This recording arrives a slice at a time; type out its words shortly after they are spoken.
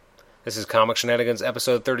This is Comic Shenanigans,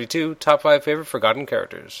 episode 32, Top 5 Favorite Forgotten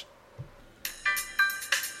Characters.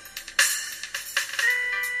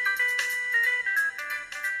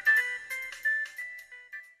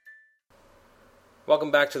 Welcome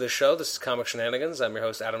back to the show. This is Comic Shenanigans. I'm your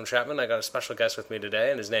host, Adam Chapman. I got a special guest with me today,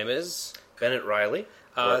 and his name is... Bennett Riley.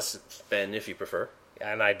 Ben, if you prefer.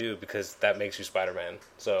 And I do, because that makes you Spider-Man.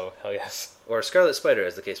 So, hell yes. Or Scarlet Spider,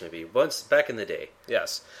 as the case may be. Once, back in the day.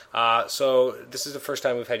 Yes. So, this is the first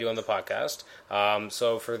time we've had you on the podcast.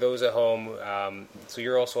 So, for those at home, so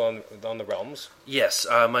you're also on the Realms. Yes.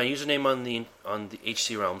 My username on the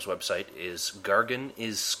HC Realms website is Gargan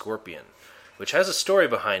is Scorpion, which has a story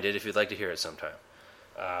behind it if you'd like to hear it sometime.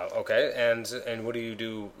 Okay. And what do you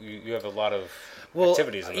do? You have a lot of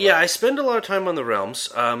activities in the Realms. I spend a lot of time on the Realms.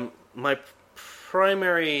 My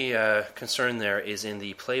primary concern there is in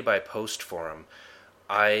the play-by-post forum.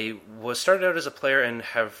 I started out as a player and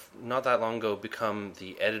have not that long ago become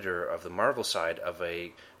the editor of the Marvel side of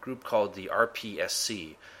a group called the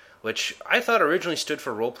RPSC, which I thought originally stood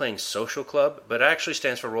for Role Playing Social Club, but actually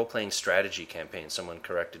stands for Role Playing Strategy Campaign. Someone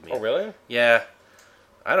corrected me. Oh, really? Yeah.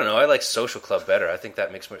 I don't know. I like Social Club better. I think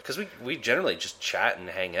that makes more... Because we generally just chat and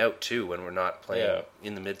hang out, too, when we're not playing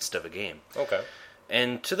in the midst of a game. Okay.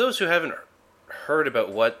 And to those who haven't heard about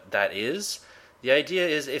what that is, the idea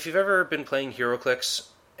is if you've ever been playing HeroClix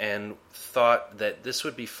and thought that this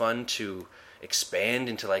would be fun to expand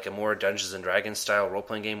into like a more Dungeons and Dragons style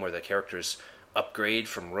role-playing game where the characters upgrade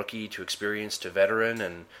from rookie to experienced to veteran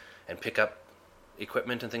and pick up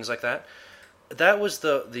equipment and things like that, that was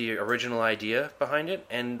the original idea behind it.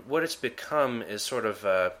 And what it's become is sort of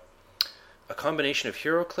a combination of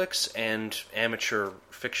HeroClix and amateur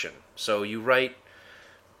fiction. So you write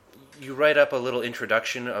up a little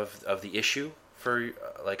introduction of the issue for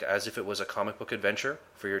like as if it was a comic book adventure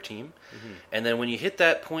for your team. Mm-hmm. And then when you hit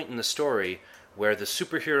that point in the story where the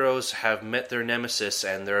superheroes have met their nemesis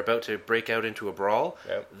and they're about to break out into a brawl,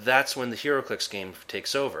 that's when the HeroClix game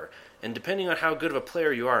takes over. And depending on how good of a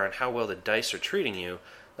player you are and how well the dice are treating you,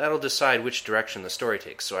 that'll decide which direction the story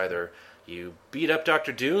takes. So either you beat up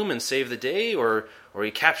Dr. Doom and save the day, or he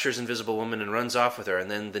captures Invisible Woman and runs off with her, and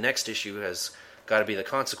then the next issue has got to be the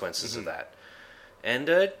consequences of that.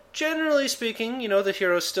 And generally speaking, the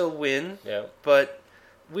heroes still win, but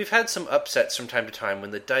we've had some upsets from time to time when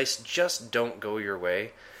the dice just don't go your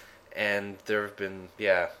way, and there have been,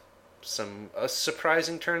 a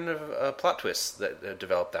surprising turn of plot twists that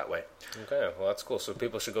developed that way. Okay, well that's cool. So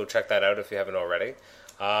people should go check that out if you haven't already.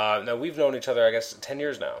 Now, we've known each other, I guess, 10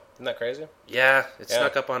 years now. Isn't that crazy? Yeah, it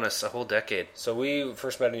snuck up on us a whole decade. So we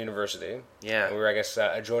first met in university. Yeah. And we were, I guess,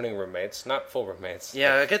 adjoining roommates. Not full roommates.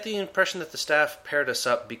 Yeah, I get the impression that the staff paired us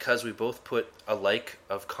up because we both put a like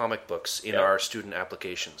of comic books in our student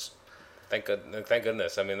applications. Thank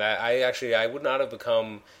goodness. I mean, I would not have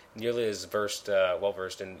become nearly as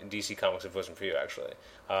well-versed in DC Comics if it wasn't for you, actually.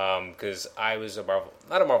 Because I was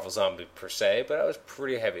not a Marvel zombie per se, but I was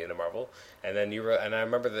pretty heavy into Marvel. And then and I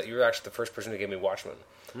remember that you were actually the first person to give me Watchmen.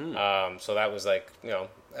 So that was like,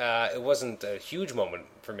 it wasn't a huge moment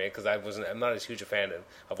for me because I'm not as huge a fan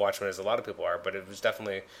of Watchmen as a lot of people are, but it was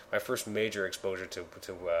definitely my first major exposure to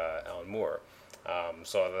Alan Moore.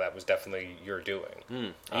 So that was definitely your doing.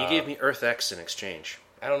 And you gave me Earth X in exchange.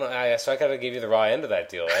 I don't know. So I kind of gave you the raw end of that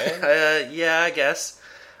deal, eh? Yeah, I guess.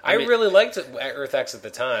 I really liked Earth X at the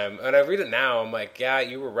time, and I read it now. I'm like, yeah,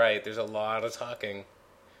 you were right. There's a lot of talking,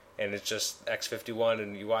 and it's just X-51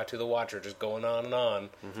 and Uatu the Watcher just going on and on.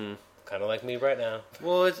 Mm-hmm. Kind of like me right now.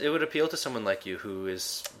 Well, it would appeal to someone like you who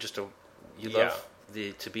is just love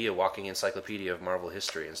to be a walking encyclopedia of Marvel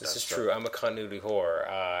history and stuff. This is true. I'm a continuity whore.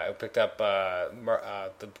 I picked up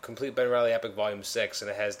the Complete Ben Reilly Epic Volume 6, and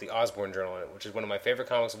it has the Osborn Journal in it, which is one of my favorite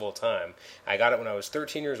comics of all time. I got it when I was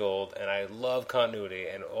 13 years old, and I love continuity,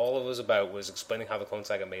 and all it was about was explaining how the Clone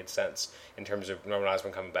Saga made sense in terms of Norman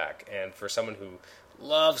Osborn coming back. And for someone who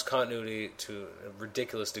loves continuity to a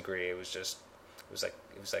ridiculous degree, it was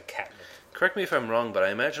like catnip. Correct me if I'm wrong, but I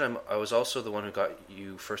imagine I was also the one who got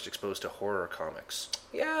you first exposed to horror comics.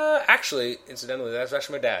 Yeah, actually, incidentally, that's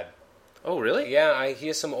actually my dad. Oh, really? Yeah, he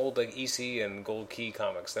has some old like EC and Gold Key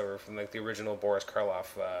comics that were from like the original Boris Karloff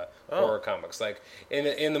horror comics. Like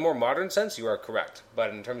in the more modern sense, you are correct,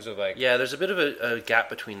 but in terms of like there's a bit of a gap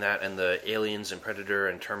between that and the Aliens and Predator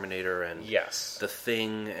and Terminator and The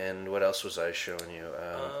Thing and what else was I showing you?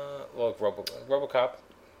 RoboCop.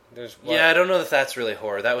 I don't know if that's really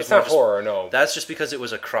horror. That was it's not horror, no. That's just because it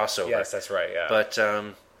was a crossover. Yes, that's right. Yeah, but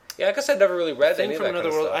I guess I'd never really read Thing any from of that Another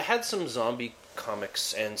kind of World. stuff. I had some zombie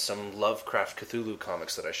comics and some Lovecraft Cthulhu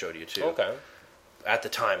comics that I showed you too. Okay. at the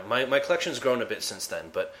time. My collection's grown a bit since then,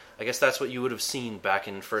 but I guess that's what you would have seen back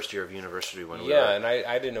in first year of university when we were... and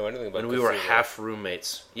I didn't know anything about when Cthulhu. we were half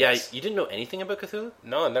roommates. Yeah, Yes. you didn't know anything about Cthulhu?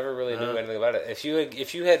 No, I never really knew anything about it.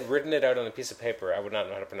 If you had written it out on a piece of paper, I would not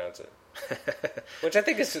know how to pronounce it. Which I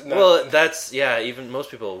think is not... Well, that's... Yeah, even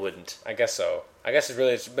most people wouldn't. I guess so. I guess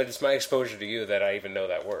but it's my exposure to you that I even know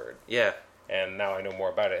that word. Yeah. And now I know more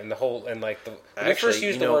about it. And when Actually, we first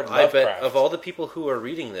used the word I Lovecraft... bet of all the people who are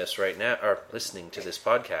reading this right now, or listening to this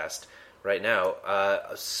podcast right now,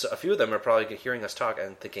 a few of them are probably hearing us talk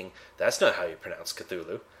and thinking, that's not how you pronounce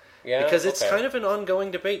Cthulhu. Yeah, because it's okay. kind of an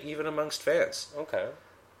ongoing debate even amongst fans. Okay.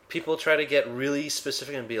 People try to get really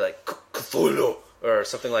specific and be like, Cthulhu, or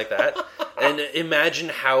something like that. And imagine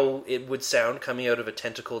how it would sound coming out of a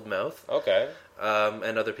tentacled mouth. Okay.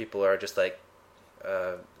 And other people are just like...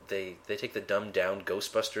 They take the dumbed down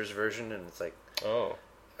Ghostbusters version, and it's like, Oh.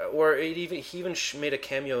 Or he even made a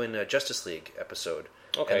cameo in a Justice League episode,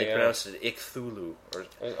 Okay, and they yeah. pronounced it Icthulu. Or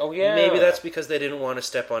Oh, yeah. maybe that's because they didn't want to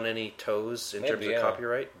step on any toes in terms Maybe, of yeah.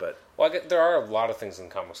 copyright. But Well, there are a lot of things in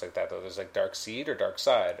comics like that, though. There's like Dark Seed or Dark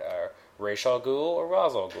Side, Ra's al Ghul or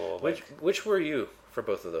Ra's al Ghul. which were you for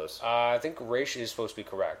both of those? I think Ra's is supposed to be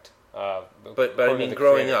correct. But I mean,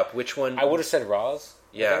 growing up, which one? I would have said Raz.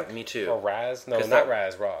 Yeah, me too. Or Raz. No, 'Cause not that-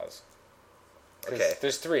 Raz, Raz. Okay.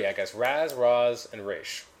 There's three, I guess. Raz, Raz, and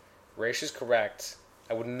Ra's. Ra's is correct.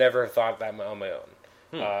 I would never have thought that on my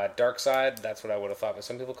own. Dark Side, that's what I would have thought, but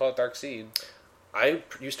some people call it Dark Seed. I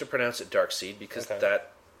used to pronounce it Dark Seed because Okay.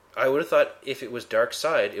 that I would have thought if it was Dark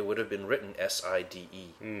Side, it would have been written SIDE,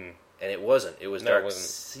 and it wasn't. It was No, it Dark wasn't.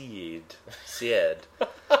 Seed, Seed,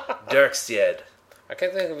 Dark Seed. I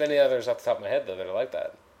can't think of any others off the top of my head, though, that are like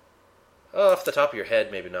that. Oh, off the top of your head,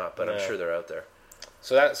 maybe not, but I'm No. sure they're out there.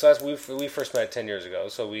 So that's we first met 10 years ago.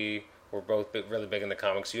 So we were both really big in the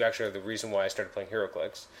comics. You actually are the reason why I started playing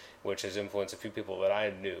HeroClix, which has influenced a few people that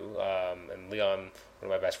I knew. And Leon, one of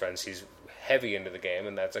my best friends, he's heavy into the game,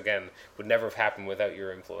 and that's again would never have happened without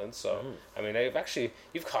your influence. So I mean,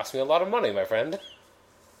 you've cost me a lot of money, my friend.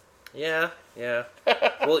 Yeah.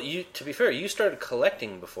 Well, to be fair, you started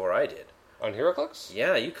collecting before I did. On HeroClix?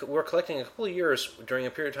 Yeah, you were collecting a couple of years during a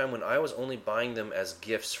period of time when I was only buying them as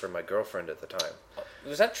gifts for my girlfriend at the time.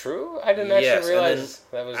 Was that true? I didn't Yes, actually and realize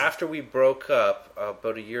then that was after we broke up,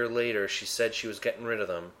 about a year later, she said she was getting rid of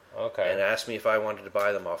them. okay. And asked me if I wanted to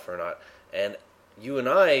buy them off her or not. And you and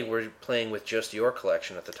I were playing with just your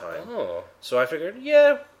collection at the time. Oh, So I figured,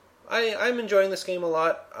 yeah, I'm enjoying this game a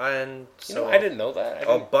lot, and so I didn't know that.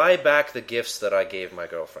 I'll buy back the gifts that I gave my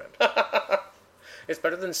girlfriend. It's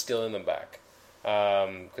better than stealing them back.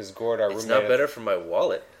 Because Gord, our It's roommate, not better for my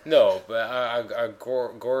wallet. No, but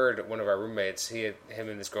Gord, one of our roommates, him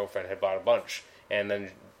and his girlfriend had bought a bunch, and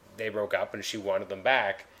then they broke up, and she wanted them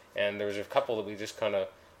back. And there was a couple that we just kind of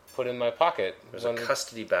put in my pocket. It was a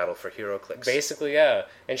custody battle for HeroClix. Basically, yeah.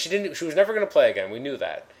 And she was never going to play again. We knew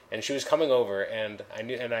that. And she was coming over, and I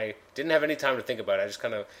didn't have any time to think about it.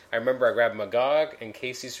 I remember I grabbed Magog and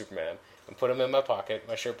Casey Superman and put them in my pocket,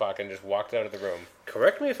 my shirt pocket, and just walked out of the room.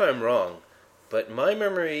 Correct me if I'm wrong, but my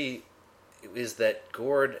memory is that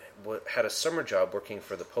Gord had a summer job working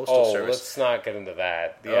for the Postal Service. Let's not get into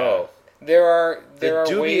that. Yeah. Oh. There are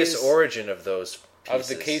dubious ways origin of those of pieces.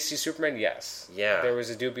 the Casey Superman. Yes. Yeah. There was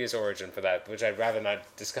a dubious origin for that, which I'd rather not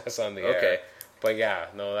discuss on the Okay. air. But yeah,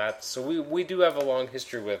 no, that's so we do have a long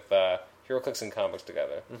history with HeroClix and comics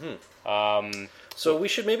together. Mm-hmm. So we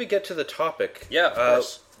should maybe get to the topic. Yeah, of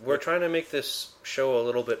course. We're trying to make this show a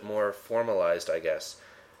little bit more formalized, I guess,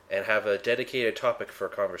 and have a dedicated topic for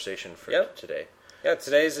conversation for today. Yeah,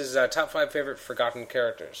 today's is top 5 favorite forgotten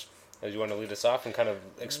characters. Do you want to lead us off and kind of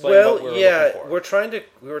explain what we're looking for?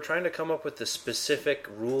 we were trying to come up with the specific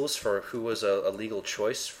rules for who was a legal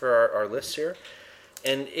choice for our list here.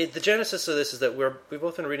 And the genesis of this is that we've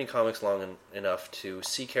both been reading comics long enough to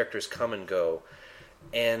see characters come and go.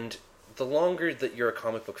 And the longer that you're a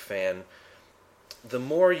comic book fan, the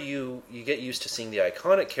more you get used to seeing the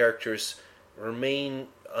iconic characters remain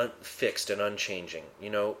fixed and unchanging. You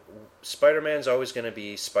know, Spider-Man's always going to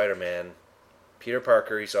be Spider-Man. Peter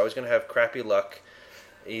Parker, he's always going to have crappy luck.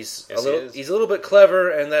 He's a little bit clever,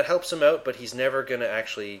 and that helps him out, but he's never going to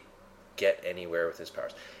actually get anywhere with his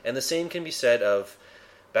powers. And the same can be said of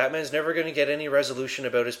Batman's never going to get any resolution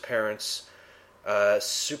about his parents.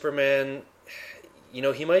 Superman, you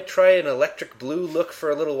know, he might try an electric blue look for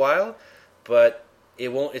a little while, but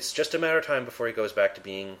it won't. It's just a matter of time before he goes back to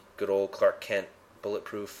being good old Clark Kent,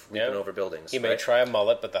 bulletproof, leaping over buildings. He may try a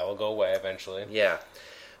mullet, but that will go away eventually. Yeah.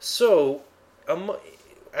 So,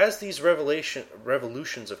 as these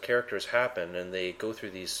revolutions of characters happen and they go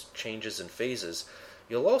through these changes and phases,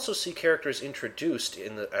 you'll also see characters introduced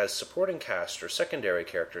as supporting cast or secondary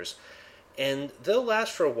characters, and they'll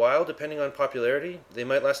last for a while depending on popularity. They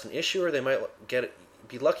might last an issue, or they might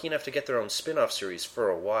be lucky enough to get their own spin-off series for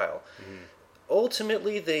a while. Mm-hmm.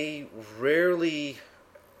 Ultimately, they rarely,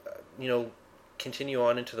 continue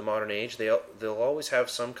on into the modern age. They'll always have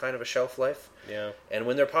some kind of a shelf life. Yeah. And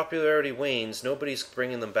when their popularity wanes, nobody's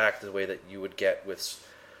bringing them back the way that you would get with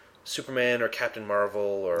Superman or Captain Marvel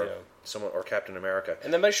or someone or Captain America.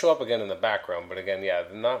 And they might show up again in the background, but again,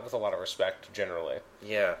 not with a lot of respect generally.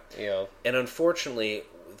 Yeah. And unfortunately,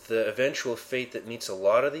 the eventual fate that meets a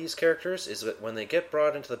lot of these characters is that when they get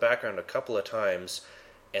brought into the background a couple of times,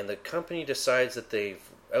 and the company decides that they've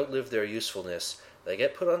outlived their usefulness, they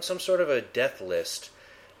get put on some sort of a death list,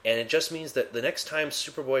 and it just means that the next time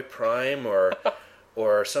Superboy Prime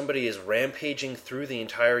or somebody is rampaging through the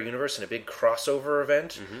entire universe in a big crossover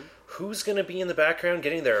event, who's going to be in the background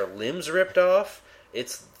getting their limbs ripped off?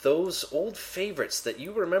 It's those old favorites that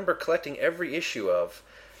you remember collecting every issue of,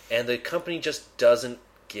 and the company just doesn't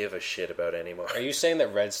give a shit about anymore. Are you saying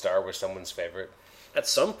that Red Star was someone's favorite? At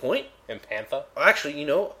some point. And Panther? Actually,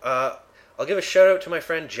 I'll give a shout out to my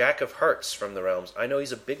friend Jack of Hearts from the Realms. I know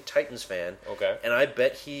he's a big Titans fan. Okay. And I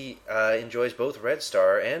bet he enjoys both Red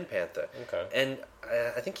Star and Panther. Okay. And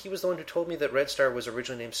I think he was the one who told me that Red Star was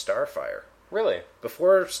originally named Starfire. Really?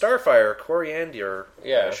 Before Starfire, Coriander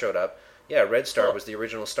showed up. Yeah, Red Star was the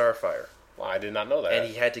original Starfire. Well, I did not know that. And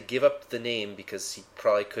he had to give up the name because he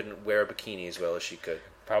probably couldn't wear a bikini as well as she could.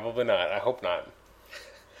 Probably not. I hope not.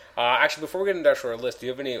 Actually, before we get into our list, do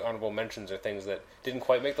you have any honorable mentions or things that didn't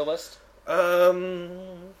quite make the list?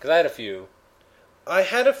 Because I had a few. I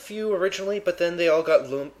had a few originally, but then they all got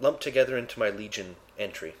lumped together into my Legion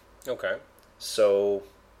entry. Okay. So,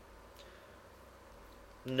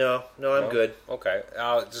 no, I'm good. Okay.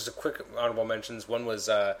 Just a quick honorable mentions. One was,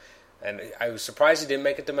 and I was surprised he didn't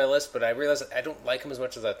make it to my list, but I realized I don't like him as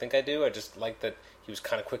much as I think I do. I just like that he was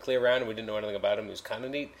kind of quickly around and we didn't know anything about him. He was kind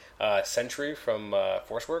of neat. Sentry from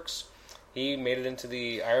ForceWorks. He made it into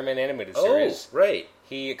the Iron Man animated series. Oh, right.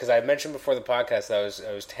 Because I mentioned before the podcast that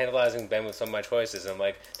I was tantalizing Ben with some of my choices. I'm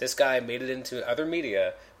like, this guy made it into other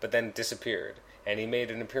media, but then disappeared. And he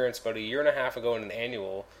made an appearance about a year and a half ago in an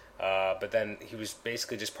annual, but then he was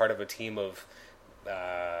basically just part of a team of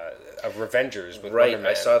Revengers with Wonder Man.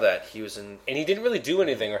 I saw that. He was in... And he didn't really do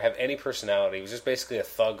anything or have any personality. He was just basically a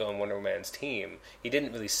thug on Wonder Man's team. He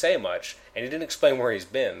didn't really say much, and he didn't explain where he's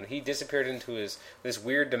been. He disappeared into this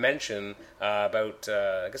weird dimension about,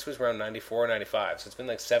 I guess it was around 94 or 95, so it's been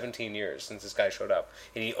like 17 years since this guy showed up.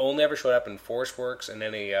 And he only ever showed up in ForceWorks and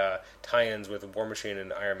any tie-ins with War Machine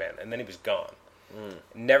and Iron Man, and then he was gone.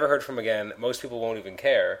 Never heard from him again. Most people won't even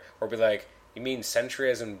care, or be like, you mean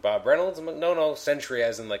Century as in Bob Reynolds? I'm like, no, Century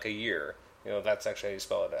as in like a year. That's actually how you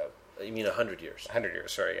spell it out. You mean 100 years? 100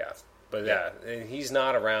 years, sorry, yeah. But yeah, he's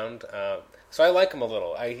not around. So I like him a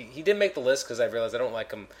little. He didn't make the list because I realized I don't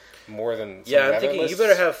like him more than some I'm thinking lists. You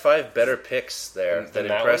better have 5 better picks there that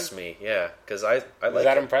impress me. Yeah, because I like Was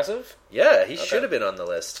that impressive? Yeah, he should have been on the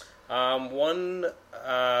list. We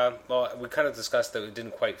kind of discussed that it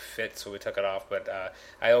didn't quite fit, so we took it off, but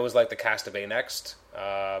I always liked the cast of A-Next,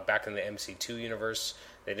 back in the MC2 universe.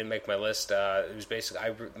 They didn't make my list. It was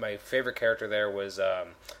basically, my favorite character there was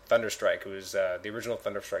Thunderstrike, who was the original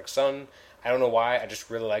Thunderstrike's son. I don't know why, I just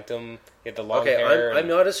really liked him. He had the long hair. I'm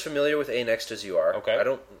not as familiar with A-Next as you are.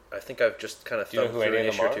 Okay. I think I've just kind of thumbed through an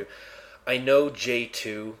issue or two. I know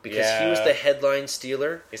J2 because he was the headline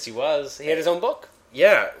stealer. Yes, he was. He had his own book.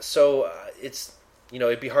 Yeah, so it's,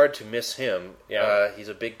 it'd be hard to miss him. Yeah. He's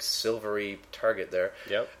a big silvery target there.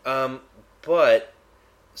 Yep. But,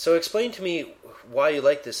 so explain to me why you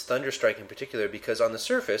like this Thunderstrike in particular, because on the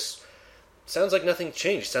surface, sounds like nothing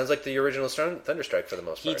changed. Sounds like the original Thunderstrike for the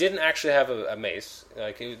most part. He didn't actually have a mace.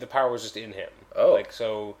 Like, the power was just in him. Oh. Like,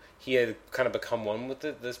 so he had kind of become one with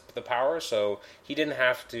the power, so he didn't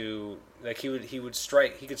have to... Like, he could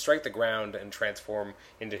strike the ground and transform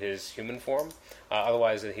into his human form.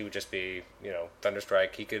 Otherwise, he would just be,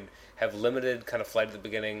 Thunderstrike. He could have limited kind of flight at the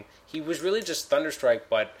beginning. He was really just Thunderstrike,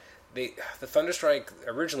 but the Thunderstrike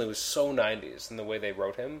originally was so 90s in the way they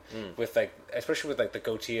wrote him, with especially with the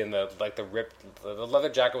goatee and the ripped the leather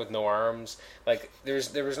jacket with no arms. Like there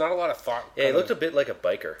was not a lot of thought. Yeah, he looked a bit like a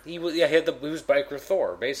biker. He was biker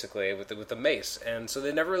Thor basically with the mace, and so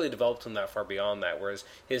they never really developed him that far beyond that. Whereas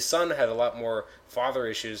his son had a lot more father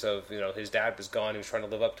issues of his dad was gone. He was trying to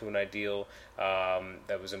live up to an ideal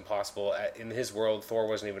that was impossible. In his world, Thor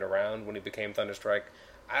wasn't even around when he became Thunderstrike.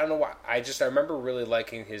 I don't know why. I remember really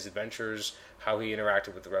liking his adventures, how he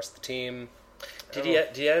interacted with the rest of the team. Did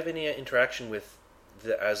he have any interaction with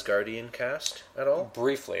the Asgardian cast at all?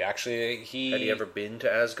 Briefly, actually, Had he ever been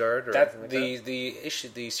to Asgard or that anything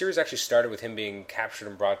like the series actually started with him being captured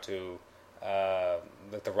and brought to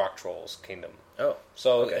like the Rock Trolls kingdom. Oh,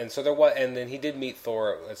 So okay. and so there was, and then he did meet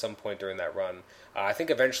Thor at some point during that run. I think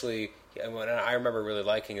eventually, what I remember really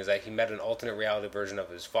liking is that he met an alternate reality version of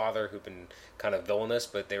his father, who'd been kind of villainous,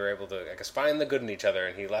 but they were able to, I guess, find the good in each other.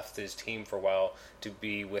 And he left his team for a while to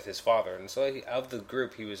be with his father. And so, of the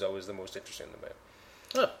group, he was always the most interesting to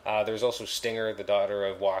me. Huh. There's also Stinger, the daughter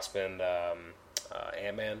of Wasp and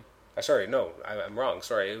Ant-Man. Sorry, no, I'm wrong.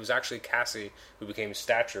 Sorry, it was actually Cassie who became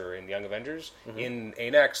Stature in Young Avengers. Mm-hmm. In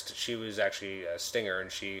A-Next, she was actually Stinger,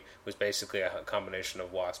 and she was basically a combination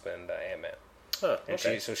of Wasp and Ant-Man. Huh, And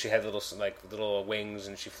okay. so she had little wings,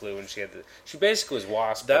 and she flew, and she basically was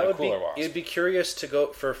Wasp, That but a would be. cooler Wasp. It'd be curious to go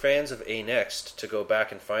for fans of A Next to go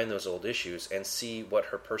back and find those old issues and see what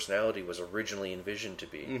her personality was originally envisioned to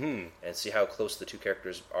be, and see how close the two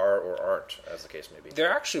characters are or aren't, as the case may be.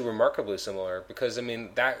 They're actually remarkably similar because I mean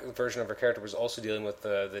that version of her character was also dealing with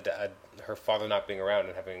her father not being around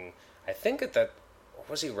and having. I think that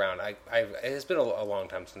was he around. It's been a long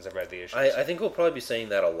time since I've read the issues. I think we'll probably be saying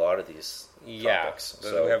that a lot of these topics,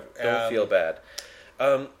 so don't feel bad.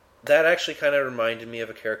 That actually kind of reminded me of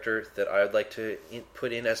a character that I would like to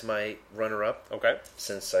put in as my runner-up, Okay.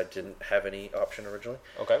 since I didn't have any option originally.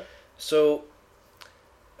 Okay. So,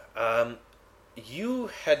 you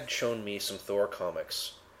had shown me some Thor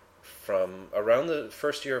comics from around the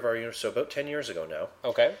first year of our universe, so about 10 years ago now,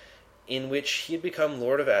 Okay. in which he had become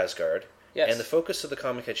Lord of Asgard, Yes. and the focus of the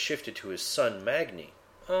comic had shifted to his son, Magni.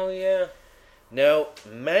 Oh yeah. Now,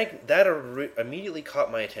 that immediately caught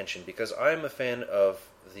my attention because I'm a fan of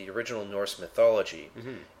the original Norse mythology,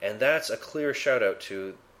 and that's a clear shout-out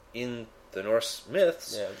to, in the Norse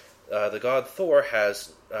myths, the god Thor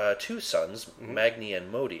has two sons, Magni and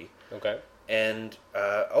Modi, Okay. and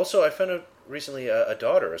also I found out recently a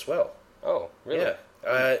daughter as well. Oh really?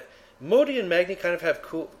 Yeah. Modi and Magni kind of have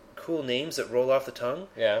cool names that roll off the tongue.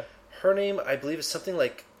 Yeah. Her name, I believe, is something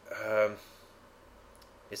like...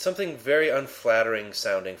 it's something very unflattering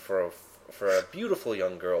sounding for a beautiful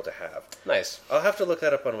young girl to have. Nice. I'll have to look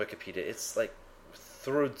that up on Wikipedia. It's like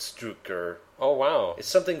Thrudstruker. Oh wow. It's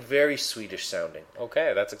something very Swedish sounding.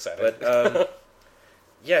 Okay, that's exciting. But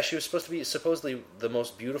yeah, she was supposed to be supposedly the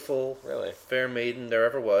most beautiful, Really? fair maiden there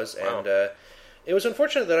ever was, Wow. and it was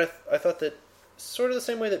unfortunate that I thought that sort of the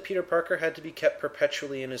same way that Peter Parker had to be kept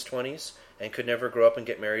perpetually in his 20s and could never grow up and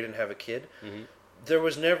get married and have a kid. There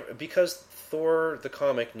was never, because Thor the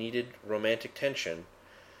comic needed romantic tension,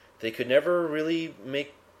 they could never really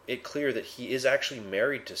make it clear that he is actually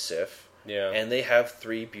married to Sif. Yeah. And they have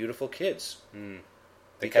 3 beautiful kids. They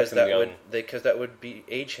Because kept him young. that would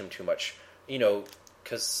age him too much. You know,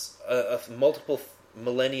 because a multiple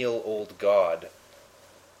millennial old god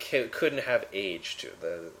couldn't have age to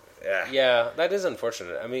the. Yeah, that is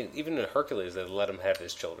unfortunate. I mean, even in Hercules, they let him have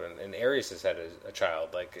his children, and Ares has had a child.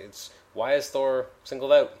 Like, it's why is Thor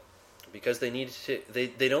singled out? Because they need to.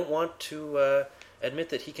 They don't want to admit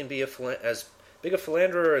that he can be as big a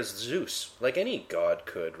philanderer as Zeus, like any god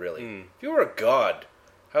could. Really, if you were a god,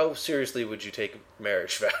 how seriously would you take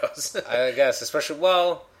marriage vows? I guess, especially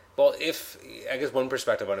if I guess one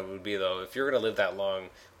perspective on it would be though, if you're going to live that long,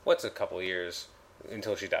 what's a couple of years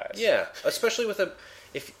until she dies? Yeah, especially with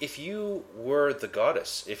if you were the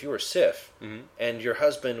goddess, if you were Sif, and your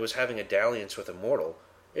husband was having a dalliance with a mortal,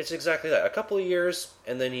 it's exactly that. A couple of years,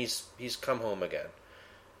 and then he's come home again.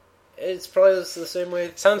 It's probably the same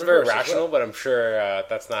way. Sounds very reverse as rational, well. but I'm sure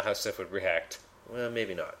that's not how Sif would react. Well,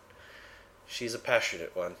 maybe not. She's a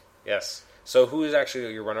passionate one. Yes. So who is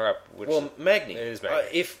actually your runner-up? Well, Magni. It is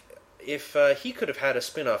Magni. If he could have had a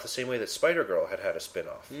spin-off the same way that Spider-Girl had a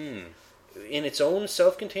spin-off. In its own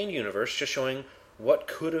self-contained universe, just showing what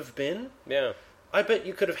could have been. Yeah. I bet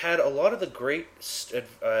you could have had a lot of the great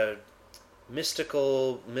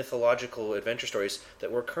mystical, mythological adventure stories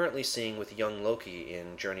that we're currently seeing with young Loki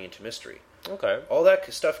in Journey into Mystery. Okay. All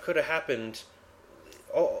that stuff could have happened.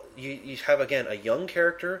 You have, again, a young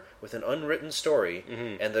character with an unwritten story,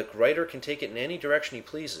 and the writer can take it in any direction he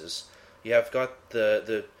pleases. You have got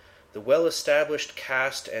the well-established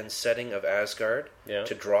cast and setting of Asgard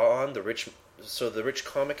to draw on, the rich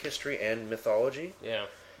comic history and mythology. Yeah.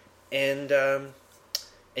 And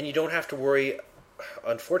you don't have to worry,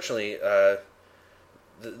 unfortunately,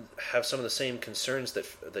 have some of the same concerns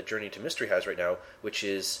that Journey to Mystery has right now, which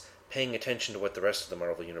is paying attention to what the rest of the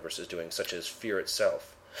Marvel Universe is doing, such as Fear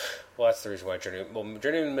itself. Well, that's the reason why Journey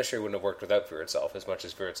to Mystery wouldn't have worked without Fear itself, as much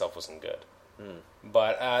as Fear itself wasn't good.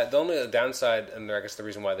 But the only downside, and I guess the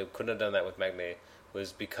reason why they couldn't have done that with Magni,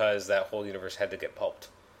 was because that whole universe had to get pulped.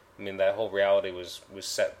 I mean, that whole reality was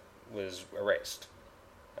erased.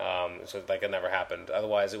 So like it never happened.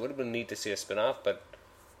 Otherwise, it would have been neat to see a spin-off, but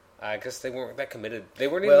I guess they weren't that committed. They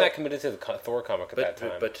weren't even that committed to the Thor comic at that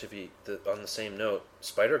time. But to be on the same note,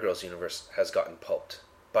 Spider-Girl's universe has gotten pulped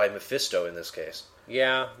by Mephisto in this case.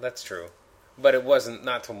 Yeah, that's true. But it wasn't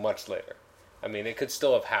not till much later. I mean, it could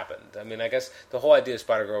still have happened. I mean, I guess the whole idea of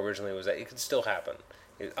Spider-Girl originally was that it could still happen.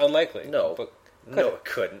 Unlikely. No, but it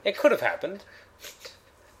couldn't. It could have happened.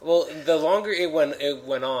 Well, the longer it went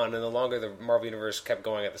on, and the longer the Marvel Universe kept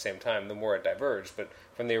going at the same time, the more it diverged. But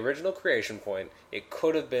from the original creation point, it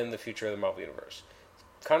could have been the future of the Marvel Universe.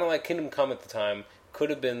 Kind of like Kingdom Come at the time could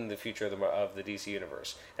have been the future of the DC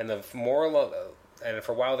Universe. And and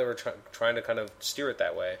for a while they were trying to kind of steer it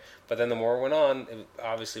that way. But then the more it went on, it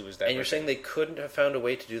obviously was diverging. And you're saying they couldn't have found a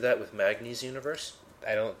way to do that with Magni's universe?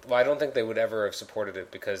 I don't think they would ever have supported it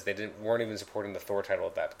because they weren't even supporting the Thor title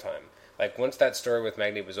at that time. Like, once that story with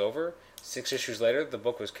Magni was over, 6 issues later, the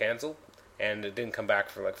book was canceled, and it didn't come back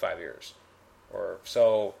for like 5 years. Or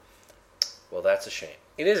so. Well, that's a shame.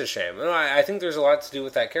 It is a shame. No, I think there's a lot to do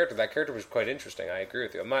with that character. That character was quite interesting. I agree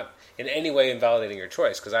with you. I'm not in any way invalidating your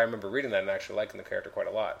choice, because I remember reading that and actually liking the character quite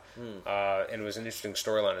a lot. And it was an interesting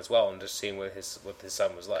storyline as well, and just seeing what his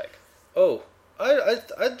son was like. Oh,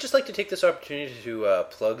 I'd just like to take this opportunity to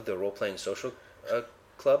plug the Role-Playing Social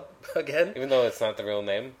Club again. Even though it's not the real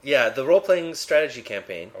name? Yeah, the Role-Playing Strategy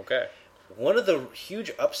Campaign. Okay. One of the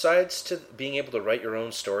huge upsides to being able to write your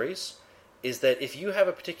own stories is that if you have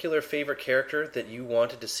a particular favorite character that you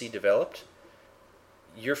wanted to see developed,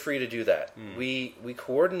 you're free to do that. We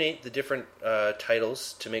coordinate the different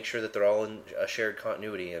titles to make sure that they're all in a shared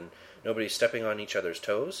continuity and nobody's stepping on each other's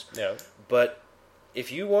toes. Yeah. But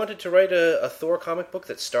if you wanted to write a Thor comic book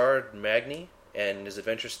that starred Magni and his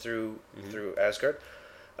adventures through Asgard,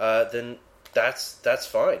 then that's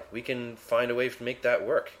fine. We can find a way to make that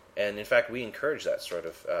work. And in fact, we encourage that sort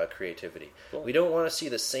of creativity. Cool. We don't want to see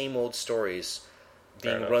the same old stories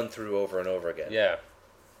being run through over and over again. Yeah.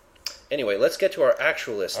 Anyway, let's get to our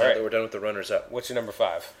actual list now that we're done with the runners-up. What's your number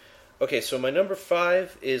 5? Okay, so my number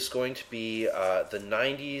 5 is going to be the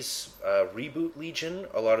 90s Reboot Legion,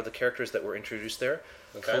 a lot of the characters that were introduced there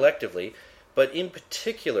collectively. But in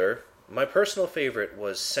particular, my personal favorite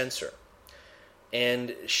was Censor.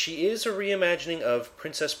 And she is a reimagining of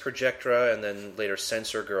Princess Projectra and then later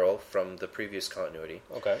Censor Girl from the previous continuity.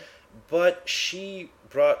 Okay. But she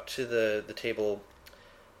brought to the table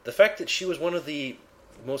the fact that she was one of the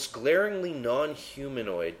most glaringly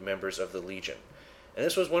non-humanoid members of the Legion. And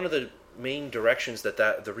this was one of the main directions that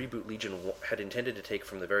the Reboot Legion had intended to take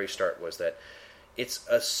from the very start, was that it's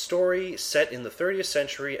a story set in the 30th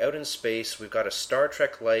century, out in space. We've got a Star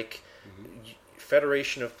Trek-like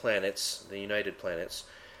Federation of planets, the United Planets,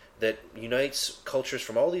 that unites cultures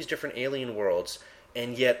from all these different alien worlds,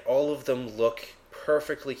 and yet all of them look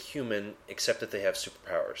perfectly human, except that they have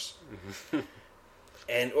superpowers.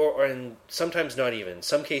 And sometimes not even. In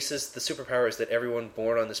some cases, the superpower is that everyone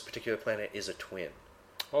born on this particular planet is a twin.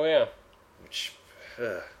 Oh, yeah. Which,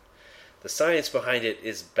 the science behind it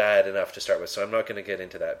is bad enough to start with, so I'm not going to get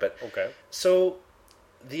into that. But so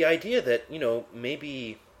the idea that,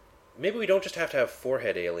 maybe we don't just have to have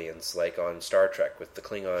forehead aliens like on Star Trek with the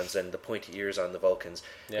Klingons and the pointy ears on the Vulcans.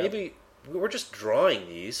 Yeah. Maybe we're just drawing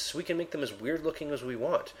these so we can make them as weird looking as we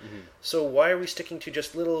want. So why are we sticking to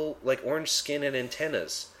just little like orange skin and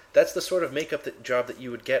antennas? That's the sort of makeup job that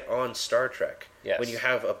you would get on Star Trek. Yes. When you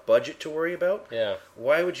have a budget to worry about. Yeah.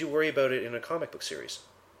 Why would you worry about it in a comic book series?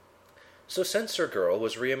 So Censor Girl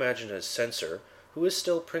was reimagined as Censor, who is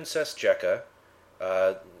still Princess Jekka.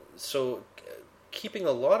 Keeping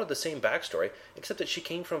a lot of the same backstory, except that she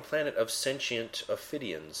came from a planet of sentient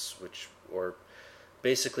Ophidians, or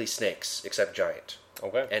basically snakes, except giant.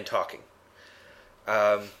 Okay. And talking.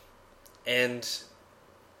 And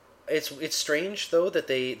it's strange, though, that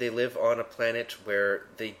they live on a planet where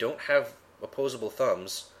they don't have opposable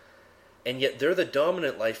thumbs, and yet they're the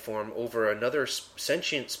dominant life form over another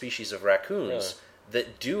sentient species of raccoons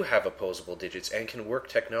that do have opposable digits and can work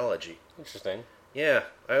technology. Interesting. Yeah,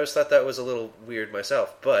 I always thought that was a little weird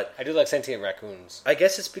myself, but I do like sentient raccoons. I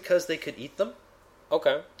guess it's because they could eat them.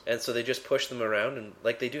 Okay. And so they just push them around, and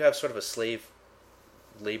like they do have sort of a slave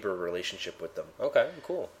labor relationship with them. Okay,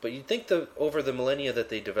 cool. But you'd think that over the millennia that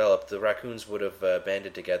they developed, the raccoons would have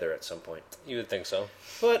banded together at some point. You would think so.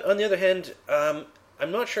 But on the other hand,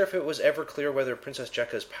 I'm not sure if it was ever clear whether Princess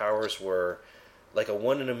Jekka's powers were like a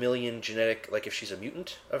 1 in a million genetic, like if she's a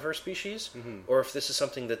mutant of her species, or if this is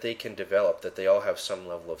something that they can develop, that they all have some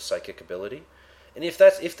level of psychic ability. And if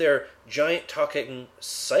they're giant talking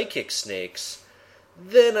psychic snakes,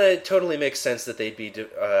 then it totally makes sense that they'd be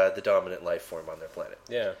the dominant life form on their planet.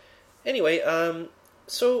 Yeah. Anyway,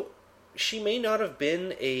 so she may not have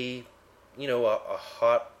been a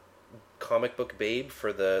hot comic book babe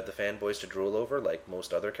for the fanboys to drool over like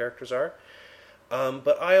most other characters are.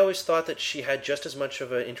 But I always thought that she had just as much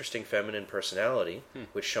of an interesting feminine personality,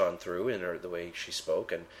 which shone through in the way she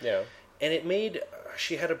spoke, and Yeah. it made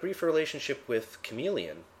she had a brief relationship with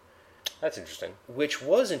Chameleon, That's interesting. which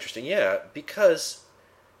was interesting, yeah, because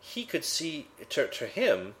he could see to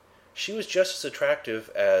him she was just as attractive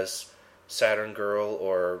as Saturn Girl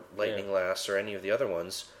or Lightning Lass or any of the other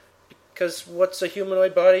ones. Because what's a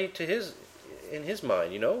humanoid body to in his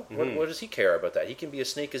mind? What does he care about that? He can be a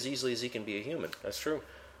snake as easily as he can be a human. That's true.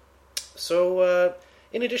 So,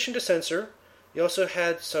 in addition to Censor, you also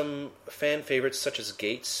had some fan favorites such as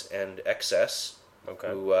Gates and XS, Okay.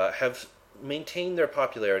 who have maintained their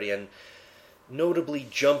popularity and notably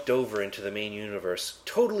jumped over into the main universe,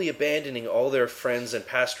 totally abandoning all their friends and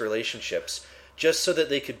past relationships just so that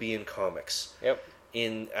they could be in comics. Yep.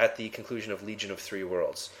 At the conclusion of Legion of Three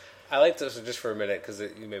Worlds. I like this just for a minute because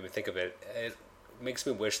you made me think of it. It makes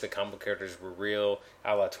me wish the comic book characters were real,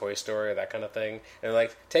 a la Toy Story, that kind of thing. And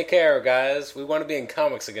like, take care, guys. We want to be in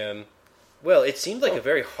comics again. Well, it seemed like a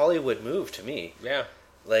very Hollywood move to me. Yeah.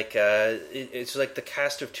 Like, it's like the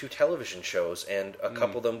cast of 2 television shows, and a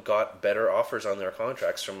couple of them got better offers on their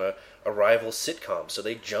contracts from a rival sitcom, so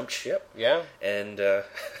they jumped ship. Yeah. And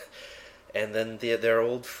and then their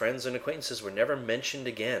old friends and acquaintances were never mentioned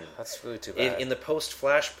again. That's really too bad. In the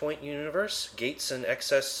post-Flashpoint universe, Gates and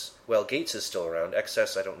XS... Well, Gates is still around.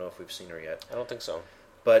 XS, I don't know if we've seen her yet. I don't think so.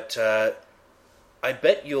 But I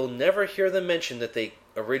bet you'll never hear them mention that they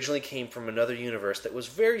originally came from another universe that was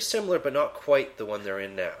very similar, but not quite the one they're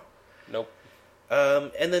in now. Nope.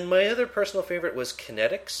 And then my other personal favorite was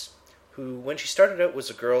Kinetics, who, when she started out, was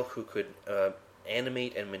a girl who could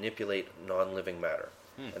animate and manipulate non-living matter.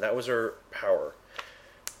 And that was her power.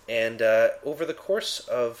 And over the course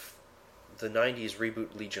of the 90s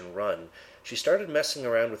Reboot Legion run, she started messing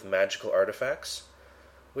around with magical artifacts,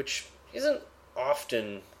 which isn't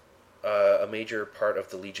often a major part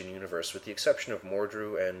of the Legion universe, with the exception of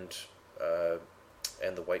Mordru and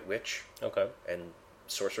the White Witch Okay. and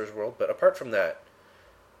Sorcerer's World. But apart from that,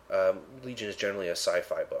 Legion is generally a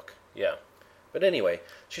sci-fi book. Yeah. But anyway,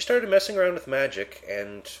 she started messing around with magic,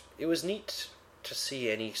 and it was neat to see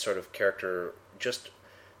any sort of character just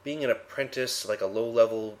being an apprentice, like a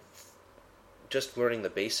low-level, just learning the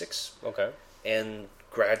basics, Okay. and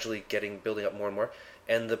gradually building up more and more.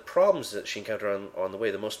 And the problems that she encountered on the way,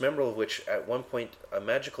 the most memorable of which, at one point, a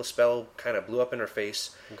magical spell kind of blew up in her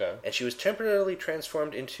face, Okay. and she was temporarily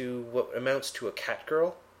transformed into what amounts to a cat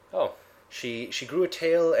girl. Oh. She grew a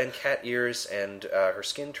tail and cat ears, and her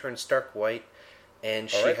skin turned stark white, and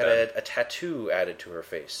she Alright, had then. a tattoo added to her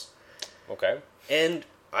face. Okay. And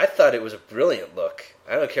I thought it was a brilliant look.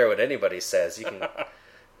 I don't care what anybody says. You can.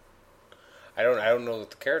 I don't know what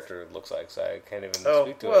the character looks like, so I can't even Oh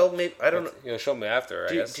speak to well, it. maybe I don't know. You'll show me after,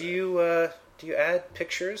 I guess. Do you add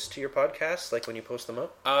pictures to your podcasts, like when you post them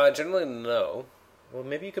up? Generally, no. Well,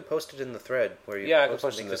 maybe you could post it in the thread where you Yeah, I can post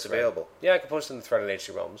post it something in the that's thread. available. Yeah, I can post it in the thread on HC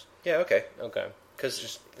Realms. Yeah, okay. Okay. Because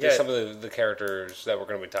Just some yeah, of the characters that we're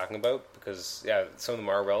going to be talking about, because, yeah, some of them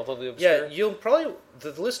are relatively obscure. you'll probably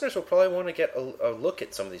the listeners will probably want to get a look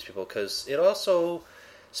at some of these people, because it also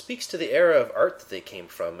speaks to the era of art that they came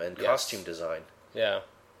from and Yes. costume design. Yeah.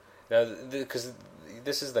 Now, because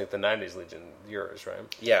this is like the 90s Legion, yours, right?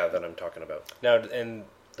 Yeah, that I'm talking about. Now, and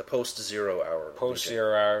The post-Zero Hour. post Legion.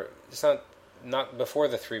 0 hour, it's not before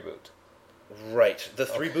the 3 boot. Right. The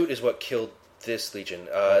 3 boot is what killed this Legion.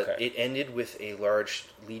 Okay. It ended with a large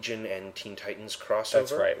Legion and Teen Titans crossover.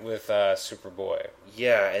 That's right, with Superboy.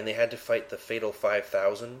 Yeah, and they had to fight the Fatal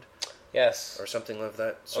 5000 Yes. or something of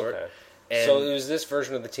that sort. Okay. And So it was this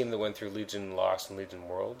version of the team that went through Legion Lost and Legion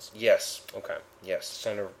Worlds? yes, Okay. yes. Just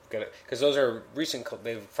trying to get it. Because those are recent,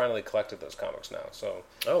 they've finally collected those comics now, so.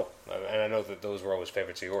 Oh, And I know that those were always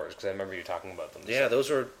favorites of yours, because I remember you talking about them. yeah, those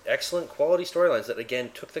were excellent quality storylines that,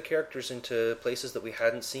 again, took the characters into places that we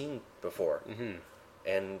hadn't seen before. Mm-hmm.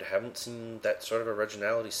 And haven't seen that sort of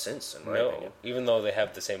originality since, in my No, opinion. even though they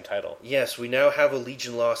have the same title. Yes, we now have a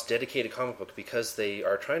Legion Lost dedicated comic book because they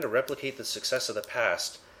are trying to replicate the success of the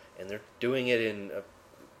past, and they're doing it in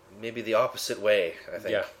maybe the opposite way, I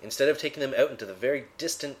think. Yeah. Instead of taking them out into the very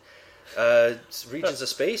distant regions of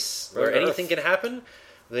space where Earth. anything can happen,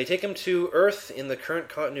 they take them to Earth in the current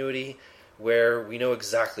continuity where we know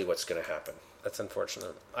exactly what's going to happen. That's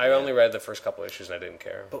unfortunate. I only read the first couple issues and I didn't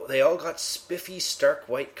care. But they all got spiffy, stark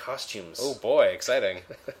white costumes. Oh boy, exciting.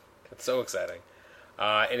 That's so exciting.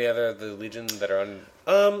 Any other of the Legion that are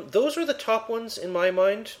on... Those are the top ones in my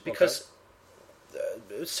mind because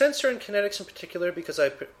Censor and Kinetics in particular, because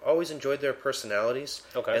I always enjoyed their personalities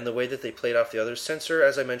and the way that they played off the others. Censor,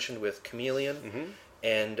 as I mentioned, with Chameleon,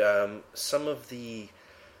 and some of the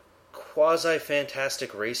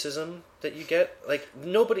quasi-fantastic racism that you get. Like,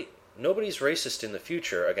 nobody's racist in the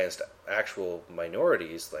future against actual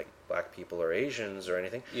minorities, like black people or Asians or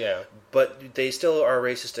anything. Yeah. But they still are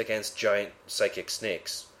racist against giant psychic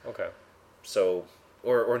snakes. Okay. So,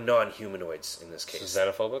 or non-humanoids in this case.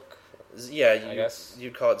 So xenophobic? Yeah, I guess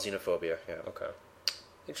you'd call it xenophobia. Yeah. Okay.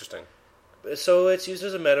 Interesting. So it's used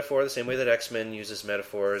as a metaphor the same way that X-Men uses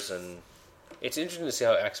metaphors, and it's interesting to see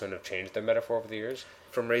how X-Men have changed their metaphor over the years.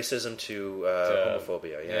 From racism to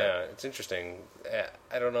homophobia. Yeah, it's interesting.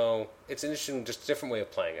 I don't know. It's interesting, just a different way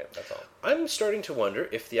of playing it. That's all. I'm starting to wonder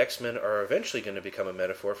if the X-Men are eventually going to become a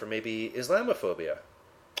metaphor for maybe Islamophobia.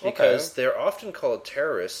 Because they're often called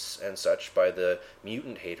terrorists and such by the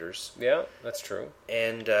mutant haters. Yeah, that's true.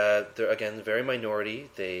 And they're, again, very minority.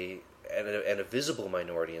 And a visible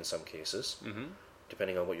minority in some cases,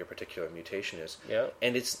 depending on what your particular mutation is. Yeah.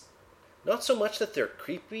 And it's not so much that they're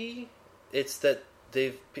creepy, it's that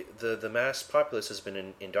the mass populace has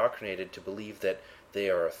been indoctrinated to believe that they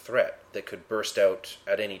are a threat that could burst out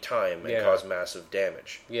at any time and cause massive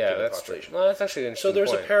damage to the population. True. Well, that's actually an interesting So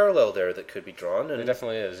there's point. a parallel there that could be drawn. And it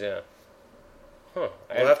definitely is, yeah. Huh.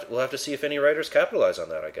 We'll have to see if any writers capitalize on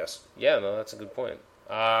that, I guess. Yeah, no, that's a good point.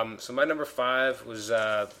 So my number 5 was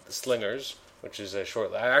The Slingers, which is a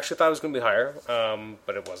short... I actually thought it was going to be higher,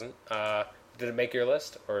 but it wasn't. Did it make your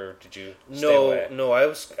list, or did you stay away? No. I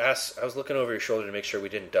was looking over your shoulder to make sure we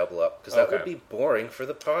didn't double up, because that would be boring for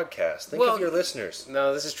the podcast. Think of your listeners.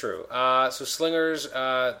 No, this is true. So Slingers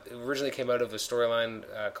originally came out of a storyline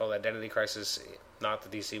called Identity Crisis, not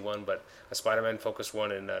the DC one, but a Spider-Man focused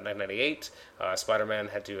one in 1998. Spider-Man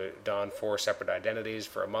had to don 4 separate identities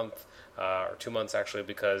for a month, or 2 months actually,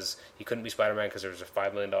 because he couldn't be Spider-Man because there was a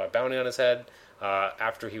 $5 million bounty on his head.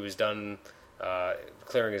 After he was done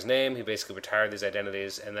clearing his name, he basically retired these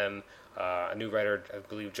identities, and then a new writer, I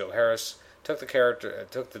believe Joe Harris, took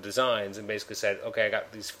the designs, and basically said, okay, I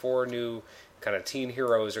got these 4 new kind of teen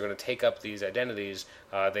heroes are going to take up these identities.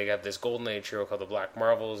 They have this Golden Age hero called the Black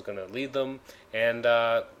Marvel is going to lead them, and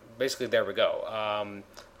basically there we go.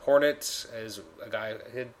 Hornet is a guy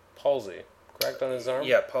who had palsy, correct, on his arm?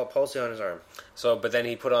 Yeah, palsy on his arm. So, but then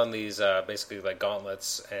he put on these basically like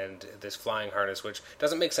gauntlets and this flying harness, which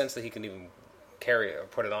doesn't make sense that he can even carry it or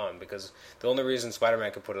put it on, because the only reason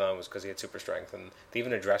Spider-Man could put it on was because he had super strength, and they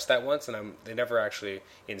even addressed that once, and they never actually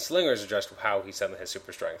in Slingers addressed how he suddenly has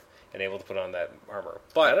super strength and able to put on that armor.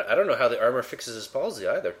 But I don't know how the armor fixes his palsy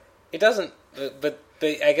either. It doesn't, but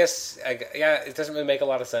I guess it doesn't really make a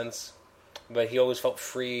lot of sense. But he always felt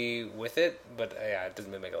free with it. But yeah, it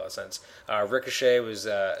doesn't really make a lot of sense. Ricochet was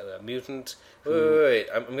a mutant. Wait.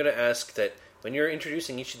 I'm going to ask that when you're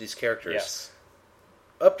introducing each of these characters, yes,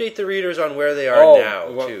 update the readers on where they are now,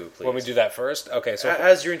 too, please. Want me to do that first? Okay, so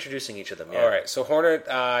as you're introducing each of them, yeah. All right, so Hornet,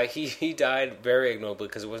 he died very ignobly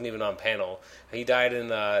because it wasn't even on panel. He died in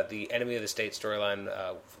the Enemy of the State storyline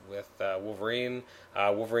with Wolverine.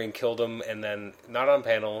 Wolverine killed him, and then not on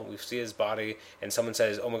panel, we see his body, and someone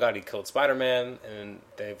says, "Oh my God, he killed Spider-Man," and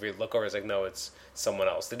they look over, it's like, no, it's someone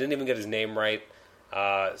else. They didn't even get his name right.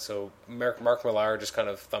 So Mark Millar just kind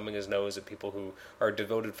of thumbing his nose at people who are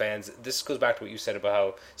devoted fans. This goes back to what you said about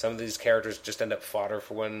how some of these characters just end up fodder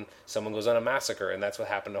for when someone goes on a massacre, and that's what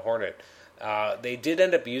happened to Hornet. They did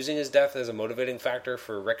end up using his death as a motivating factor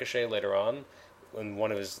for Ricochet later on in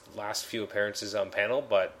one of his last few appearances on panel,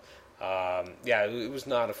 but it was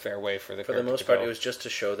not a fair way for the character. For the most part, it was just to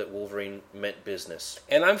show that Wolverine meant business.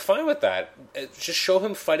 And I'm fine with that. Just show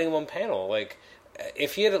him fighting him on panel. Like,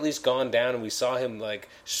 if he had at least gone down and we saw him like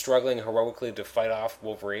struggling heroically to fight off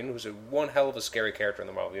Wolverine, who's one hell of a scary character in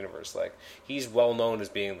the Marvel Universe, like he's well known as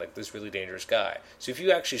being like this really dangerous guy. So if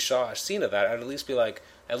you actually saw a scene of that, I'd at least be like,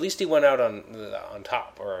 at least he went out on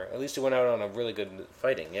top, or at least he went out on a really good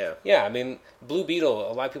fighting. Yeah, yeah. I mean, Blue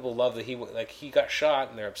Beetle. A lot of people love that he got shot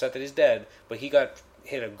and they're upset that he's dead, but he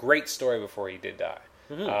hit a great story before he did die.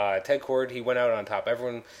 Mm-hmm. Ted Kord, he went out on top.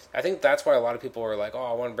 I think that's why a lot of people were like, "Oh,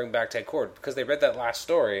 I want to bring back Ted Kord," because they read that last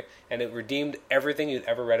story and it redeemed everything you'd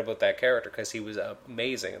ever read about that character because he was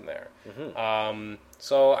amazing in there. Mm-hmm.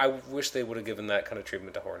 So I wish they would have given that kind of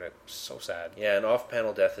treatment to Hornet. So sad. Yeah, an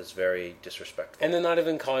off-panel death is very disrespectful. And then not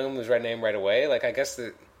even calling him his right name right away. Like, I guess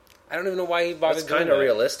I don't even know why he bothered doing that. It's kind of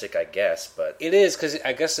realistic, I guess, but it is, because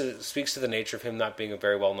I guess it speaks to the nature of him not being a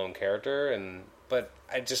very well-known character, but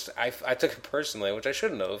I took it personally, which I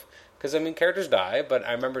shouldn't have, because, I mean, characters die, but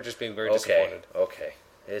I remember just being very disappointed. Okay.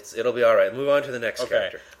 It'll be all right. Move on to the next Okay.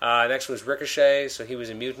 character. Next was Ricochet. So he was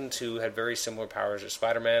a mutant who had very similar powers as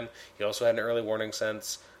Spider-Man. He also had an early warning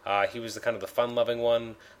sense. He was the kind of the fun-loving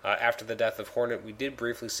one. After the death of Hornet, we did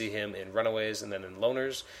briefly see him in Runaways and then in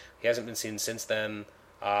Loners. He hasn't been seen since then.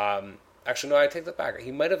 Actually, no, I take that back.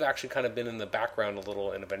 He might have actually kind of been in the background a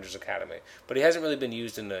little in Avengers Academy, but he hasn't really been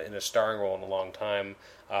used in a starring role in a long time.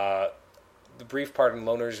 The brief part in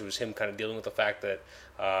Loners was him kind of dealing with the fact that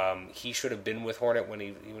he should have been with Hornet when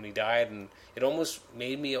he died, and it almost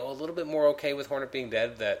made me a little bit more okay with Hornet being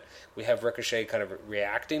dead, that we have Ricochet kind of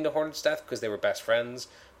reacting to Hornet's death because they were best friends.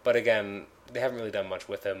 But again, they haven't really done much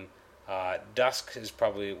with him. Dusk is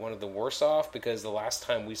probably one of the worst off because the last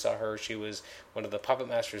time we saw her, she was one of the Puppet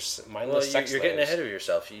Master's mindless sex you're slaves. getting ahead of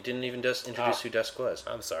yourself. You didn't even just introduce who Dusk was.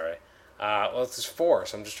 I'm sorry. Well, it's just 4,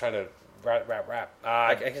 so I'm just trying to wrap.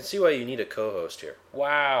 I can see why you need a co-host here.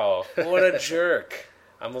 Wow, what a jerk.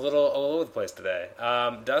 I'm a little all over the place today.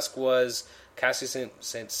 Dusk was Cassie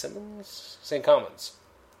St. Commons.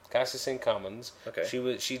 Cassie St. Commons.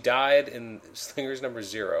 Okay. She died in Slingers number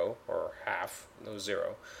 0, or half, no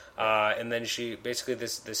 0. And then she, basically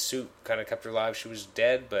this suit kind of kept her alive. She was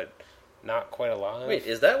dead, but not quite alive. Wait,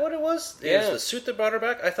 is that what it was? Yeah. It was the suit that brought her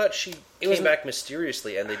back? I thought she came back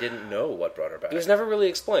mysteriously and they didn't know what brought her back. It was never really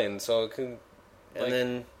explained, so it can... And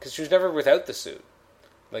then... Because she was never without the suit.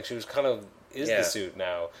 Like, she was kind of... the suit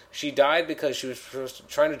now. She died because she was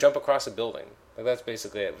trying to jump across a building. Like, that's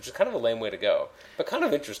basically it, which is kind of a lame way to go. But kind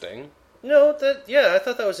of interesting. No, I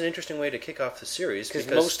thought that was an interesting way to kick off the series. Because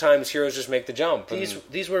most times heroes just make the jump.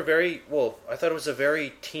 These were very... Well, I thought it was a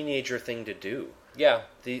very teenager thing to do. Yeah.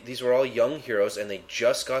 These were all young heroes, and they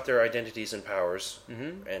just got their identities and powers.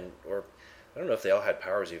 Mm-hmm. Or I don't know if they all had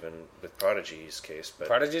powers, even with Prodigy's case. But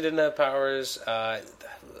Prodigy didn't have powers. I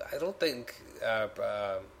don't think...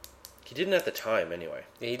 he didn't at the time, anyway.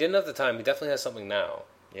 Yeah, he didn't at the time. He definitely has something now.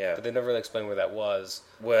 Yeah. But they never really explained where that was.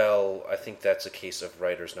 Well, I think that's a case of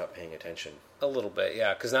writers not paying attention. A little bit,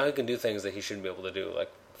 yeah. Because now he can do things that he shouldn't be able to do, like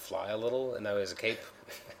fly a little, and now he has a cape.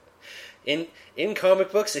 In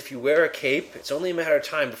comic books, if you wear a cape, it's only a matter of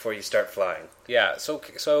time before you start flying. Yeah,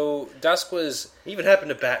 so Dusk was... It even happened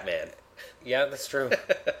to Batman. Yeah, that's true.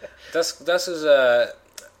 Dusk is I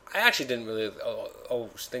actually didn't really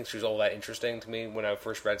think she was all that interesting to me when I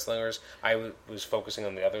first read Slingers. I was focusing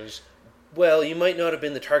on the others. Well, you might not have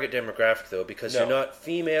been the target demographic, though, because you're not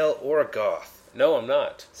female or a goth. No, I'm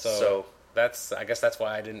not. So I guess that's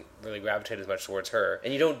why I didn't really gravitate as much towards her.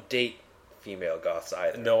 And you don't date female goths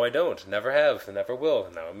either. No, I don't. Never have. Never will.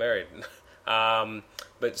 Now I'm married.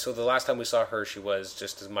 But so the last time we saw her, she was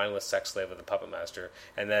just a mindless sex slave of the Puppet Master.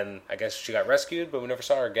 And then I guess she got rescued, but we never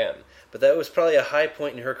saw her again. But that was probably a high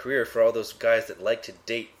point in her career for all those guys that like to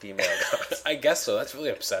date female goths. I guess so. That's really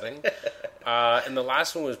upsetting. And the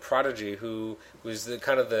last one was Prodigy, who was the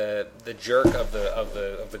kind of the jerk of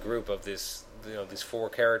the group of this, these 4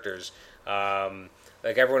 characters.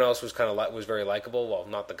 Like everyone else was was very likable. Well,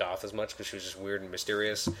 not the goth as much because she was just weird and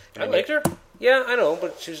mysterious. I liked her. Yeah, I know,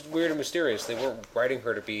 but she was weird and mysterious. They weren't writing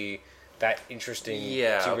her to be that interesting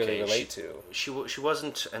to really relate to. She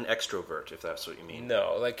wasn't an extrovert, if that's what you mean.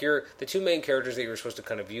 No, like the 2 main characters that you were supposed to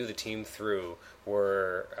kind of view the team through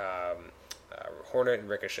were Hornet and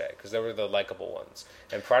Ricochet because they were the likable ones,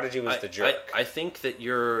 and Prodigy was the jerk. I think that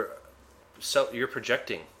you're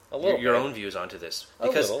projecting your own views onto this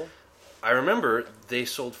because. A little. I remember they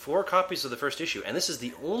sold 4 copies of the first issue, and this is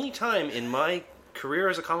the only time in my career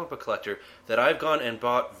as a comic book collector that I've gone and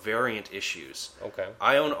bought variant issues. Okay.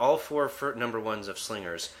 I own all 4 number 1s of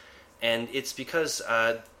Slingers, and it's because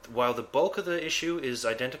while the bulk of the issue is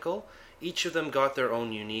identical, each of them got their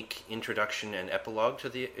own unique introduction and epilogue to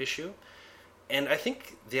the issue. And I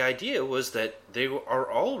think the idea was that they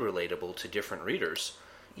are all relatable to different readers.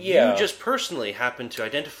 Yeah. You just personally happen to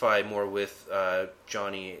identify more with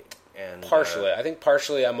Johnny... And, partially. I think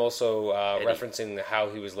partially I'm also referencing how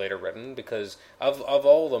he was later written because of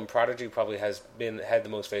all of them, Prodigy probably had the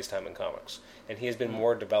most face time in comics. And he has been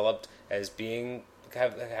more developed as having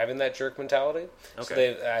that jerk mentality.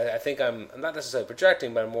 Okay. So I think I'm not necessarily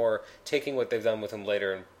projecting, but I'm more taking what they've done with him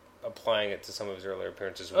later and applying it to some of his earlier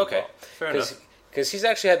appearances. Okay, fair enough. Because he's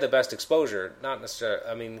actually had the best exposure. Not necessarily...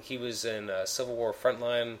 I mean, he was in Civil War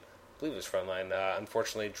Frontline... I believe it was Frontline,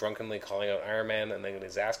 unfortunately drunkenly calling out Iron Man and then getting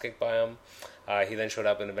his ass kicked by him. He then showed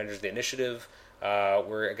up in Avengers The Initiative,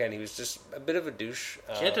 where, again, he was just a bit of a douche.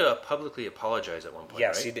 He had to publicly apologize at one point,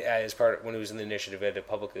 yes, right? He did, when he was in The Initiative, he had to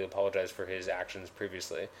publicly apologize for his actions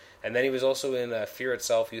previously. And then he was also in Fear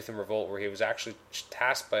Itself, Youth in Revolt, where he was actually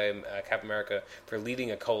tasked by Captain America for leading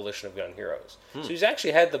a coalition of young heroes. So he's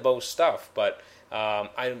actually had the most stuff, but...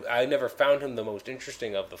 I never found him the most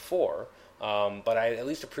interesting of the four, but I at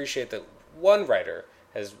least appreciate that one writer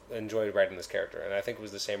has enjoyed writing this character, and I think it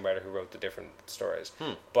was the same writer who wrote the different stories.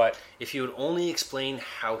 But if you would only explain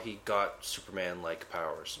how he got Superman-like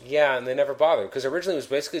powers. yeah, and they never bothered, because originally it was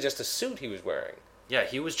basically just a suit he was wearing. Yeah,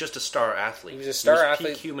 he was just a star athlete. He was a star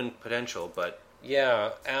athlete. Peak human potential, but yeah,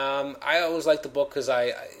 I always liked the book because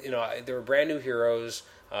there were brand new heroes.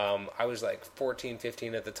 I was like 14,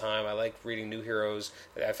 15 at the time. I liked reading new heroes.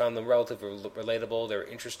 I found them relatively relatable. They were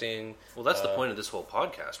interesting. Well, that's the point of this whole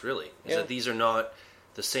podcast, really, is that these are not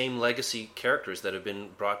the same legacy characters that have been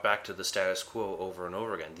brought back to the status quo over and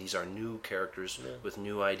over again. These are new characters with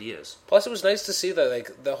new ideas. Plus, it was nice to see that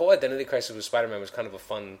like the whole identity crisis with Spider-Man was kind of a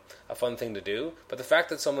fun thing to do. But the fact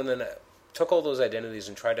that someone then took all those identities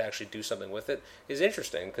and tried to actually do something with it is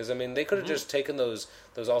interesting. Because I mean, they could have just taken those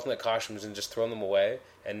alternate costumes and just thrown them away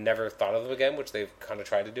and never thought of them again, which they've kind of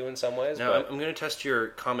tried to do in some ways. Now, I'm going to test your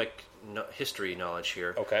comic history knowledge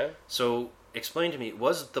here. Okay. So, explain to me,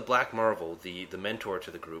 was the Black Marvel the mentor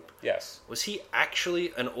to the group? Yes. Was he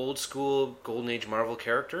actually an old school Golden Age Marvel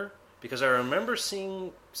character? Because I remember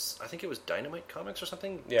seeing, I think it was Dynamite Comics or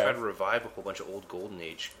something, try to revive a whole bunch of old Golden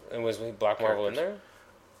Age. And was Black Marvel in there?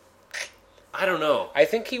 I don't know. I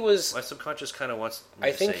think he was. My subconscious kind of wants me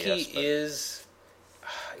I to think say he yes, but is.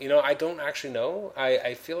 I don't actually know.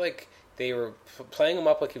 I feel like they were playing him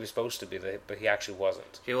up like he was supposed to be, but he actually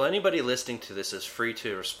wasn't. Okay, well, anybody listening to this is free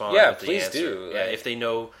to respond Yeah, with the please answer. do. Yeah, if they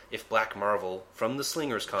know if Black Marvel from the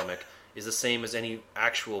Slingers comic is the same as any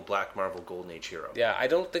actual Black Marvel Golden Age hero. Yeah, I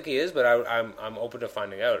don't think he is, but I'm open to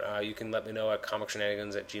finding out. You can let me know at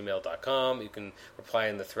comicshenanigans@gmail.com. You can reply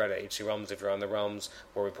in the thread at HC Realms if you're on the Realms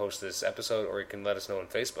where we post this episode, or you can let us know on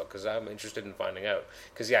Facebook, because I'm interested in finding out.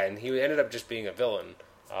 Because, yeah, and he ended up just being a villain.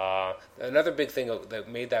 Another big thing that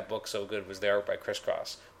made that book so good was the art by Criss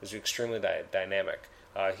Cross. It was extremely dynamic.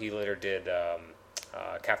 He later did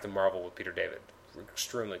Captain Marvel with Peter David.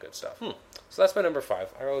 Extremely good stuff. So that's my number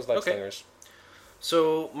 5. I always like Slingers.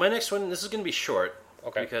 So my next one, this is going to be short.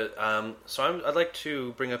 Okay. Because I'd like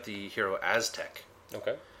to bring up the hero Aztec.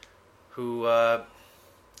 Okay. Who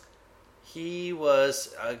he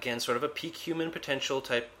was again sort of a peak human potential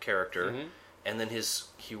type character, and then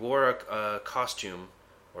he wore a costume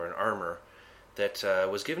or an armor that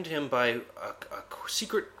was given to him by a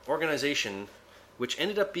secret organization, which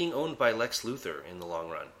ended up being owned by Lex Luthor in the long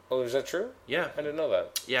run. Oh, is that true? Yeah. I didn't know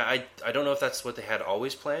that. Yeah, I don't know if that's what they had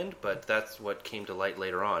always planned, but that's what came to light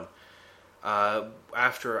later on.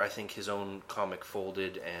 After, I think, his own comic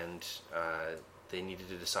folded and they needed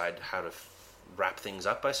to decide how to wrap things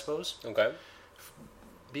up, I suppose. Okay.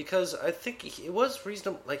 Because I think it was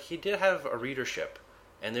reasonable. Like, he did have a readership,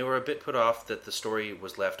 and they were a bit put off that the story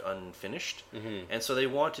was left unfinished. And so they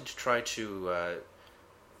wanted to try to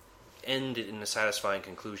end it in a satisfying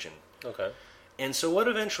conclusion. Okay. And so what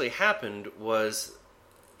eventually happened was,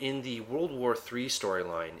 in the World War III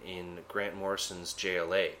storyline in Grant Morrison's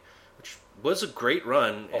JLA, which was a great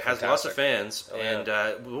run, it has lots of fans, and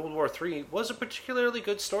World War III was a particularly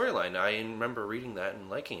good storyline. I remember reading that and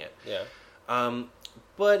liking it. Yeah.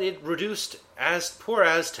 But it reduced poor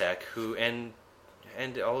Aztec, who and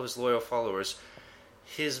all of his loyal followers,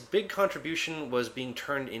 his big contribution was being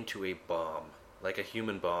turned into a bomb, like a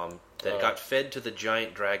human bomb, that got fed to the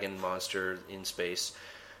giant dragon monster in space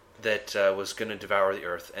that was going to devour the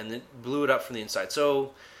Earth, and it blew it up from the inside.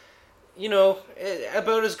 So,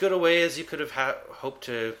 about as good a way as you could have hoped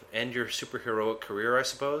to end your superheroic career, I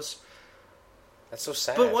suppose. That's so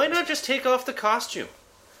sad. But why not just take off the costume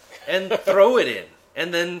and throw it in,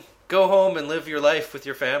 and then go home and live your life with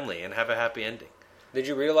your family and have a happy ending? Did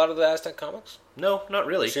you read a lot of the Aztec comics? No, not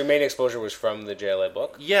really. So your main exposure was from the JLA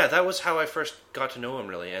book? Yeah, that was how I first got to know him,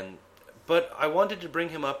 really. But I wanted to bring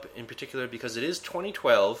him up in particular because it is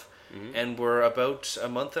 2012, and we're about a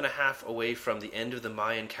month and a half away from the end of the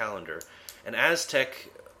Mayan calendar. And Aztec,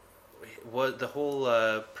 the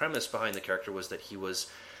whole premise behind the character was that he was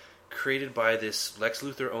created by this Lex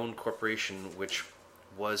Luthor-owned corporation, which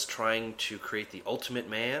was trying to create the ultimate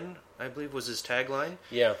man, I believe was his tagline.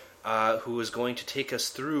 Yeah. Who was going to take us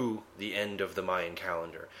through the end of the Mayan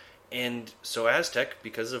calendar. And so Aztec,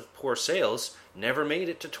 because of poor sales, never made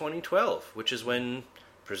it to 2012, which is when,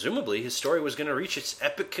 presumably, his story was going to reach its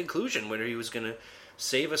epic conclusion, where he was going to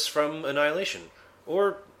save us from annihilation.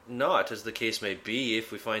 Or not, as the case may be,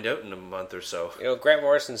 if we find out in a month or so. Grant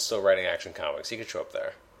Morrison's still writing Action Comics. He could show up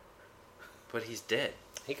there. But he's dead.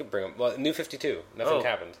 He could bring him... Well, New 52. Nothing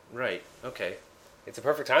happened. Right. Okay. It's a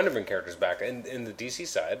perfect time to bring characters back. In the DC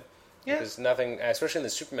side, Yeah. Because nothing, especially in the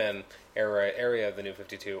Superman area of the New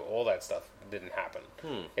 52, all that stuff didn't happen.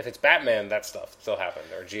 If it's Batman, that stuff still happened,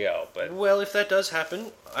 or GL, but Well, if that does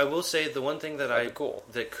happen, I will say the one thing that That'd be cool.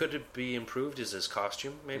 that could be improved is his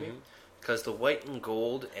costume, maybe, because the white and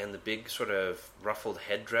gold and the big sort of ruffled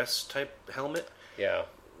headdress type helmet. yeah,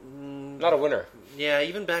 not a winner. Yeah,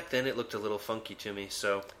 even back then it looked a little funky to me.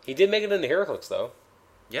 So He did make it into HeroClix, though.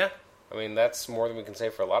 yeah, I mean, that's more than we can say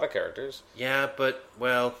for a lot of characters. yeah, but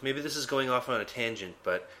well, maybe this is going off on a tangent,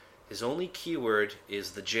 but his only keyword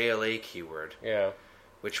is the JLA keyword, Yeah.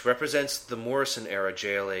 which represents the Morrison era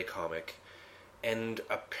JLA comic. And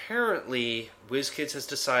apparently, WizKids has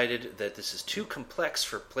decided that this is too complex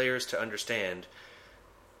for players to understand.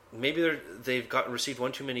 Maybe they've received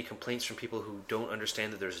one too many complaints from people who don't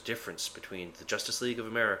understand that there's a difference between the Justice League of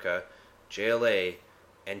America, JLA,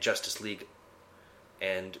 and Justice League,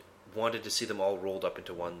 and wanted to see them all rolled up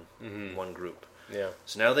into one group. Yeah.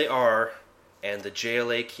 So now they are, and the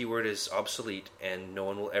JLA keyword is obsolete, and no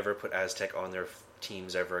one will ever put Aztec on their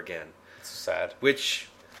teams ever again. It's sad. Which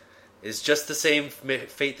is just the same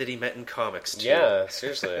fate that he met in comics, too. Yeah,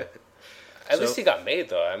 seriously. At So- least he got made,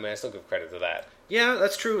 though. I mean, I still give credit to that. Yeah,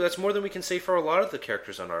 that's true. That's more than we can say for a lot of the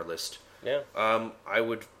characters on our list. Yeah. I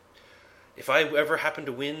would... If I ever happen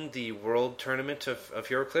to win the World Tournament of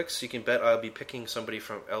HeroClix, you can bet I'll be picking somebody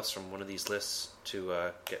else from one of these lists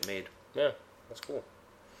to get made. Yeah, that's cool.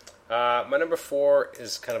 My number 4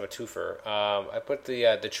 is kind of a twofer. I put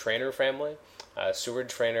the Trainer family, Seward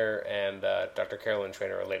Trainer and Dr. Carolyn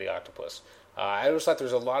Trainer, or Lady Octopus. I always thought there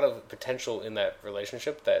was a lot of potential in that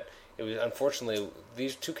relationship. That it was, unfortunately,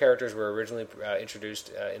 these two characters were originally introduced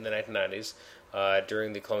in the 1990s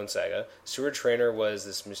during the Clone Saga. Seward Trainer was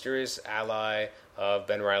this mysterious ally of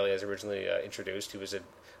Ben Reilly as originally introduced. He was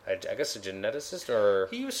I guess a geneticist, or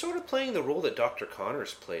He was sort of playing the role that Dr.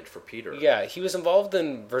 Connors played for Peter. yeah, he was involved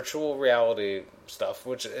in virtual reality stuff,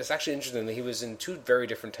 which is actually interesting that he was in two very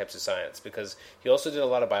different types of science, because he also did a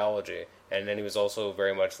lot of biology, and then he was also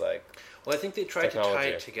very much like, Well, I think they tried to tie Technology.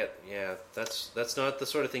 it together. Yeah, that's not the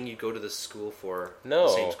sort of thing you go to the school for. No.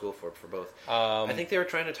 The same school for both. I think they were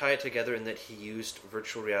trying to tie it together in that he used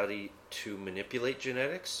virtual reality to manipulate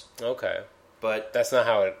genetics, okay, but that's not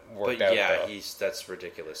how it worked out. yeah, though. that's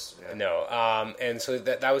ridiculous. Yeah. No, and so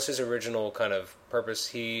that was his original kind of purpose.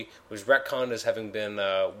 He was retconned as having been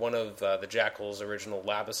one of the Jackal's original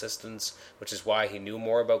lab assistants, which is why he knew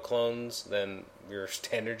more about clones than your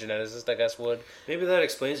standard geneticist, I guess, would. Maybe that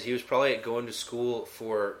explains he was probably going to school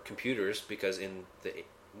for computers because in the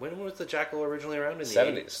when was the Jackal originally around? In the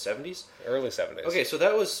 70s. 70s? Early 70s. Okay, so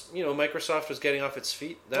that was Microsoft was getting off its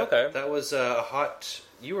feet. That was a hot.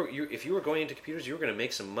 If you were going into computers, you were going to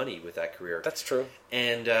make some money with that career. That's true.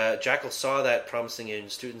 And Jackal saw that promising and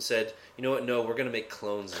student said, "You know what? No, we're going to make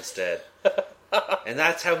clones instead." And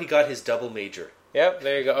that's how he got his double major. Yep,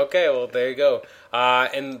 there you go. Okay, well, there you go.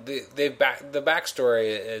 And the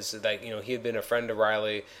backstory is that he had been a friend of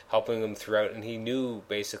Riley, helping him throughout, and he knew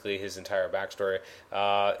basically his entire backstory.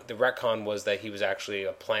 The retcon was that he was actually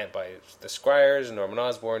a plant by the Squires and Norman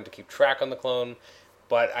Osborn to keep track on the clone.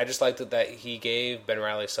 But I just liked it that he gave Ben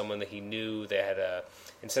Reilly someone that he knew they had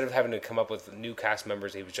instead of having to come up with new cast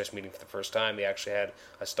members he was just meeting for the first time, he actually had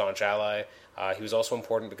a staunch ally. He was also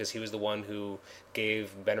important because he was the one who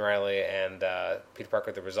gave Ben Reilly and Peter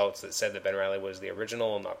Parker the results that said that Ben Reilly was the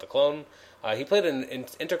original and not the clone. He played an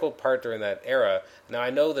integral part during that era. Now, I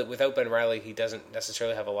know that without Ben Reilly, he doesn't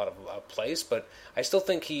necessarily have a lot of place, but I still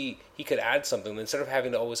think he could add something. Instead of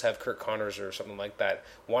having to always have Kirk Connors or something like that,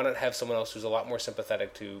 why not have someone else who's a lot more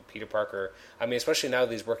sympathetic to Peter Parker? I mean, especially now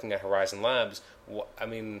that he's working at Horizon Labs. I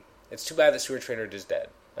mean, it's too bad that Seward Trainer is dead.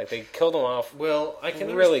 Like, they killed him off Well, I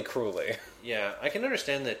can really cruelly. Yeah, I can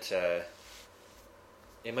understand that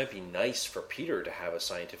it might be nice for Peter to have a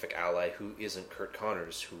scientific ally who isn't Kurt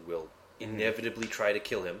Connors, who will inevitably try to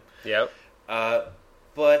kill him. Yep.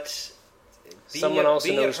 But Someone else who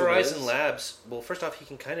being at knows who he Horizon is. Labs, well, first off, he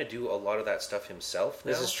can kind of do a lot of that stuff himself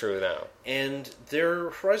now. This is true now. And their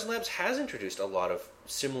Horizon Labs has introduced a lot of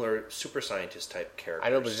similar super scientist type characters.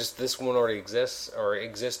 I know, but just this one already exists or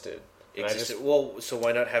existed. And I just, Well, so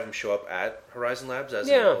why not have him show up at Horizon Labs as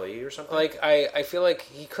an Yeah. employee or something? like, I feel like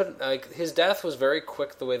he couldn't. Like, his death was very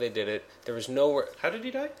quick the way they did it. There was no. How did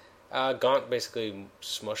he die? Gaunt basically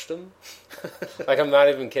smushed him. Like, I'm not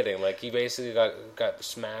even kidding. Like, he basically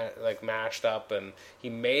got mashed up, and he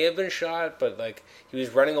may have been shot, but like he was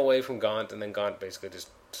running away from Gaunt, and then Gaunt basically just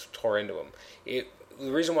tore into him.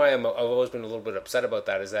 the reason why I've always been a little bit upset about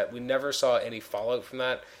that is that we never saw any fallout from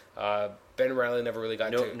that. Ben Reilly never really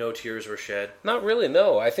got no tears were shed. Not really,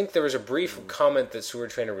 no. I think there was a brief comment that Sewer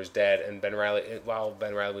Trainer was dead, and while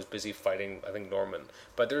Ben Reilly was busy fighting, I think, Norman.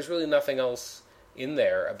 But there's really nothing else in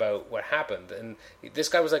there about what happened. And this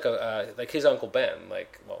guy was like his Uncle Ben,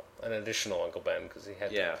 an additional Uncle Ben, because he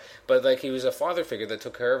had. Yeah. But like he was a father figure that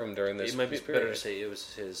took care of him during this. It might be period. better to say it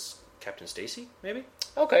was his Captain Stacy, maybe.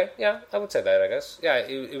 Okay, yeah, I would say that, I guess. Yeah,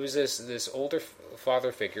 it was this older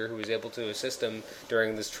father figure who was able to assist him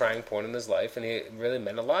during this trying point in his life, and it really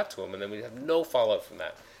meant a lot to him, and then we have no fallout from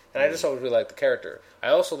that. And I just always really liked the character. I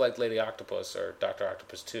also liked Lady Octopus, or Dr.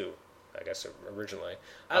 Octopus 2, I guess, originally.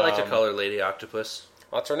 I like to call her Lady Octopus.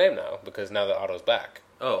 That's her name now, because now that Otto's back.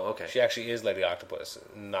 Oh, okay. She actually is Lady Octopus,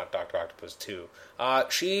 not Dr. Octopus 2.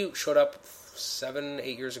 She showed up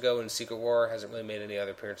 7-8 years ago in Secret War, hasn't really made any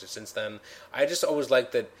other appearances since then. I just always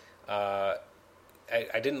liked that.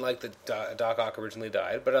 I didn't like that Doc Ock originally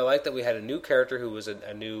died, but I liked that we had a new character who was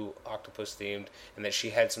a new octopus themed, and that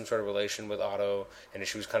she had some sort of relation with Otto, and that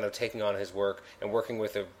she was kind of taking on his work and working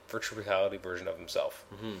with a virtual reality version of himself.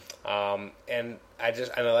 Mm-hmm. And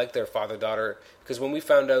I like their father daughter, because when we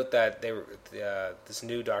found out that they were this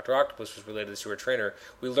new Dr. Octopus was related to Sewer Trainer,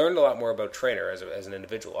 we learned a lot more about Trainer as an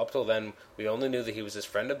individual. Up till then, we only knew that he was this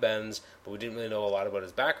friend of Ben's, but we didn't really know a lot about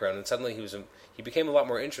his background. And suddenly he became a lot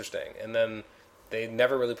more interesting. And then they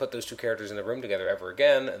never really put those two characters in the room together ever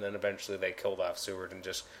again, and then eventually they killed off Seward and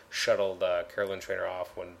just shuttled Carolyn Trainer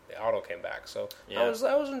off when Otto came back. So yeah. I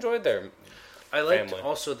was enjoyed their I liked family.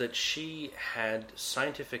 Also that she had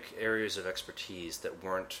scientific areas of expertise that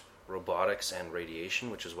weren't robotics and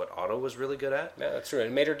radiation, which is what Otto was really good at. Yeah, that's true.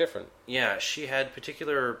 It made her different. Yeah, she had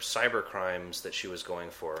particular cyber crimes that she was going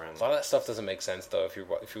for. And a lot of that stuff doesn't make sense, though, if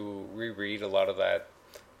you reread a lot of that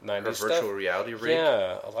 90s her stuff. virtual reality rig.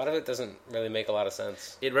 Yeah, a lot of it doesn't really make a lot of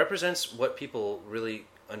sense. It represents what people really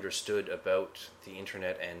understood about the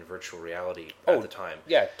internet and virtual reality at the time.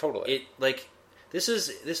 Yeah, totally. This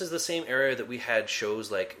is the same area that we had shows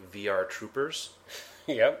like VR Troopers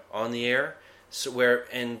yep. on the air. So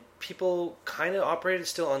people kind of operated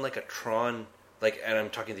still on like a Tron, and I'm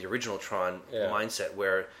talking the original Tron mindset,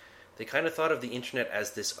 where they kind of thought of the internet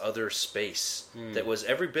as this other space that was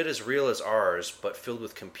every bit as real as ours, but filled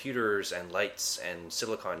with computers and lights and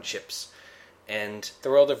silicon chips. And the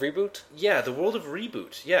world of Reboot? Yeah, the world of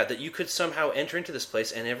Reboot. Yeah, that you could somehow enter into this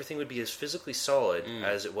place and everything would be as physically solid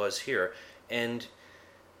as it was here. And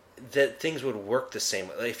that things would work the same.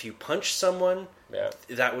 If you punch someone,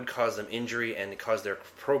 that would cause them injury and cause their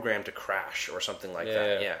program to crash or something like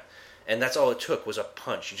that. Yeah. And that's all it took was a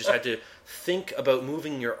punch. You just had to think about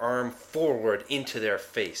moving your arm forward into their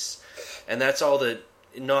face. And that's all that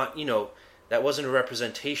wasn't a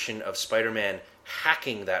representation of Spider-Man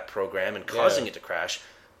hacking that program and causing it to crash.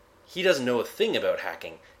 He doesn't know a thing about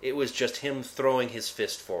hacking. It was just him throwing his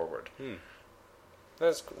fist forward.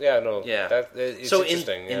 It's so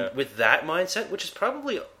interesting. With that mindset, which is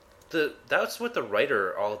probably that's what the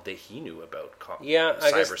writer all that he knew about I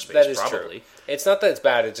cyberspace. guess that is probably true. It's not that it's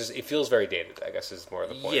bad. It feels very dated. I guess is more of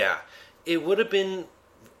the point. Yeah, it would have been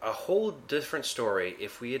a whole different story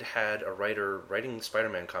if we had a writer writing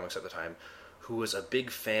Spider-Man comics at the time who was a big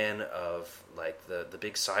fan of like the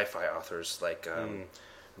big sci-fi authors like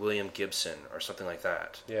William Gibson or something like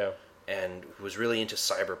that. Yeah, and who was really into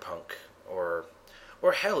cyberpunk or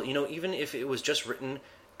hell, even if it was just written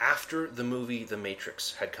after the movie The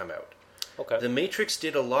Matrix had come out. Okay. The Matrix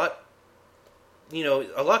did a lot.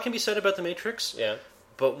 A lot can be said about The Matrix. Yeah.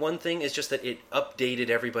 But one thing is just that it updated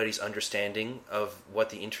everybody's understanding of what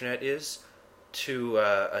the internet is to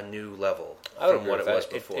a new level from what it was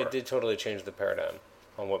before. It did totally change the paradigm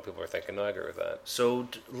on what people were thinking. No, I agree with that. So,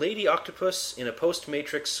 Lady Octopus in a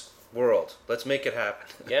post-Matrix world. Let's make it happen.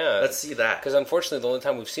 Yeah. Let's see that. Because unfortunately, the only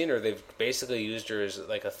time we've seen her, they've basically used her as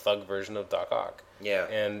like a thug version of Doc Ock. Yeah.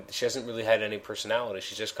 And she hasn't really had any personality.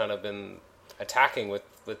 She's just kind of been attacking with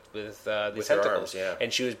the tentacles. Her arms, yeah.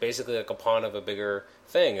 And she was basically like a pawn of a bigger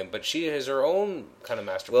thing. But she is her own kind of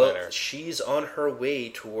master planner. Well, she's on her way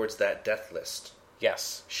towards that death list.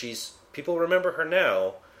 Yes. People remember her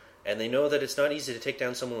now, and they know that it's not easy to take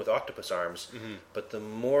down someone with octopus arms. Mm-hmm. But the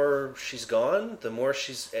more she's gone, the more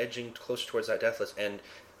she's edging closer towards that death list. And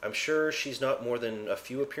I'm sure she's not more than a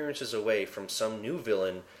few appearances away from some new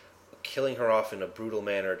villain killing her off in a brutal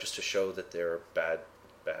manner just to show that they're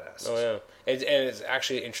badasses. Oh, yeah. And it's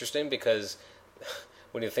actually interesting because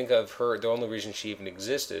when you think of her, the only reason she even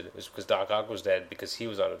existed was because Doc Ock was dead because he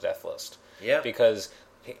was on a death list. Yeah. Because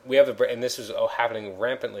we have and this was happening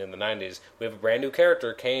rampantly in the 90s. We have a brand new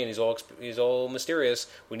character, Kane. He's all mysterious.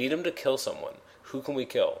 We need him to kill someone. Who can we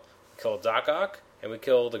kill? Kill Doc Ock, and we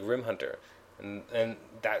kill the Grim Hunter, and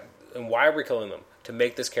why are we killing them? To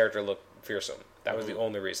make this character look fearsome. That was the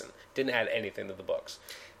only reason. Didn't add anything to the books.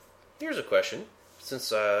 Here's a question,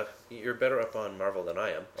 since you're better up on Marvel than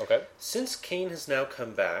I am. Okay. Since Kane has now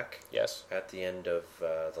come back, Yes. at the end of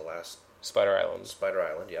the last Spider Island. Spider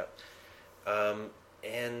Island, yeah,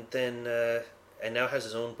 and then and now has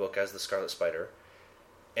his own book as the Scarlet Spider,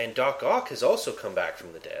 and Doc Ock has also come back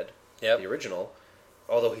from the dead. Yep. The original,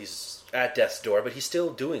 although he's at death's door, but he's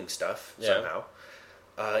still doing stuff somehow,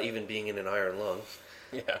 even being in an iron lung.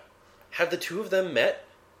 Yeah. Have the two of them met?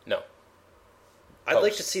 No. I'd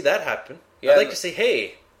like to see that happen. Yeah, I'd like to say,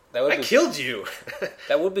 hey, I killed you.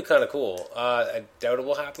 That would be kind of cool. I doubt it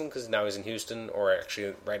will happen because now he's in Houston, or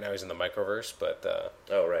actually right now he's in the Microverse. But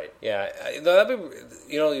oh, right. Yeah, that'd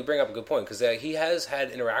be, you bring up a good point because he has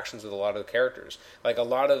had interactions with a lot of the characters. Like a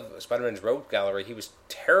lot of Spider-Man's rogue gallery, he was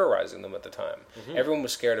terrorizing them at the time. Mm-hmm. Everyone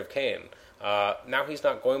was scared of Kane. Now he's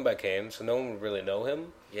not going by Kane, so no one would really know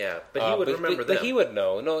him. Yeah, but he would remember them. But he would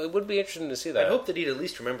know. No, it would be interesting to see that. I hope that he'd at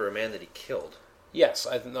least remember a man that he killed. Yes,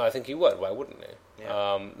 I think he would. Why wouldn't he?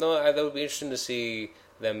 Yeah. That would be interesting to see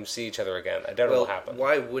them see each other again. I doubt it will happen.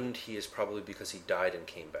 Why wouldn't he? Is probably because he died and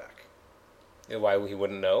came back. Why he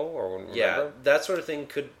wouldn't know or wouldn't remember? Yeah, that sort of thing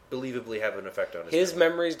could believably have an effect on his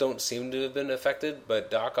memories. Don't seem to have been affected,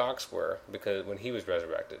 but Doc Ock's were, because when he was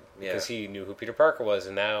resurrected, because he knew who Peter Parker was,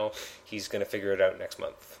 and now he's going to figure it out next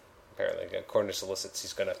month. Apparently, according to solicits,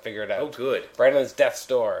 he's going to figure it out. Oh, good! Right on his death's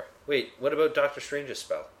door. Wait, what about Doctor Strange's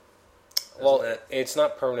spell? It's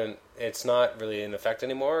not permanent. It's not really in effect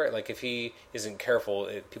anymore. Like, if he isn't careful,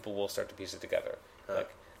 people will start to piece it together. Like,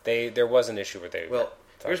 there was an issue where they... Well,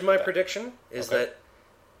 here's my prediction, is that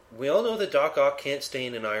we all know that Doc Ock can't stay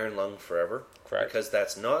in an iron lung forever. Correct. Because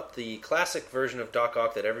that's not the classic version of Doc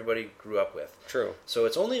Ock that everybody grew up with. True. So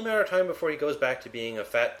it's only a matter of time before he goes back to being a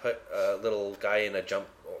fat little guy in a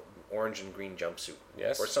orange and green jumpsuit.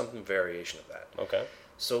 Yes. Or some variation of that. Okay.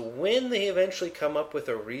 So when they eventually come up with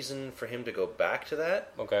a reason for him to go back to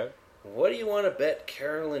that, what do you want to bet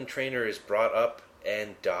Carolyn Traynor is brought up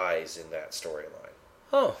and dies in that storyline?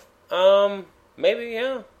 Oh, maybe,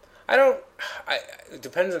 yeah. It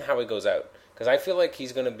depends on how he goes out. Because I feel like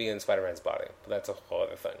he's going to be in Spider-Man's body. But that's a whole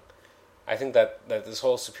other thing. I think that this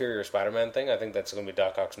whole Superior Spider-Man thing, I think that's going to be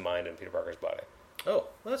Doc Ock's mind in Peter Parker's body. Oh,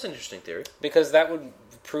 well, that's an interesting theory. Because that would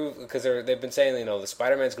prove... Because they've been saying, the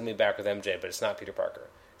Spider-Man's going to be back with MJ, but it's not Peter Parker.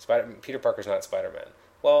 Peter Parker's not Spider-Man.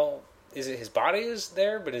 Well, is it his body is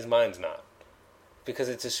there, but his mind's not? Because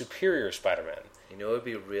it's a superior Spider-Man. You know what would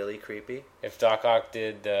be really creepy? If Doc Ock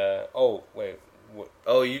did... Oh,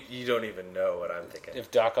 you don't even know what I'm thinking.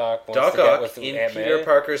 If Doc Ock wants to get with in Aunt Peter May,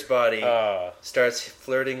 Parker's body starts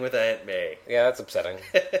flirting with Aunt May. Yeah, that's upsetting.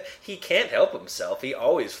 He can't help himself. He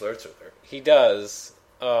always flirts with her. He does.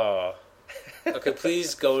 Okay,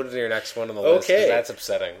 please go to your next one on the list, because that's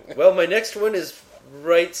upsetting. Well, my next one is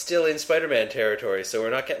right still in Spider-Man territory, so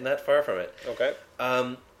we're not getting that far from it. Okay.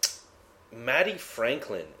 Maddie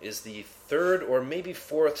Franklin is the third or maybe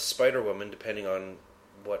fourth Spider-Woman, depending on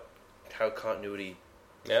how continuity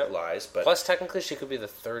lies. But plus, technically, she could be the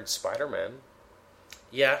third Spider-Man.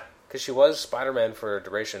 Yeah. Because she was Spider-Man for a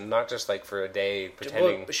duration, not just like for a day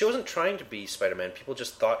pretending... Well, but she wasn't trying to be Spider-Man. People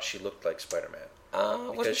just thought she looked like Spider-Man.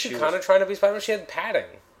 Wasn't she kind of trying to be Spider-Man? She had padding,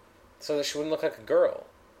 so that she wouldn't look like a girl.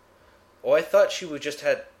 Oh, I thought she was just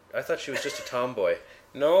a tomboy.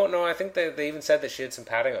 No, I think they even said that she had some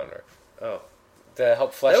padding on her. Oh. To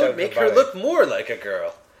help flesh out her body. That would make her look more like a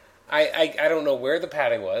girl. I don't know where the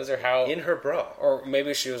padding was or how... In her bra. Or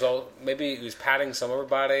maybe maybe he was padding some of her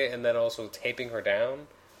body and then also taping her down.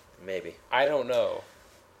 Maybe. I don't know.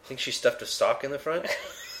 Think she stuffed a sock in the front?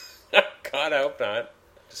 God, I hope not.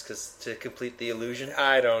 Just to complete the illusion?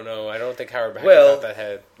 I don't know. I don't think Howard Beck got that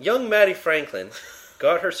head. Young Maddie Franklin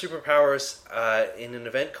got her superpowers in an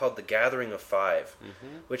event called The Gathering of Five,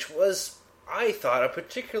 which was, I thought, a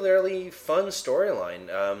particularly fun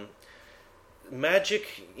storyline.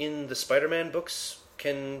 Magic in the Spider-Man books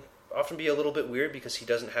can often be a little bit weird because he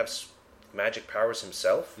doesn't have magic powers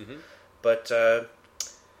himself. But,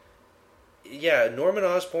 Norman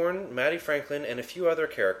Osborn, Maddie Franklin, and a few other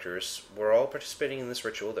characters were all participating in this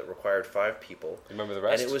ritual that required 5 people. Remember the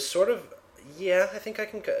rest? And it was sort of, I think I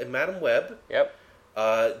can... Madam Web. Yep.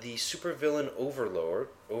 The supervillain Override.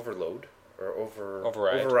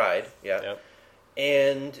 Yeah. Yep.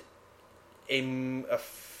 And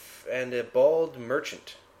a bald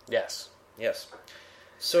merchant. Yes.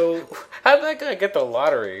 So how did that guy get the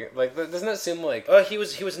lottery? Like, doesn't that seem like... he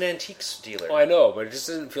was an antiques dealer. Oh, I know, but it just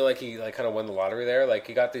doesn't feel like he kind of won the lottery there. Like,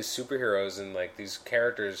 he got these superheroes and like these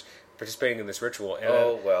characters participating in this ritual. And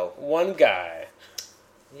well, one guy.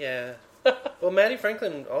 Yeah. Well, Maddie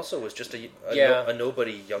Franklin also was just a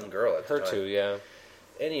nobody young girl at the Her time. too, yeah.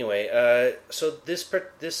 Anyway, so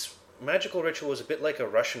this magical ritual was a bit like a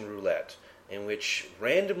Russian roulette, in which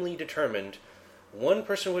randomly determined one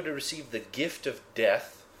person would receive the gift of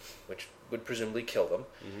death, which would presumably kill them.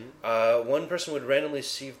 Mm-hmm. One person would randomly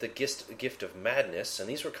receive the gift of madness, and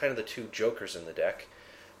these were kind of the two jokers in the deck.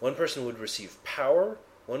 One person would receive power,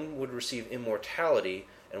 one would receive immortality,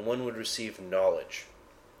 and one would receive knowledge.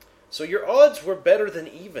 So your odds were better than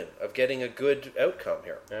even of getting a good outcome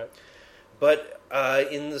here. Yeah. But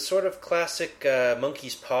in the sort of classic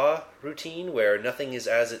monkey's paw routine, where nothing is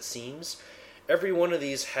as it seems, every one of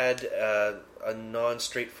these had a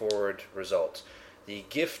non-straightforward result. The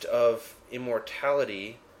gift of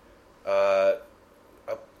immortality,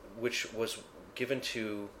 which was given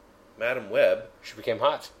to Madame Web. She became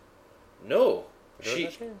hot. No,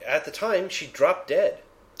 at the time she dropped dead.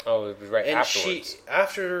 Oh, it was right and afterwards.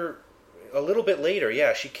 After a little bit later,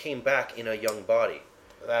 she came back in a young body.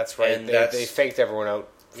 That's right. And They faked everyone out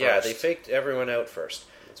first. Yeah, they faked everyone out first.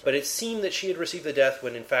 Right. But it seemed that she had received the death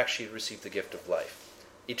when in fact she had received the gift of life.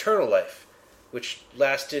 Eternal life, which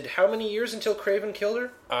lasted how many years until Craven killed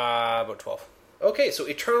her? About 12. Okay, so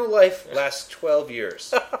eternal life lasts 12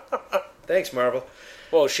 years. Thanks, Marvel.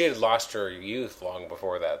 Well, she had lost her youth long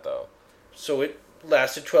before that, though. So it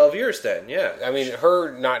lasted 12 years then, yeah. I mean,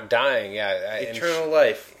 her not dying, yeah. Eternal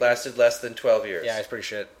life lasted less than 12 years. Yeah, it's pretty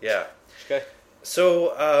shit. Yeah. Okay.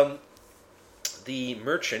 So, the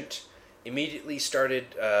merchant immediately started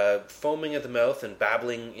foaming at the mouth and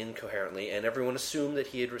babbling incoherently, and everyone assumed that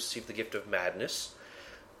he had received the gift of madness.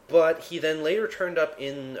 But he then later turned up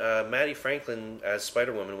in Maddie Franklin as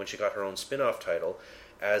Spider-Woman when she got her own spin-off title.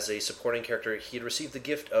 As a supporting character, he had received the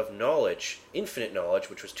gift of knowledge, infinite knowledge,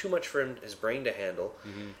 which was too much for his brain to handle.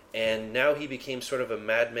 Mm-hmm. And now he became sort of a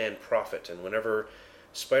madman prophet. And whenever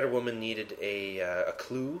Spider-Woman needed a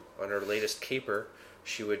clue on her latest caper,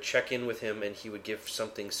 she would check in with him and he would give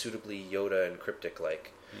something suitably Yoda and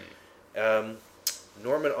cryptic-like. Mm.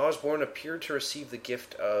 Norman Osborn appeared to receive the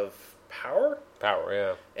gift of power? Power,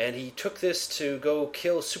 yeah. And he took this to go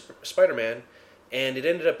kill Spider-Man. And it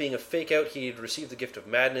ended up being a fake out. He had received the gift of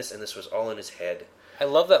madness, and this was all in his head. I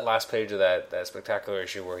love that last page of that spectacular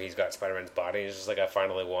issue where he's got Spider-Man's body, and it's just like, I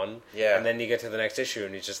finally won. Yeah. And then you get to the next issue,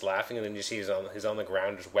 and he's just laughing, and then you see he's on the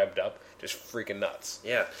ground, just webbed up, just freaking nuts.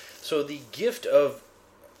 Yeah. So the gift of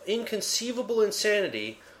inconceivable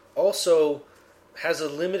insanity also has a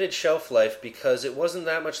limited shelf life because it wasn't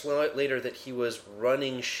that much later that he was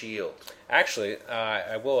running S.H.I.E.L.D. Actually,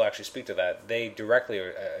 I will actually speak to that. They directly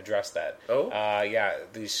address that. Oh? Yeah,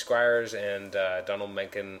 the Squires and Donald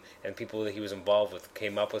Mencken and people that he was involved with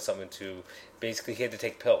came up with something to... Basically, he had to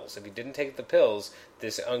take pills. If he didn't take the pills,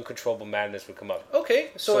 this uncontrollable madness would come up. Okay,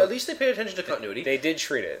 so at least they paid attention to continuity. They did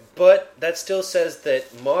treat it. But that still says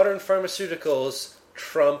that modern pharmaceuticals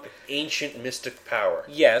trump ancient mystic power.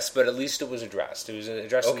 Yes, but at least it was addressed. It was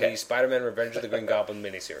addressed in the Spider-Man Revenge of the Green Goblin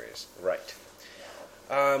miniseries. Right.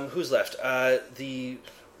 Who's left? The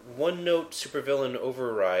one-note supervillain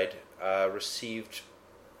Override received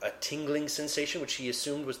a tingling sensation, which he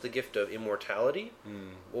assumed was the gift of immortality,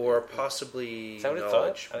 or possibly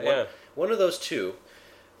knowledge. One of those two.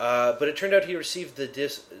 But it turned out he received the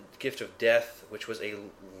gift of death, which was a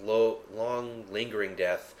long, lingering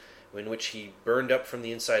death, in which he burned up from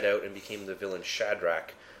the inside out and became the villain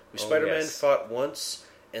Shadrach, who Spider-Man fought once,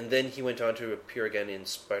 and then he went on to appear again in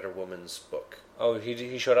Spider-Woman's book. Oh,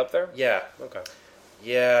 he showed up there? Yeah. Okay.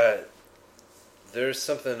 Yeah. There's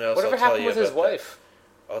something else Whatever I'll tell happened you with his wife?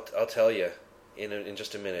 I'll tell you in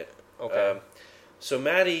just a minute. Okay. So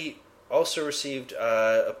Maddie also received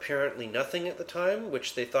apparently nothing at the time,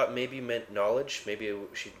 which they thought maybe meant knowledge. Maybe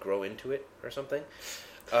she'd grow into it or something.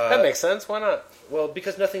 That makes sense. Why not? Well,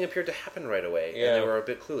 because nothing appeared to happen right away, yeah. and they were a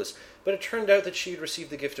bit clueless. But it turned out that she'd received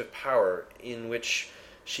the gift of power, in which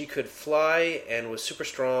she could fly and was super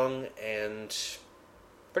strong and...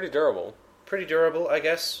 Pretty durable. Pretty durable, I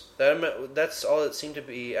guess. That's all it seemed to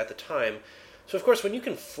be at the time. So, of course, when you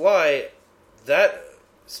can fly, that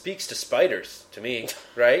speaks to spiders, to me,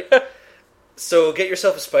 right? So get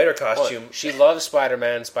yourself a spider costume. Well, she loves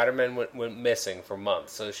Spider-Man. Spider-Man went missing for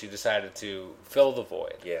months, so she decided to fill the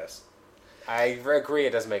void. Yes. I agree,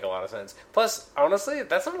 it doesn't make a lot of sense. Plus, honestly,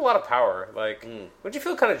 that's not a lot of power. Like, would you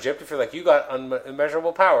feel kind of gypped if you're like, you got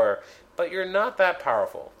immeasurable power, but you're not that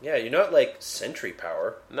powerful? Yeah, you're not like Sentry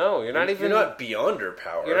power. No, you're not even... You're not Beyonder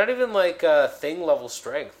power. You're not even like Thing-level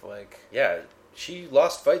strength. Like, yeah, she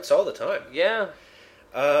lost fights all the time. Yeah.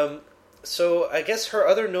 So I guess her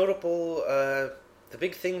other notable, the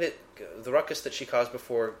big thing that, the ruckus that she caused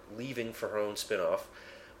before leaving for her own spin-off,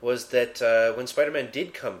 was that when Spider-Man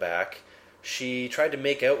did come back, She tried to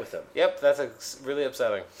make out with him. Yep, really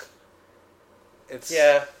upsetting.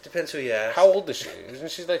 Yeah, depends who you ask. How old is she?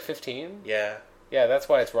 Isn't she like 15? Yeah. Yeah, that's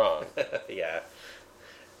why it's wrong. Yeah.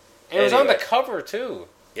 And it was on the cover, too.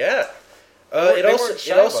 Yeah. They it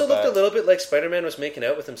also looked that. a little bit like Spider-Man was making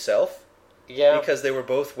out with himself. Yeah. Because they were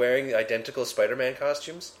both wearing identical Spider-Man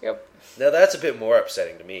costumes. Yep. Now that's a bit more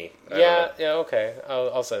upsetting to me. Yeah, okay.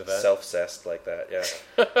 I'll say that. Self-cessed like that,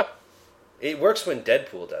 yeah. It works when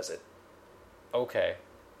Deadpool does it. Okay.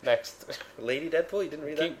 Next. Lady Deadpool, you didn't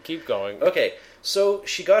read that? Keep going. Okay, so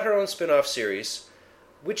she got her own spin-off series,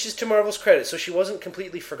 which is to Marvel's credit, so she wasn't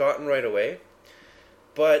completely forgotten right away.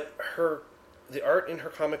 But the art in her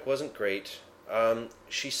comic wasn't great.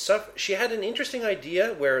 She had an interesting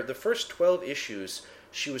idea where the first 12 issues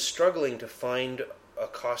she was struggling to find a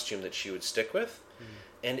costume that she would stick with,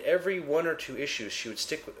 and every 1 or 2 issues she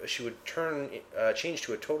would change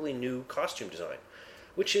to a totally new costume design,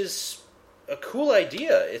 which is a cool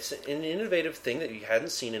idea. It's an innovative thing that you hadn't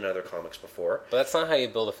seen in other comics before. But that's not how you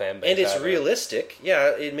build a fan base. And it's realistic. Yeah,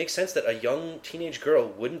 it makes sense that a young teenage girl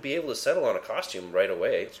wouldn't be able to settle on a costume right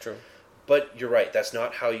away. It's true. But you're right, that's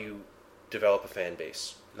not how you develop a fan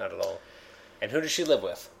base. Not at all. And who does she live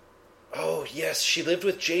with? Oh, yes, she lived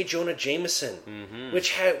with J. Jonah Jameson,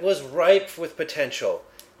 which was ripe with potential.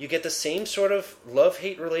 You get the same sort of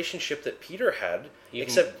love-hate relationship that Peter had,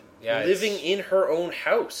 except living in her own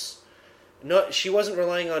house. She wasn't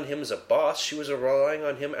relying on him as a boss, she was relying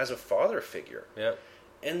on him as a father figure. Yeah.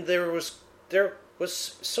 And there was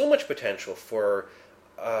so much potential for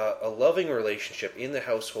a loving relationship in the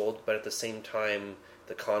household, but at the same time,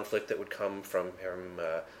 the conflict that would come from him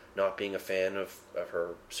not being a fan of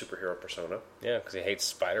her superhero persona. Yeah, because he hates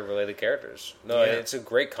spider-related characters. No, it's a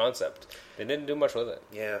great concept. They didn't do much with it.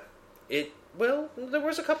 Yeah. There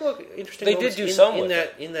was a couple of interesting They moments did do some with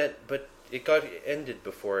it, but it got ended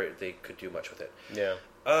before they could do much with it. Yeah.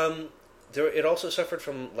 It also suffered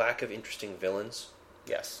from lack of interesting villains.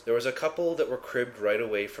 Yes. There was a couple that were cribbed right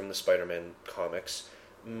away from the Spider-Man comics.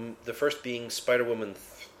 The first being Spider-Woman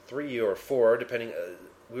 3 or 4, depending...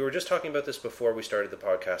 we were just talking about this before we started the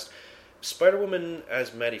podcast. Spider-Woman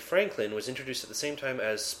as Maddie Franklin was introduced at the same time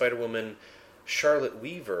as Spider-Woman Charlotte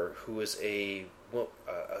Weaver, who was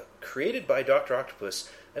created by Dr. Octopus.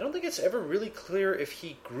 I don't think it's ever really clear if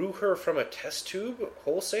he grew her from a test tube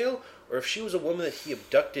wholesale, or if she was a woman that he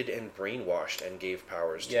abducted and brainwashed and gave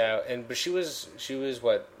powers to. Yeah, but she was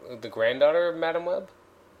what, the granddaughter of Madam Web?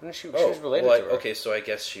 She was related to her. Okay, so I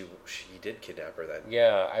guess she did kidnap her then.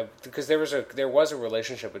 Yeah, because there was a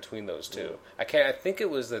relationship between those two. I think it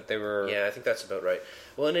was that they were. Yeah, I think that's about right.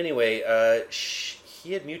 Well, and anyway,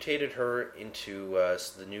 he had mutated her into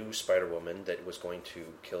the new Spider-Woman that was going to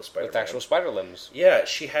kill Spider-Man. With actual spider limbs. Yeah,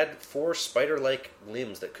 she had 4 spider-like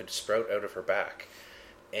limbs that could sprout out of her back.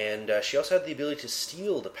 And she also had the ability to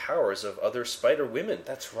steal the powers of other Spider-Women.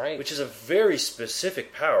 That's right. Which is a very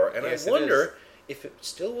specific power. And yes, I wonder if it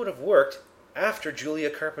still would have worked after Julia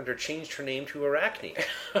Carpenter changed her name to Arachne.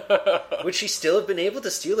 Would she still have been able to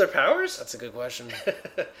steal their powers? That's a good question.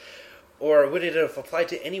 Or would it have applied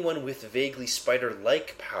to anyone with vaguely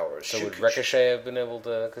spider-like powers? So would Ricochet have been able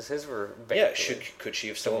to... Because his were... Yeah, could she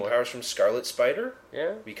have stolen powers from Scarlet Spider?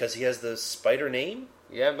 Yeah. Because he has the spider name?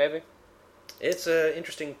 Yeah, maybe. It's an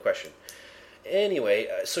interesting question. Anyway,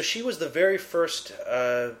 so she was the very first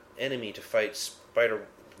enemy to fight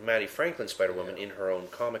Maddie Franklin Spider-Woman in her own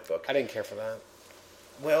comic book. I didn't care for that.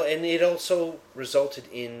 Well, and it also resulted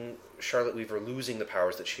in Charlotte Weaver losing the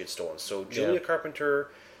powers that she had stolen. So Julia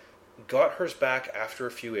Carpenter got hers back after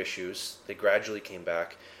a few issues. They gradually came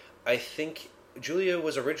back. I think Julia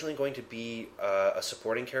was originally going to be a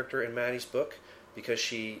supporting character in Maddie's book because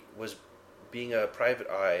she was being a private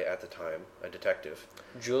eye at the time, a detective.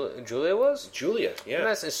 Julia was? Julia, yeah. And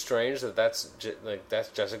that's strange that's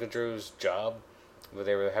Jessica Drew's job. Where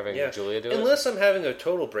they were having Julia do it? Unless I'm having a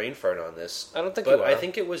total brain fart on this. I don't think you are. But I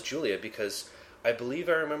think it was Julia because I believe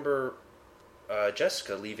I remember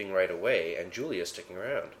Jessica leaving right away and Julia sticking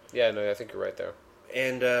around. Yeah, no, I think you're right there.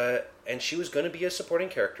 And she was going to be a supporting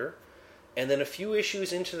character. And then a few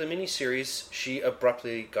issues into the miniseries, she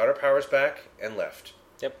abruptly got her powers back and left.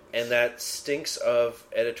 Yep. And that stinks of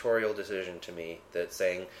editorial decision to me. That's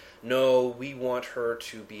saying, no, we want her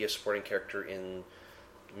to be a supporting character in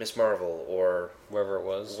Miss Marvel or wherever it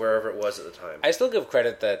was at the time. I still give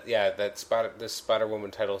credit that this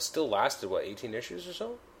Spider-Woman title still lasted 18 issues or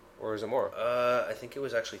so, or is it more? I think it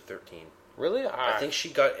was actually 13. Really? I think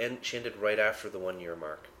she ended right after the 1-year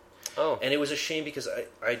mark. Oh, and it was a shame because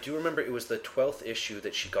I do remember it was the 12th issue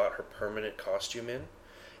that she got her permanent costume in,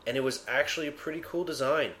 and it was actually a pretty cool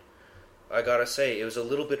design. I gotta say, it was a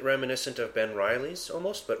little bit reminiscent of Ben Reilly's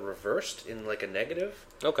almost, but reversed in like a negative.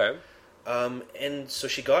 Okay. And so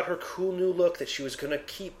she got her cool new look that she was going to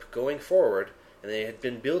keep going forward, and they had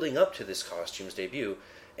been building up to this costume's debut,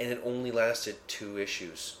 and it only lasted 2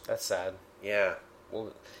 issues. That's sad. Yeah.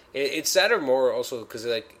 Well, it's sadder more also because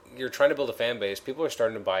like you're trying to build a fan base. People are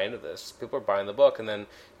starting to buy into this. People are buying the book, and then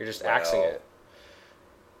you're just axing it.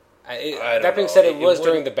 That being said, it was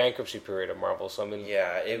during the bankruptcy period of Marvel, so I mean,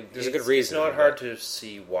 yeah, there's a good reason. It's not hard to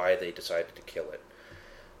see why they decided to kill it.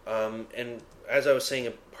 And as I was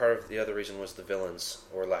saying, part of the other reason was the villains,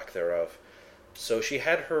 or lack thereof. So she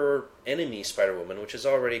had her enemy, Spider-Woman, which is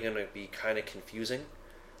already going to be kind of confusing.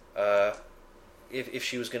 If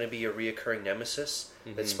she was going to be a reoccurring nemesis,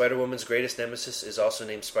 that Spider-Woman's greatest nemesis is also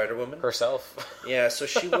named Spider-Woman. Herself. Yeah, so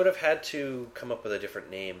she would have had to come up with a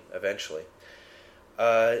different name eventually.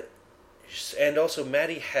 And also,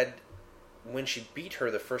 Maddie had, when she beat her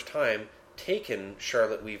the first time, taken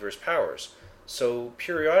Charlotte Weaver's powers. So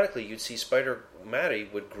periodically, you'd see Maddie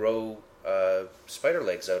would grow spider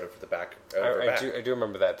legs out of her back. I do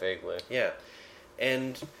remember that vaguely. Yeah,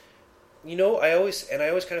 and I always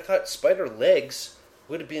kind of thought spider legs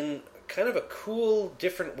would have been kind of a cool,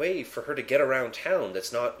 different way for her to get around town.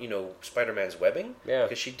 That's not Spider-Man's webbing. Yeah,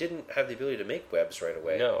 because she didn't have the ability to make webs right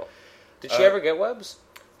away. No, did she ever get webs?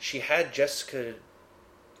 She had she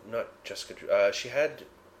had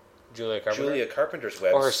Julia Carpenter's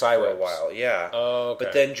webs or her for webs. a while, yeah. Oh, okay.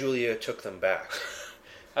 But then Julia took them back.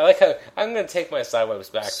 I like how I'm going to take my side webs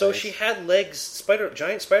back. So she had legs,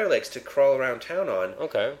 giant spider legs to crawl around town on.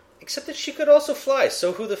 Okay. Except that she could also fly,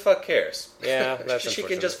 so who the fuck cares? Yeah, that's she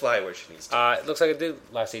can just fly where she needs to. It looks like it did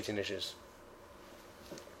last 18 issues.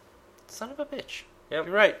 Son of a bitch. Yep.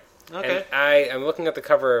 You're right. Okay. And I am looking at the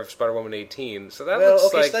cover of Spider-Woman 18, so that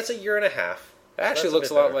looks like... so that's a year and a half. That actually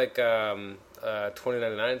looks a lot like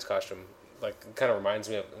 2099's costume. Like, it kind of reminds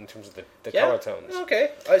me of, in terms of the color tones. Okay.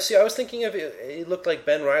 I was thinking of it looked like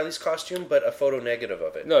Ben Reilly's costume, but a photo negative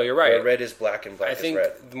of it. No, you're right. Where red is black and black is red. I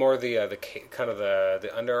think more the kind of the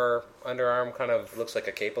underarm kind of... It looks like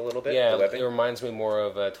a cape a little bit. Yeah, it reminds me more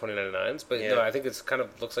of 2099's, but yeah. No, I think it's kind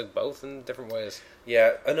of looks like both in different ways.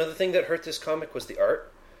 Yeah, another thing that hurt this comic was the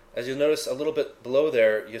art. As you'll notice, a little bit below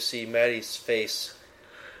there, you'll see Maddie's face.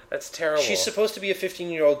 That's terrible. She's supposed to be a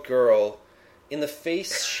 15-year-old girl. In the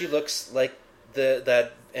face, she looks like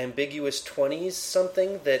that ambiguous 20s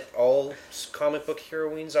something that all comic book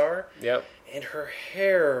heroines are. Yep. And her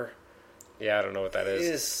hair... Yeah, I don't know what that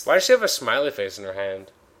is. Why does she have a smiley face in her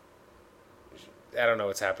hand? I don't know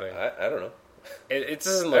what's happening. I don't know. It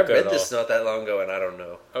doesn't look good at all. I read this not that long ago, and I don't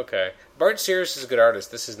know. Okay. Bart Sears is a good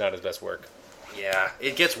artist. This is not his best work. Yeah,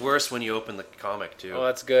 it gets worse when you open the comic, too. Oh,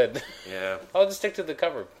 that's good. Yeah. I'll just stick to the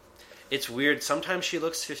cover. It's weird. Sometimes she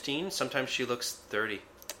looks 15, sometimes she looks 30.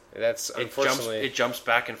 That's, unfortunately... It jumps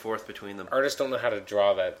back and forth between them. Artists don't know how to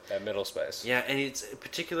draw that middle space. Yeah, and it's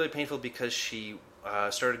particularly painful because she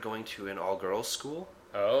started going to an all-girls school.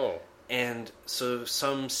 Oh. And so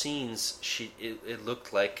some scenes, it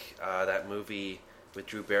looked like that movie with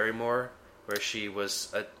Drew Barrymore, where she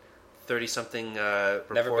was a 30-something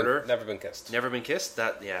reporter. Never Been Kissed. Never Been Kissed?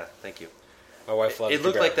 Yeah, thank you. My wife loves it.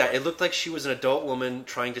 Looked like that. It looked like she was an adult woman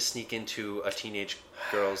trying to sneak into a teenage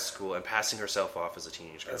girls' school and passing herself off as a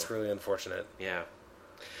teenage girl. That's really unfortunate. Yeah.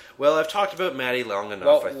 Well, I've talked about Maddie long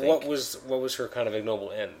enough, I think. What was her kind of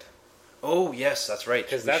ignoble end? Oh, yes, that's right.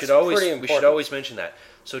 Because that's pretty important. We should always mention that.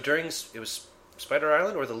 So it was Spider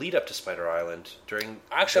Island, or the lead up to Spider Island, during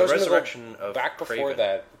the resurrection of back before Kraven.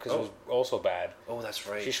 that, because it was also bad. Oh, that's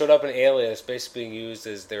right. She showed up in Alias, basically being used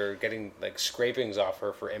as they're getting like scrapings off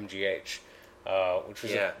her for MGH. Which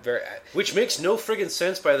was which makes no friggin'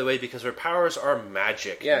 sense, by the way, because her powers are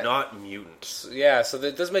magic, not mutant. Yeah, so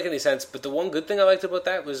that doesn't make any sense. But the one good thing I liked about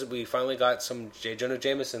that was we finally got some J. Jonah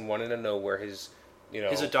Jameson wanting to know where his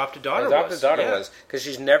adopted daughter was, because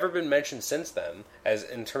she's never been mentioned since then, as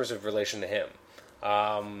in terms of relation to him.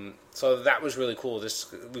 So that was really cool.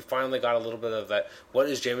 We finally got a little bit of that. What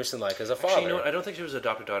is Jameson like as a father? Actually, I don't think she was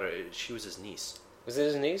adopted daughter. She was his niece. Was it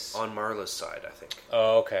his niece? On Marla's side, I think.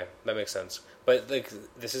 Oh, okay, that makes sense. But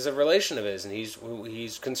this is a relation of his, and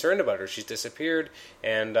he's concerned about her. She's disappeared,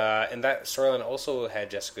 and that storyline also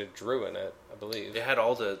had Jessica Drew in it, I believe. It had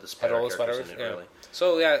all the spider characters in it, really.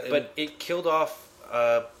 So but it killed off.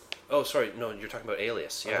 Oh, sorry, no, you're talking about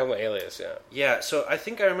Alias. Yeah, I'm talking about Alias. Yeah. Yeah. So I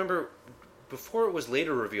think I remember before it was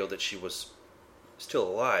later revealed that she was still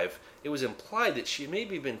alive. it was implied that she had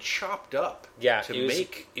maybe been chopped up Yeah, to it was,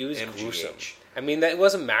 make it was MGH. gruesome. I mean, that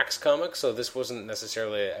wasn't Max Comics, so this wasn't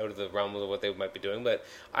necessarily out of the realm of what they might be doing, but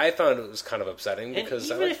I found it was kind of upsetting And because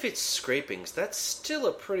even if it's scrapings, that's still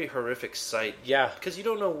a pretty horrific sight. Yeah. Because you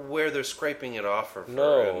don't know where they're scraping it off or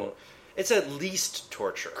No. and it's at least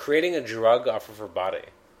torture. creating a drug off of her body.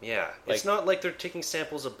 Yeah. Like- It's not like they're taking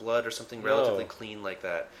samples of blood or something No. relatively clean like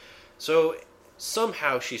that. So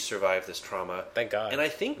somehow she survived this trauma. Thank God. And I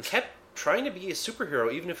think kept trying to be a superhero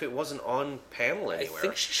even if it wasn't on panel I anywhere.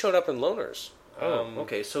 think she showed up in Loners.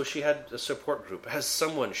 Okay, so she had a support group, as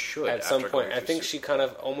someone should. At some after point, going I through think she kind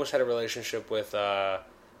of almost had a relationship with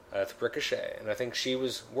Ricochet, and I think she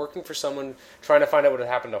was working for someone trying to find out what had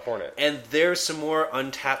happened to Hornet. And there's some more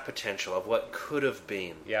untapped potential of what could have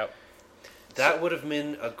been. Yep. That would have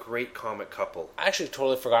been a great comic couple. I actually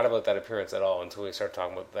totally forgot about that appearance at all until we started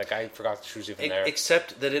talking about. Like, I forgot that she was even there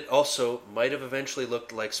Except that it also might have eventually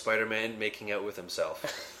looked like Spider-Man making out with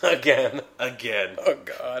himself. again. Again. Oh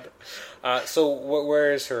God. So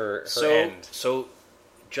where is her end? So,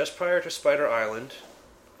 just prior to Spider Island,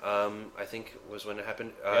 I think was when it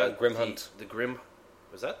happened. Grim Hunt. The Grim...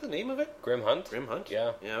 Was that the name of it? Grim Hunt. Grim Hunt?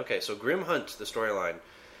 Yeah. Yeah, okay. So Grim Hunt, the storyline.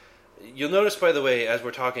 You'll notice, by the way, as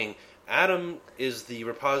we're talking, Adam is the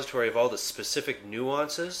repository of all the specific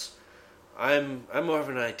nuances. I'm more of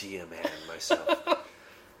an idea man myself.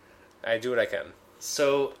 I do what I can.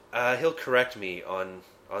 So he'll correct me on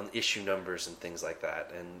issue numbers and things like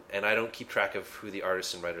that, and I don't keep track of who the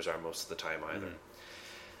artists and writers are most of the time either.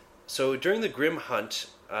 So during the Grim Hunt,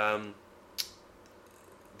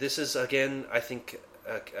 this is again, I think,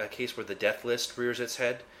 a case where the death list rears its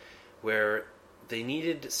head, where they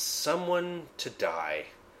needed someone to die.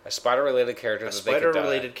 A spider-related character. A that they could die.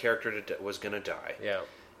 spider-related character was going to die. Yeah.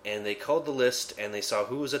 And they called the list, and they saw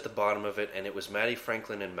who was at the bottom of it, and it was Maddie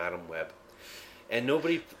Franklin and Madam Web. And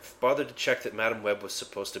nobody bothered to check that Madam Web was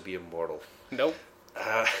supposed to be immortal. Nope.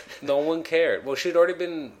 No one cared. Well, she'd already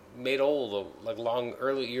been made old, like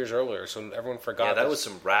early years earlier, so everyone forgot. Yeah, that this. was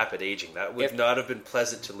some rapid aging. That would not have been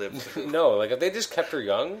pleasant to live through. No, like if they just kept her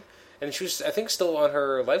young, and she was, I think, still on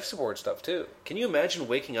her life support stuff too. Can you imagine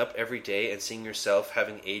waking up every day and seeing yourself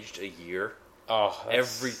having aged a year? Oh,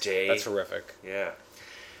 Every day. That's horrific. Yeah.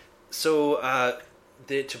 So,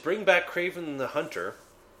 to bring back Kraven the Hunter,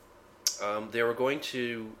 they were going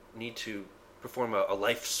to need to perform a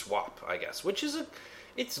life swap, I guess, which is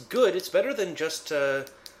it's good. It's better than just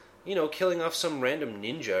killing off some random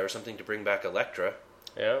ninja or something to bring back Elektra.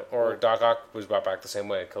 Yeah, or Doc Ock was brought back the same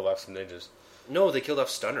way, killed off some ninjas. No, they killed off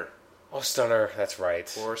Stunner. Oh, Stunner, that's right.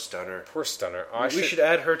 Poor Stunner. Poor Stunner. Oh, We should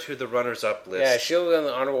add her to the runners-up list. Yeah, she'll be on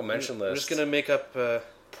the honorable mention list. I'm just going to make up...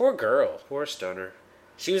 Poor girl. Poor Stunner.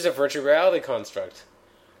 She was a virtual reality construct.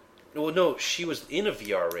 Well, no, she was in a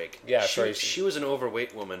VR rig. Yeah, she was an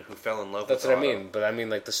overweight woman who fell in love That's with what I Otto. mean. But I mean,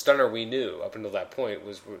 like, the Stunner we knew up until that point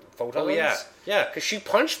was photons. Oh, yeah. Yeah. Because she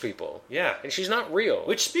punched people. Yeah. And she's not real.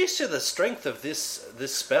 Which speaks to the strength of this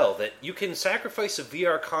spell, that you can sacrifice a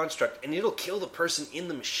VR construct and it'll kill the person in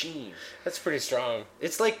the machine. That's pretty strong.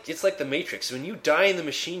 It's like the Matrix. When you die in the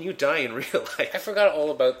machine, you die in real I life. forgot all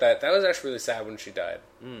about that. That was actually really sad when she died.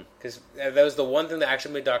 Because that was the one thing that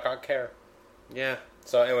actually made Doc Ock care. Yeah.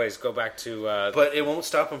 So, anyways, go back to... But it won't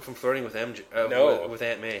stop him from flirting with MJ, No. with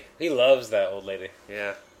Aunt May. he loves that old lady.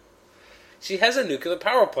 Yeah. She has a nuclear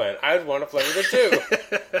power plant. I'd want to flirt with her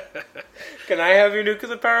too. Can I have your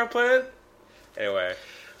nuclear power plant? Anyway.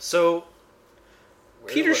 So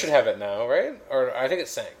Peter should have it now, right? Or I think it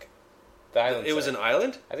sank. The island it was sank. an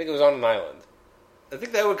island? I think it was on an island. I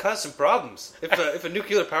think that would cause some problems. If a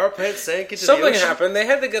nuclear power plant sank into Something the ocean. happened. They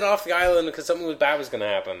had to get off the island because something bad was going to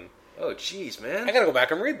happen. Oh, jeez, man. I gotta go back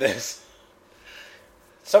and read this.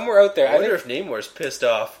 Somewhere out there, I wonder if Namor's pissed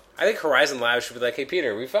off. I think Horizon Labs should be like, "Hey,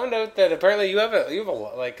 Peter, we found out that apparently you have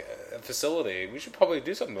a facility. We should probably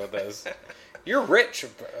do something with this. You're rich."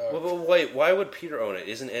 Well, wait, why would Peter own it?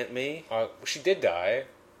 Isn't Aunt May? She did die,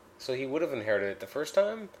 so he would have inherited it the first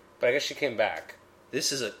time. But I guess she came back.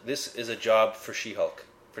 This is a job for She-Hulk,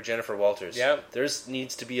 for Jennifer Walters. Yeah. There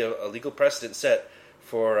needs to be a legal precedent set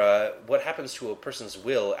for what happens to a person's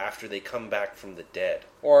will after they come back from the dead.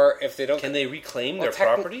 Or if they don't... Can they reclaim their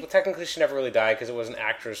property? Well, technically, she never really died because it was an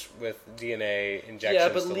actress with DNA injections. Yeah,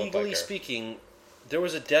 but to look legally like her. speaking, there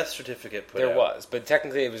was a death certificate put out. There was, but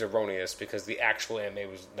technically it was erroneous because the actual Aunt May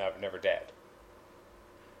was never dead.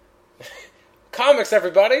 Comics,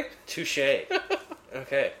 everybody! Touche.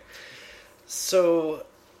 Okay. So,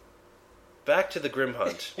 back to the Grim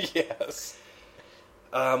Hunt. Yes.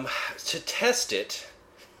 To test it,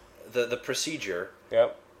 the procedure,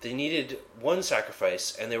 Yep. they needed one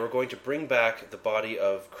sacrifice, and they were going to bring back the body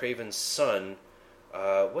of Kraven's son,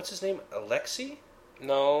 What's his name? Alexei?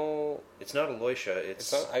 No, It's not Aloysia.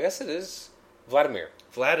 it's not. I guess it is Vladimir,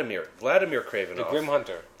 Vladimir Kravenov. the Grim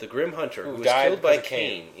Hunter, The Grim Hunter, who was died killed by because of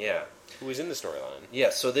Cain. Cain. Yeah. who was in the storyline. Yeah,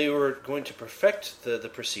 so they were going to perfect the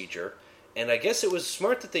procedure, and I guess it was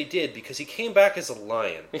smart that they did because he came back as a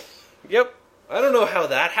lion. Yep. I don't know how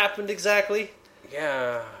that happened exactly.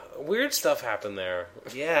 Yeah, weird stuff happened there.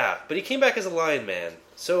 Yeah, but he came back as a lion man.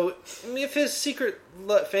 So if his secret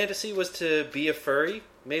fantasy was to be a furry,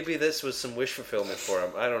 maybe this was some wish fulfillment for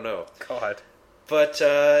him. I don't know. God. But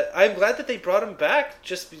I'm glad that they brought him back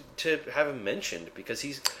just to have him mentioned because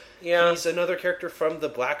he's another character from the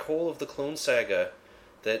black hole of the Clone Saga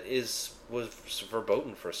that was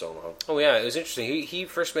verboten for so long. Oh yeah, it was interesting. He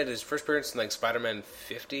first made his first appearance in like Spider-Man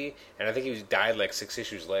 50, and I think he died like 6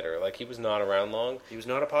 issues later. Like he was not around long. He was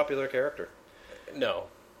not a popular character. No,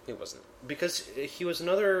 he wasn't. Because he was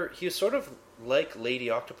sort of like Lady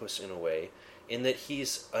Octopus in a way, in that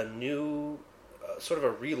he's a new, sort of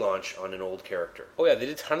a relaunch on an old character. Oh yeah, they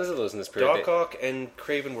did tons of those in this period. Doc Ock and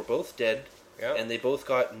Kraven were both dead, Yeah. and they both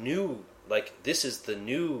got new, like, this is the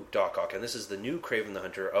new Doc Ock, and this is the new Kraven the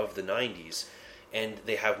Hunter of the 90s. And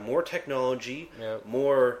they have more technology, Yeah.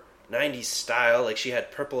 more 90s style, like she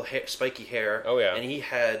had purple spiky hair, Oh, yeah. and he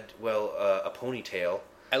had, a ponytail.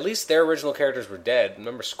 At least their original characters were dead.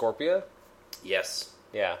 Remember Scorpia? Yes.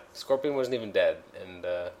 Yeah, Scorpion wasn't even dead, and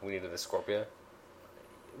we needed a Scorpia.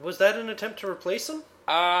 Was that an attempt to replace him?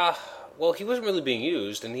 Well, he wasn't really being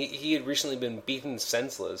used, and he had recently been beaten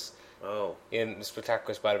senseless Oh. in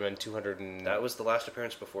Spectacular Spider-Man 200 and... That was the last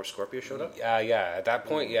appearance before Scorpio showed up? yeah, at that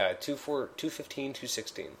point, yeah, 215,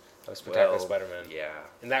 216. That was Spectacular Spider-Man. Yeah.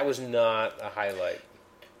 And that was not a highlight.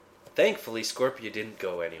 Thankfully, Scorpio didn't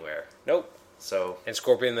go anywhere. Nope. So, And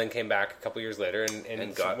Scorpion then came back a couple years later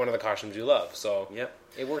and got one of the costumes you love. So yep.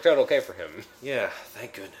 it worked out okay for him. Yeah,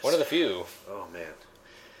 thank goodness. One of the few. Oh, man.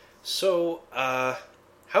 So,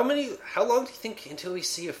 how long do you think until we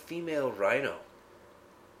see a female Rhino?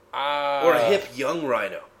 Or a hip young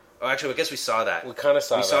Rhino? Oh, actually, I guess we saw that. We kind of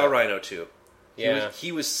saw that. We saw Rhino, too. Yeah.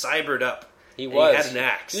 He was cybered up. He was. He had an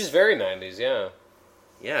axe. He was very 90s, yeah.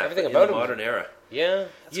 Yeah, Everything in about the him. modern era. Yeah.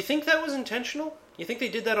 You think that was intentional? You think they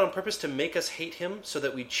did that on purpose to make us hate him so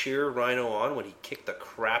that we cheer Rhino on when he kicked the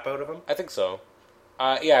crap out of him? I think so.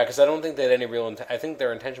 Yeah, because I don't think they had any real... I think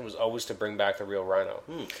their intention was always to bring back the real Rhino.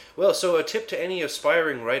 Well, so a tip to any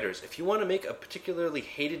aspiring writers. If you want to make a particularly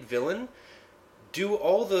hated villain, do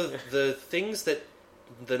all the things that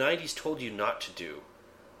the 90s told you not to do.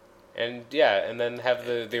 And then have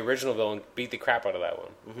the original villain beat the crap out of that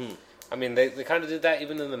one. Mm-hmm. I mean, they kind of did that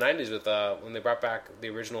even in the 90s with when they brought back the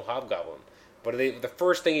original Hobgoblin. But the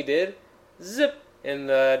first thing he did, zip, and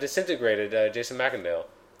disintegrated Jason McIndale.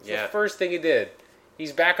 Yeah. The first thing he did.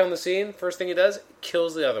 He's back on the scene. First thing he does,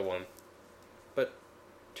 kills the other one. But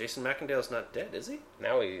Jason McIndale's not dead, is he?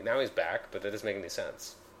 Now he's back, but that doesn't make any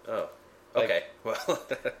sense. Oh. Like- Okay. Well.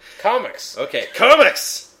 Comics. Okay.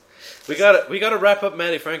 Comics. We gotta wrap up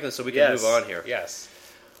Matty Franklin so we can move on here. Yes.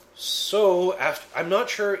 So I'm not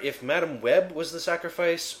sure if Madam Web was the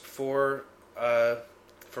sacrifice for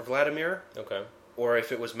Vladimir Okay. or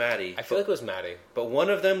if it was Maddie. I feel like it was Maddie. But one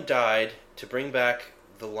of them died to bring back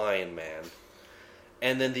the Lion Man,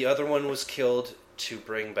 and then the other one was killed to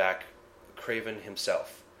bring back Kraven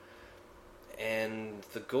himself. And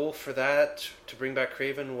the goal for that, to bring back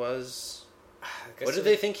Kraven, was... What did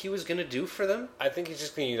they think he was going to do for them? I think he's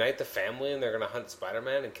just going to unite the family and they're going to hunt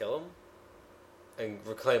Spider-Man and kill him. And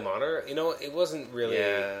reclaim honor. You know, it wasn't really...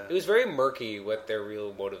 Yeah. It was very murky what their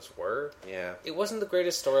real motives were. Yeah. It wasn't the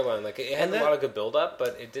greatest storyline. Like, it had a lot of good build-up,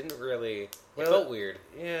 but it didn't really... It felt weird.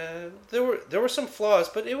 Yeah, there were some flaws,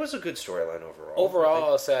 but it was a good storyline overall. Overall,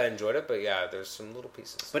 I'll say I enjoyed it, but yeah, there's some little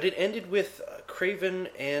pieces. But it ended with Kraven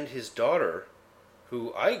and his daughter,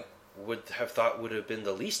 who I would have thought would have been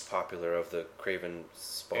the least popular of the Kraven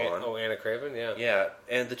spawn. Anna Kraven, yeah. Yeah,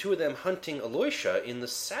 and the two of them hunting Aloysia in the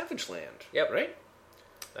Savage Land. Yep. Right?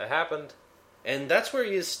 That happened. And that's where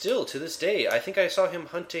he is still to this day. I think I saw him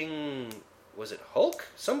hunting... Was it Hulk?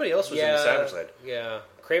 Somebody else was in the Savage Land. Yeah.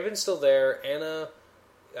 Kraven's still there. Anna...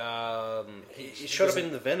 He showed up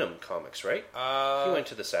in the Venom comics, right? He went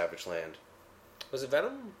to the Savage Land. Was it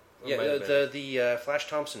Venom? Or Yeah, might have been. the Flash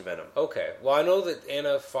Thompson Venom. Okay. Well, I know that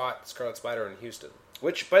Anna fought Scarlet Spider in Houston.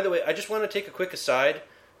 Which, by the way, I just want to take a quick aside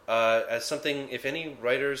as something, if any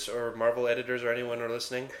writers or Marvel editors or anyone are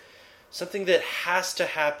listening, something that has to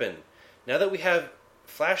happen. Now that we have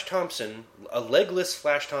Flash Thompson, a legless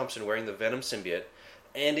Flash Thompson wearing the Venom symbiote,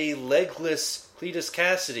 and a legless Cletus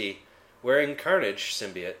Cassidy wearing Carnage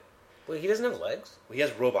symbiote. Wait, he doesn't have legs? He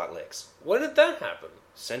has robot legs. When did that happen?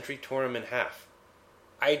 Sentry tore him in half.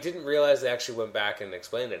 I didn't realize they actually went back and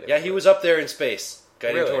explained it. Yeah, he was up there in space,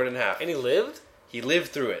 getting Really? torn in half. And he lived? He lived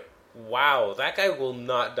through it. Wow, that guy will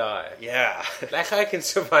not die. Yeah. That guy can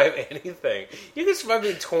survive anything. You can survive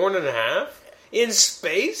being torn in half in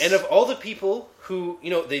space? And of all the people who,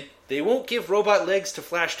 they won't give robot legs to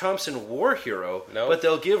Flash Thompson, war hero, No. but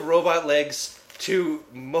they'll give robot legs to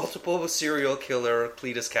multiple serial killer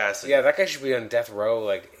Cletus Cassidy. Yeah, that guy should be on death row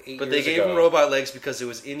like 8 But years they gave ago. him robot legs because it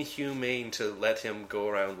was inhumane to let him go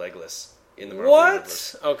around legless in the Marvel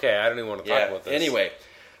Universe. What? Okay, I don't even want to talk about this. Anyway,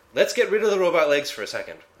 let's get rid of the robot legs for a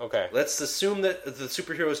second. Okay. Let's assume that the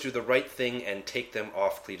superheroes do the right thing and take them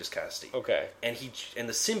off Cletus Cassidy. Okay. And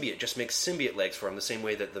the symbiote just makes symbiote legs for him the same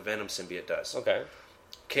way that the Venom symbiote does. Okay.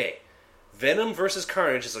 Okay. Venom versus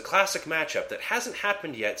Carnage is a classic matchup that hasn't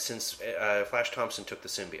happened yet since Flash Thompson took the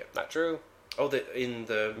symbiote. Not true. Oh, in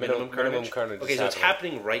the Minimum Carnage? Minimum Carnage Okay, is so it's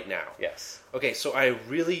happening. happening right now. Yes. Okay, so I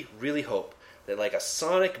really, really hope that like a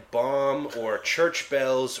sonic bomb or church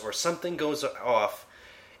bells or something goes off,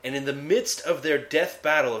 and in the midst of their death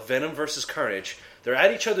battle of Venom versus Carnage, they're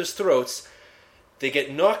at each other's throats. They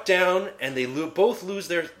get knocked down, and they both of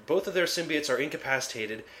their symbiotes are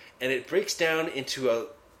incapacitated, and it breaks down into a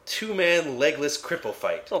two-man legless cripple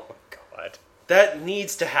fight. Oh my god. That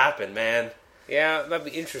needs to happen, man. Yeah,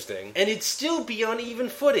 that'd be interesting. And it'd still be on even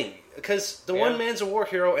footing because the one man's a war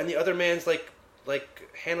hero and the other man's like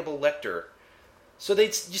Hannibal Lecter. So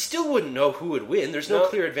you still wouldn't know who would win. There's no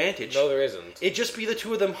clear advantage. No, there isn't. It'd just be the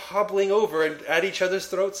two of them hobbling over and at each other's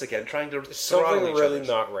throats again, trying to throttle Something each really other.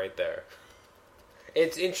 not right there.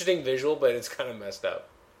 It's interesting visual, but it's kind of messed up.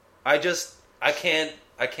 I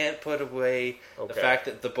can't put away the Okay. fact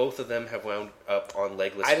that the both of them have wound up on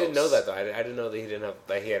legless. I didn't know hosts. that though. I didn't know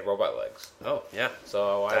that he had robot legs. Oh yeah.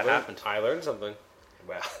 So That happened. I learned something.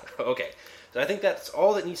 Wow. Okay. So I think that's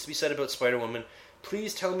all that needs to be said about Spider-Woman.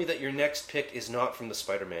 Please tell me that your next pick is not from the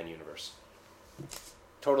Spider-Man universe.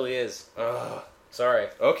 Totally is. Ugh. Sorry.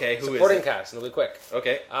 Okay, who Supporting is it? cast, and it'll be quick.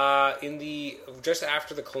 Okay. Just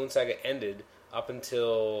after the Clone Saga ended, up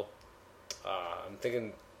until I'm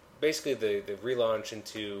thinking basically the relaunch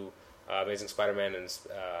into Amazing Spider-Man and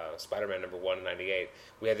Spider-Man #1 in '98,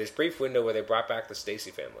 we had this brief window where they brought back the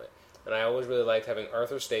Stacy family, and I always really liked having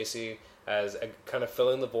Arthur Stacy as a kind of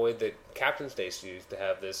filling the void that Captain Stacy used to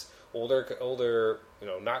have. This older,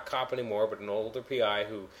 not cop anymore, but an older PI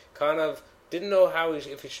who kind of didn't know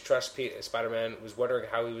if he should trust Spider-Man. Was wondering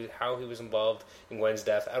how he was involved in Gwen's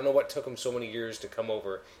death. I don't know what took him so many years to come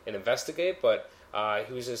over and investigate, but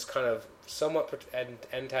he was this kind of somewhat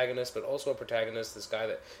antagonist, but also a protagonist. This guy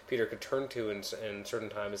that Peter could turn to in certain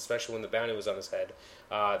times, especially when the bounty was on his head.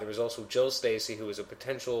 There was also Jill Stacy, who was a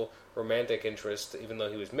potential romantic interest, even though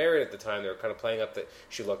he was married at the time. They were kind of playing up that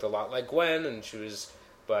she looked a lot like Gwen, and she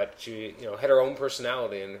had her own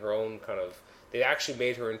personality and her own kind of. They actually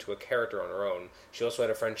made her into a character on her own. She also had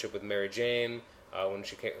a friendship with Mary Jane when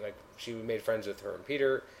she came. She made friends with her and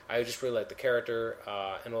Peter. I just really liked the character,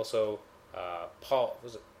 and also Paul.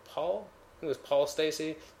 Was it Paul? I think it was Paul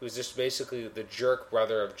Stacy. He was just basically the jerk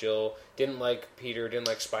brother of Jill. Didn't like Peter. Didn't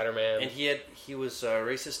like Spider-Man. And he was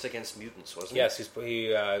racist against mutants, wasn't he? Yes,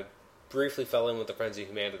 he briefly fell in with the Friends of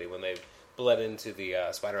Humanity when they bled into the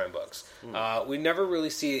Spider-Man books. We never really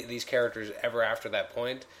see these characters ever after that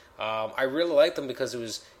point. I really liked them because it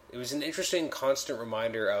was an interesting, constant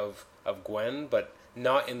reminder of Gwen, but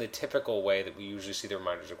not in the typical way that we usually see the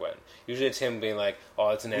reminders of Gwen. Usually it's him being like,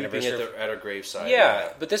 oh, it's an anniversary. At her graveside.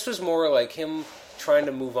 Yeah, but this was more like him trying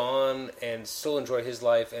to move on and still enjoy his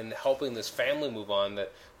life and helping this family move on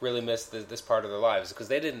that really missed this part of their lives. Because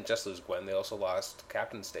they didn't just lose Gwen, they also lost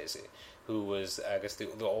Captain Stacy, who was, I guess, the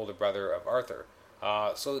older brother of Arthur.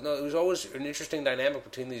 It was always an interesting dynamic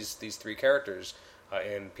between these three characters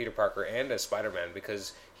in Peter Parker and as Spider-Man,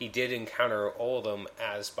 because he did encounter all of them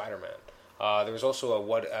as Spider-Man. There was also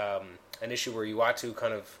an issue where Uatu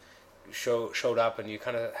kind of showed up, and you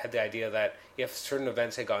kind of had the idea that if certain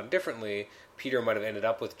events had gone differently, Peter might have ended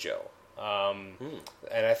up with Jill.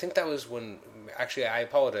 And I think that was when, actually, I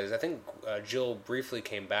apologize, I think Jill briefly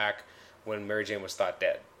came back when Mary Jane was thought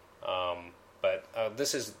dead. But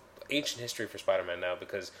this is ancient history for Spider-Man now,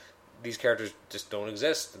 because these characters just don't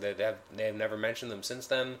exist. They have never mentioned them since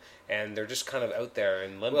then, and they're just kind of out there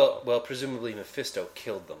in limbo. Well, presumably Mephisto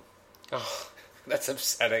killed them. Oh, that's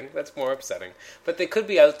upsetting. That's more upsetting. But they could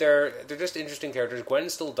be out there. They're just interesting characters. Gwen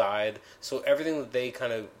still died, so everything that they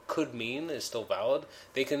kind of could mean is still valid.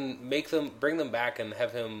 They can bring them back and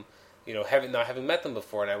have him, not having met them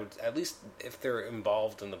before. And I would, at least if they're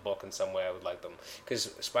involved in the book in some way, I would like them.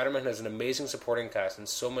 Because Spider-Man has an amazing supporting cast, and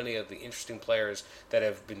so many of the interesting players that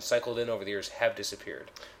have been cycled in over the years have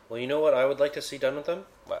disappeared. Well, you know what I would like to see done with them?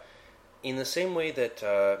 What? in the same way that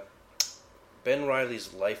Ben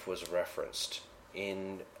Reilly's life was referenced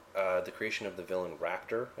in the creation of the villain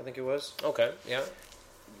Raptor, I think it was. Okay, yeah.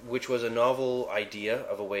 Which was a novel idea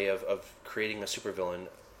of a way of creating a supervillain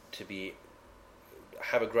to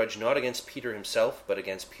have a grudge not against Peter himself, but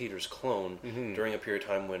against Peter's clone during a period of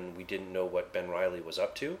time when we didn't know what Ben Reilly was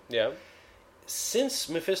up to. Yeah. Since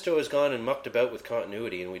Mephisto has gone and mucked about with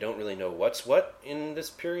continuity and we don't really know what's what in this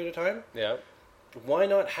period of time, Yeah. why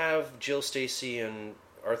not have Jill Stacy and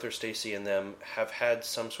Arthur Stacy and them have had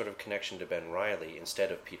some sort of connection to Ben Reilly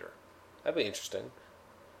instead of Peter? That'd be interesting.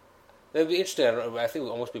 That'd be interesting. I think it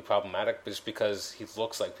would almost be problematic just because he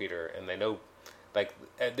looks like Peter, and they know, like,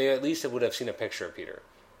 they at least would have seen a picture of Peter,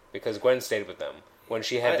 because Gwen stayed with them when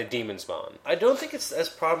she had the demon spawn. I don't think it's as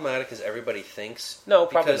problematic as everybody thinks. No,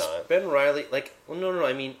 probably because not. Ben Reilly, no,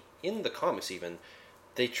 I mean, in the comics even,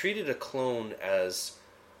 they treated a clone as,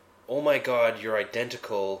 oh my god, you're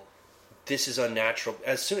identical, this is unnatural.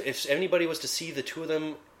 If anybody was to see the two of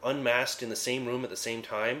them unmasked in the same room at the same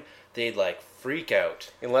time, they'd, like, freak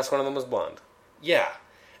out. Unless one of them was blonde. Yeah.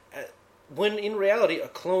 When in reality, a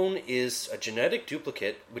clone is a genetic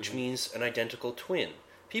duplicate, which means an identical twin.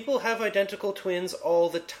 People have identical twins all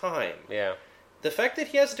the time. Yeah. The fact that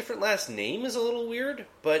he has a different last name is a little weird,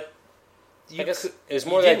 but I guess it was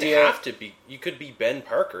more the idea. Have to be. You could be Ben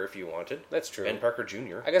Parker if you wanted. That's true. Ben Parker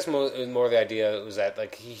Jr. I guess more the idea was that,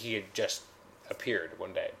 like, he had just appeared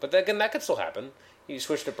one day, but again, that could still happen. He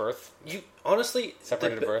switched at birth. You honestly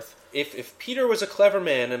separated at birth. If Peter was a clever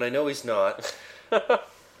man, and I know he's not,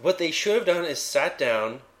 what they should have done is sat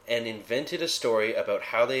down and invented a story about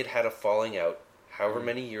how they'd had a falling out, however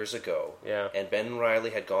many years ago. Yeah. And Ben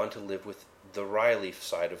Reilly had gone to live with the Reilly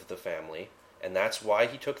side of the family, and that's why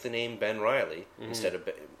he took the name Ben Reilly instead of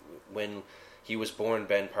when he was born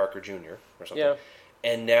Ben Parker Jr. or something. Yeah.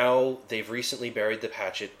 And now they've recently buried the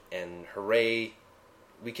hatchet, and hooray,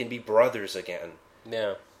 we can be brothers again.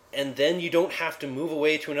 Yeah. And then you don't have to move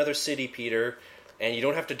away to another city, Peter, and you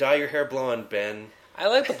don't have to dye your hair blonde, Ben. I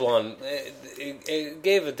like the blonde. It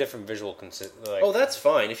gave a different visual Oh, that's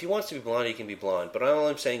fine. If he wants to be blonde, he can be blonde. But all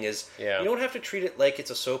I'm saying is, you don't have to treat it like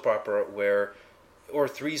it's a soap opera or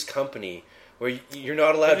Three's Company, where you're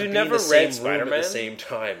not allowed to be in the same room at the same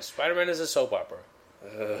time. Spider-Man is a soap opera.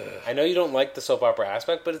 I know you don't like the soap opera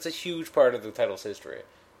aspect, but it's a huge part of the title's history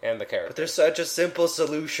and the character. But there's such a simple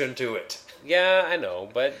solution to it. Yeah, I know,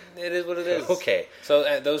 but it is what it is. Okay.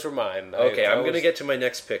 So those were mine. Okay, I'm going to get to my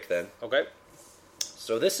next pick then. Okay.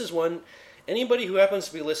 So this is one, anybody who happens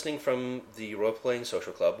to be listening from the Role Playing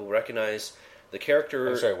Social Club will recognize the character...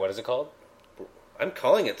 I'm sorry, what is it called? I'm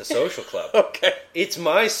calling it the Social Club. Okay. It's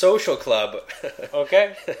my social club.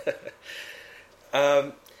 Okay.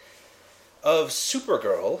 Of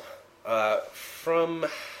Supergirl from...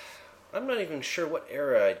 I'm not even sure what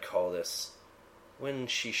era I'd call this. When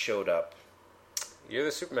she showed up. You're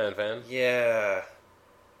the Superman fan. Yeah.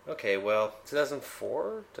 Okay, well...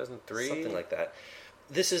 2004? 2003? Something like that.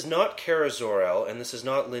 This is not Kara Zor-El, and this is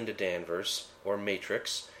not Linda Danvers, or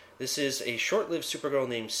Matrix. This is a short-lived Supergirl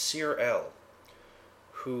named Seer El,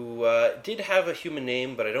 who did have a human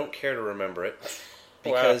name, but I don't care to remember it.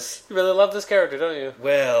 Because... Wow. You really love this character, don't you?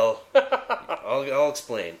 Well, I'll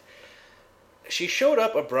explain. She showed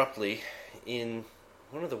up abruptly in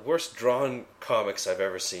one of the worst drawn comics I've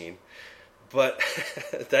ever seen. But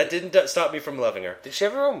that didn't stop me from loving her. Did she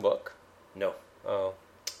have her own book? No. Oh.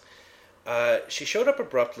 She showed up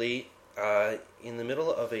abruptly in the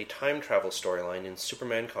middle of a time travel storyline in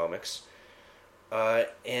Superman comics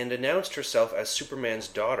and announced herself as Superman's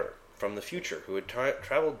daughter from the future, who had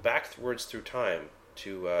traveled backwards through time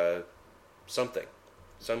to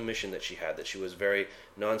some mission that she had that she was very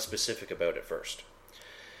non-specific about at first.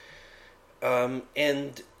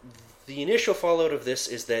 And the initial fallout of this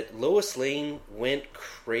is that Lois Lane went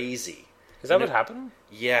crazy. Is that what happened?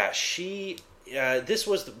 Yeah, she... this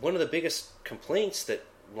was one of the biggest complaints that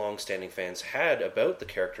long-standing fans had about the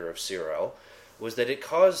character of Seer-El, was that it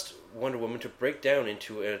caused Wonder Woman to break down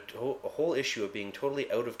into a whole issue of being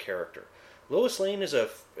totally out of character. Lois Lane is a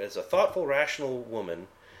thoughtful, rational woman,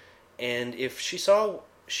 and if she saw...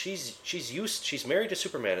 She's married to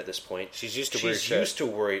Superman at this point. She's used to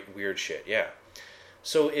weird shit, yeah.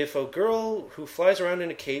 So if a girl who flies around in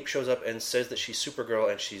a cape shows up and says that she's Supergirl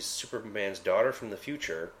and she's Superman's daughter from the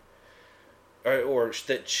future, or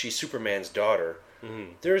that she's Superman's daughter,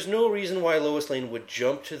 there's no reason why Lois Lane would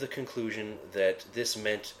jump to the conclusion that this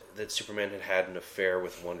meant that Superman had an affair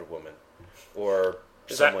with Wonder Woman or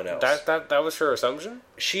someone else. That was her assumption?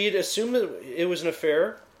 She'd assumed that it was an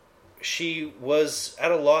affair. She was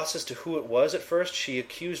at a loss as to who it was at first. She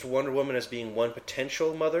accused Wonder Woman as being one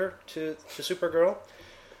potential mother to Supergirl.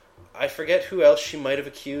 I forget who else she might have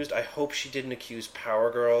accused. I hope she didn't accuse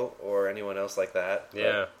Power Girl or anyone else like that.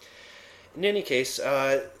 Yeah. In any case,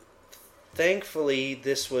 thankfully,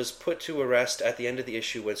 this was put to rest at the end of the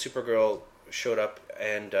issue when Supergirl showed up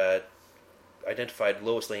and identified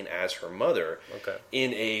Lois Lane as her mother. Okay.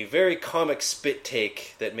 In a very comic spit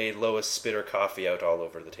take that made Lois spit her coffee out all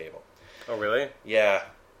over the table. Oh, really? Yeah.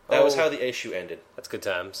 That was how the issue ended. That's good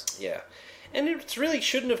times. Yeah. And it really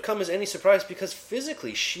shouldn't have come as any surprise because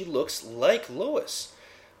physically she looks like Lois.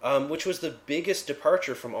 Which was the biggest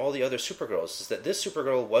departure from all the other Supergirls, is that this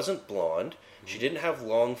Supergirl wasn't blonde, she didn't have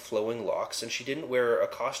long flowing locks, and she didn't wear a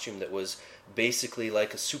costume that was basically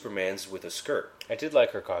like a Superman's with a skirt. I did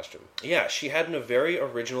like her costume. Yeah, she had a very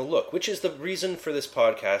original look, which is the reason for this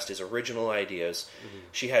podcast, is original ideas. Mm-hmm.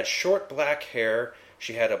 She had short black hair,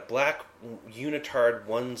 she had a black unitard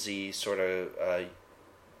onesie, sort of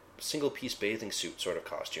single-piece bathing suit sort of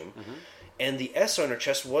costume. Mm-hmm. And the S on her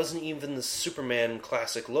chest wasn't even the Superman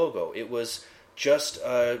classic logo. It was just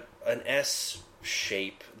an S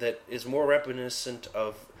shape that is more reminiscent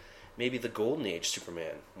of maybe the Golden Age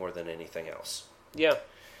Superman more than anything else. Yeah.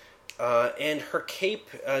 And her cape,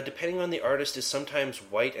 depending on the artist, is sometimes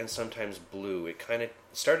white and sometimes blue. It kind of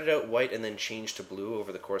started out white and then changed to blue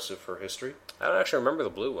over the course of her history. I don't actually remember the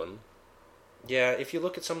blue one. Yeah, if you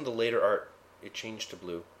look at some of the later art, it changed to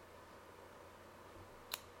blue.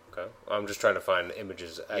 Okay. I'm just trying to find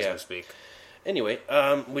images as we speak. Anyway,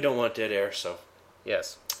 we don't want dead air, so...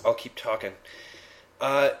 Yes. I'll keep talking.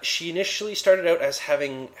 She initially started out as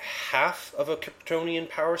having half of a Kryptonian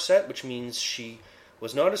power set, which means she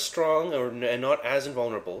was not as strong and not as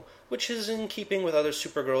invulnerable, which is in keeping with other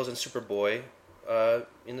Supergirls and Superboy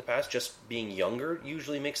in the past. Just being younger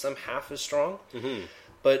usually makes them half as strong. Mm-hmm.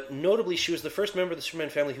 But notably, she was the first member of the Superman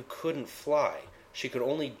family who couldn't fly. She could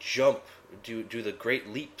only jump, do the great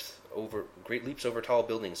leaps over tall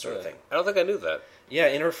buildings sort of thing. I don't think I knew that. Yeah,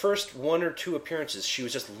 in her first 1 or 2 appearances, she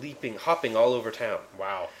was just hopping all over town.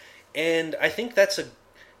 Wow. And I think that's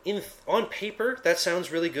on paper, that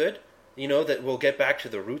sounds really good. You know, that we'll get back to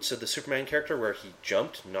the roots of the Superman character where he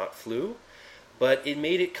jumped, not flew. But it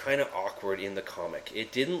made it kind of awkward in the comic.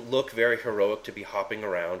 It didn't look very heroic to be hopping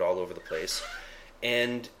around all over the place.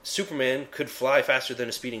 And Superman could fly faster than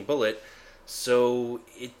a speeding bullet, so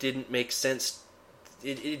it didn't make sense.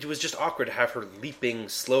 It was just awkward to have her leaping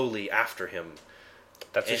slowly after him.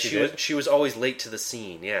 That's what she did? She was always late to the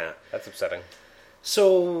scene, yeah. That's upsetting.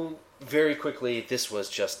 So, very quickly, this was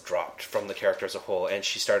just dropped from the character as a whole, and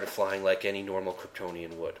she started flying like any normal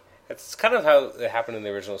Kryptonian would. It's kind of how it happened in the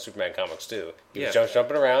original Superman comics, too. He was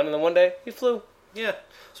jumping around, and then one day, he flew. Yeah.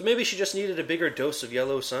 So maybe she just needed a bigger dose of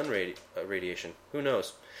yellow sun radiation. Who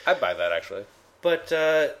knows? I'd buy that, actually. But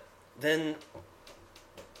then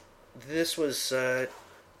this was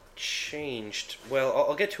changed. Well,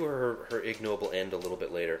 I'll get to her ignoble end a little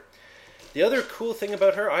bit later. The other cool thing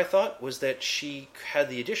about her, I thought, was that she had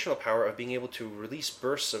the additional power of being able to release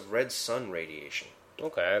bursts of red sun radiation.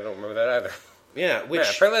 Okay, I don't remember that either. Yeah, which...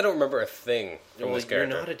 apparently I don't remember a thing from this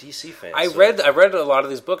character. You're not a DC fan. I read a lot of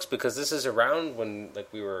these books because this is around when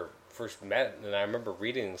we were first met, and I remember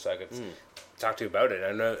reading so I could talk to you about it.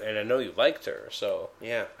 I know you liked her, so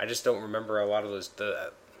yeah. I just don't remember a lot of those.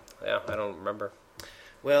 I don't remember.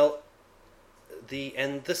 Well, the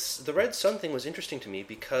red sun thing was interesting to me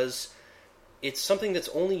because it's something that's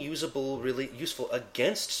only really useful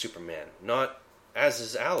against Superman, not as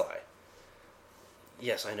his ally.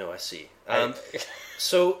 Yes, I know, I see.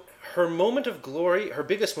 So her moment of glory, her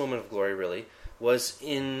biggest moment of glory, really, was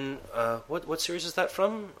in what series is that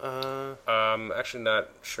from? Actually, not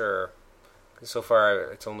sure. So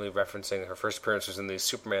far, it's only referencing her first appearance was in the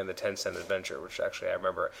Superman: The 10-Cent Adventure, which actually I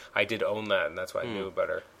remember. I did own that, and that's why I knew about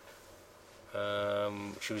her.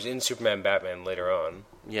 She was in Superman Batman later on.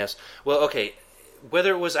 Yes. Well, okay.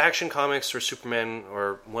 Whether it was Action Comics or Superman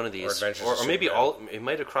or one of these, or maybe all, it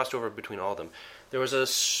might have crossed over between all of them. There was a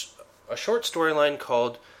short storyline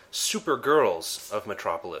called Supergirls of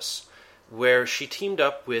Metropolis, where she teamed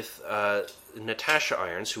up with Natasha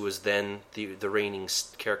Irons, who was then the reigning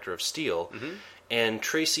character of Steel, and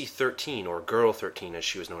Tracy 13, or Girl 13 as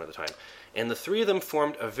she was known at the time. And the three of them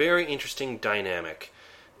formed a very interesting dynamic,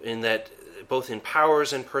 in that both in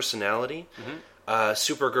powers and personality,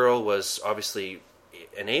 Supergirl was obviously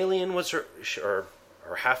an alien, or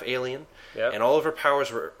half alien, and all of her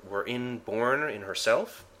powers were inborn in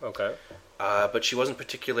herself. Okay. But she wasn't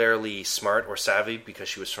particularly smart or savvy because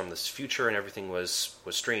she was from this future and everything was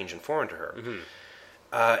strange and foreign to her.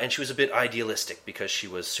 And she was a bit idealistic because she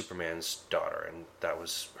was Superman's daughter, and that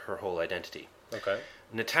was her whole identity. Okay.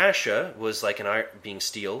 Natasha was like being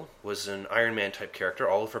Steel, was an Iron Man type character.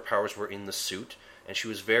 All of her powers were in the suit, and she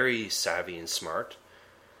was very savvy and smart.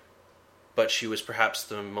 But she was perhaps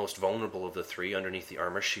the most vulnerable of the three underneath the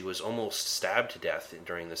armor. She was almost stabbed to death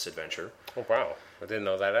during this adventure. Oh, wow. I didn't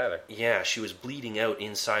know that either. Yeah, she was bleeding out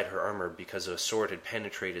inside her armor because a sword had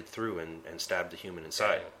penetrated through and stabbed the human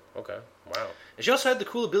inside. Okay. Wow. And she also had the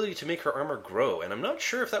cool ability to make her armor grow, and I'm not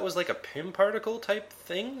sure if that was like a Pym particle type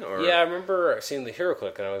thing, or... Yeah, I remember seeing the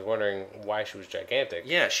HeroClick, and I was wondering why she was gigantic.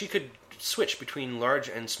 Yeah, she could switch between large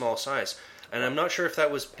and small size. And I'm not sure if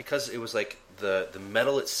that was because it was like the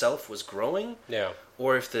metal itself was growing, Yeah.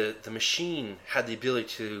 or if the machine had the ability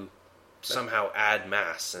to somehow add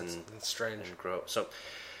mass and It's strange. grow. So,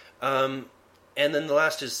 and then the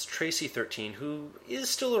last is Tracy 13, who is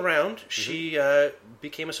still around. Mm-hmm. She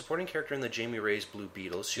became a supporting character in the Jamie Ray's Blue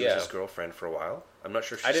Beetles. She was his girlfriend for a while. I'm not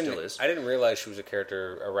sure if she still is. I didn't realize she was a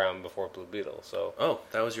character around before Blue Beetle. So. Oh,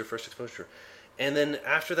 that was your first exposure. And then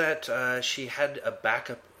after that, she had a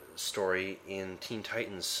backup story in Teen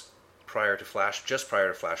Titans just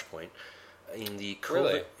prior to Flashpoint. In the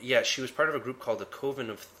Really? Yeah, she was part of a group called the Coven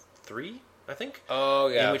of Three, I think. Oh,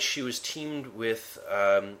 yeah. In which she was teamed with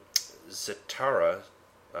Zatara,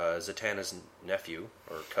 Zatanna's nephew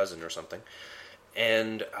or cousin or something,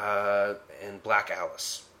 and Black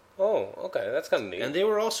Alice. Oh, okay. That's kind of neat. And they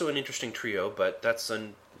were also an interesting trio, but that's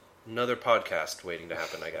another podcast waiting to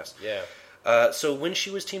happen, I guess. Yeah. So when she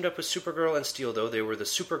was teamed up with Supergirl and Steel, though, they were the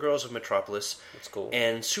Supergirls of Metropolis. That's cool.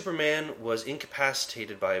 And Superman was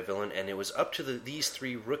incapacitated by a villain, and it was up to these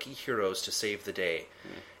three rookie heroes to save the day.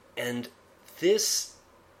 And this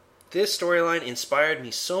storyline inspired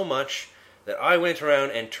me so much that I went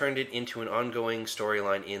around and turned it into an ongoing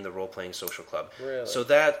storyline in the Role-Playing Social Club. Really? So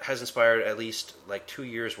that has inspired at least like 2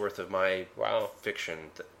 years worth of my fiction.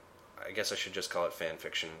 I guess I should just call it fan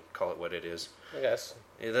fiction. Call it what it is. I guess.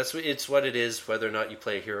 Yeah, it's what it is, whether or not you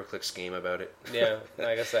play a HeroClix game about it. Yeah,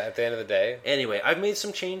 I guess at the end of the day. Anyway, I've made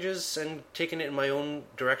some changes and taken it in my own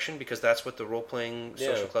direction because that's what the Role-Playing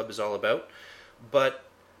Social Club is all about. But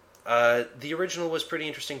the original was pretty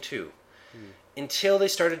interesting too. Until they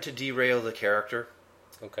started to derail the character.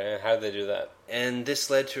 Okay, and how did they do that? And this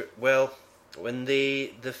led to, well, when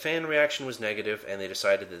the fan reaction was negative and they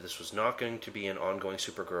decided that this was not going to be an ongoing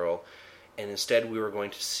Supergirl, and instead we were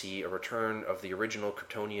going to see a return of the original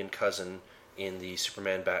Kryptonian cousin in the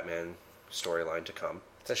Superman-Batman storyline to come.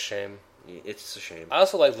 It's a shame. It's a shame. I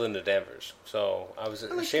also like Linda Danvers, so I was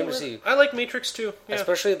ashamed to see. I like Matrix too, yeah.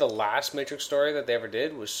 Especially the last Matrix story that they ever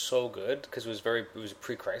did was so good because it was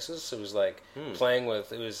pre-crisis. It was like playing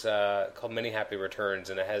with. It was called Many Happy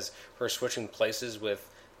Returns, and it has her switching places with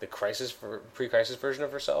the pre-crisis version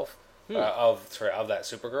of herself of that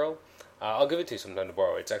Supergirl. I'll give it to you sometime to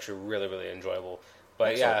borrow. It's actually really, really enjoyable.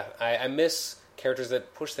 But Excellent. yeah, I miss characters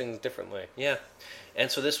that push things differently. Yeah,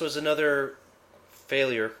 and so this was another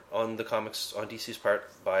failure on DC's part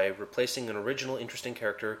by replacing an original interesting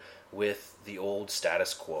character with the old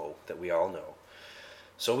status quo that we all know.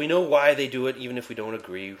 So we know why they do it, even if we don't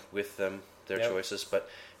agree with their choices. But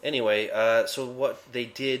anyway, so what they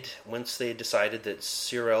did once they decided that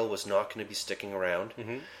Sir-El was not going to be sticking around,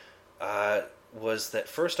 was that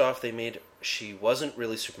first off she wasn't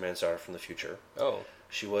really Superman's daughter from the future. Oh.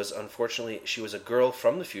 She was a girl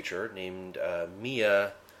from the future named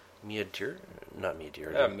Mia Dearden? Not Mia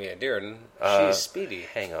Dearden. Not Mia Dearden. She's Speedy.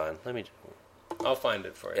 Hang on, I'll find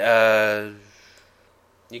it for you.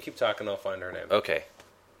 You keep talking, I'll find her name. Okay.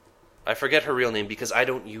 I forget her real name because I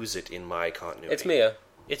don't use it in my continuity. It's Mia.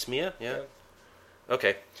 It's Mia? Yeah.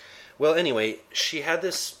 Okay. Well, anyway, she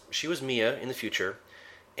was Mia in the future,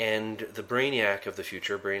 and the Brainiac of the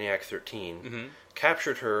future, Brainiac 13,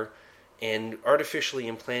 captured her and artificially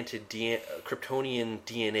implanted Kryptonian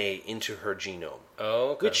DNA into her genome.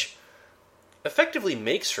 Oh, okay. Which effectively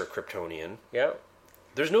makes her Kryptonian. Yeah.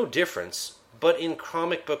 There's no difference, but in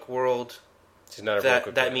comic book world, she's not a real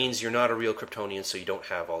Kryptonian. That means you're not a real Kryptonian, so you don't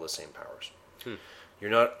have all the same powers.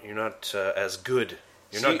 You're not as good.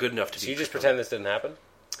 You're not good enough to be. So you just pretend this didn't happen?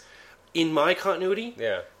 In my continuity,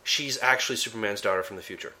 yeah, she's actually Superman's daughter from the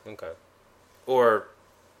future. Okay. Or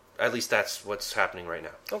at least that's what's happening right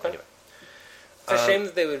now. Okay. Anyway. It's a shame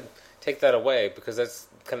that they would take that away because that's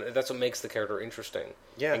what makes the character interesting.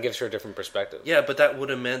 Yeah. And gives her a different perspective. Yeah, but that would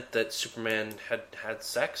have meant that Superman had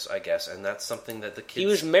sex, I guess, and that's something that the kids... He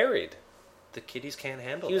was married. The kiddies can't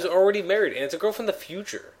handle. He was already married, and it's a girl from the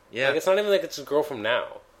future. Yeah. Like, it's not even like it's a girl from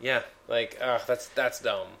now. Yeah. Like, that's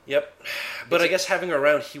dumb. Yep. But I guess having her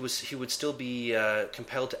around, he would still be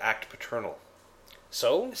compelled to act paternal.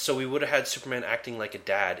 So? So we would have had Superman acting like a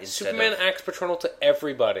dad instead Superman of... acts paternal to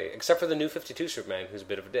everybody, except for the New 52 Superman, who's a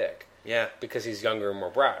bit of a dick. Yeah. Because he's younger and more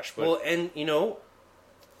brash. But Well, and,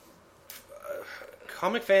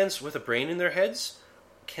 comic fans with a brain in their heads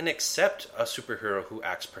can accept a superhero who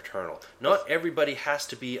acts paternal. Not everybody has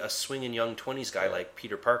to be a swinging young 20s guy like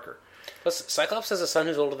Peter Parker. plus, Cyclops has a son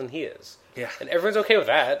who's older than he is. Yeah. And everyone's okay with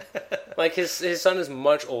that. Like, his son is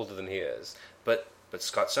much older than he is. But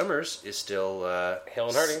Scott Summers is still Hale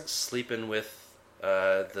and Hearty. sleeping with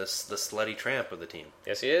the slutty tramp of the team.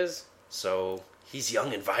 Yes, he is. So he's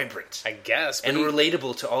young and vibrant. I guess. And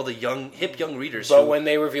relatable to all the hip young readers. But when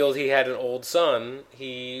they revealed he had an old son,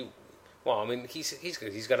 he's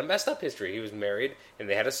got a messed up history. He was married, and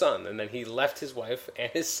they had a son, and then he left his wife and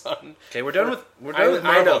his son. Okay, we're done with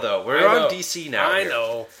Marvel though. We're on DC now. I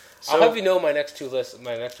know. So, I'll have you know my next two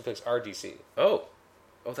picks are DC. Oh,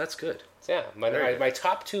 that's good. So yeah, my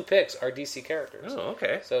top two picks are DC characters. Oh,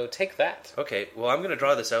 okay. So take that. Okay, well, I'm going to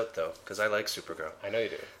draw this out, though, because I like Supergirl. I know you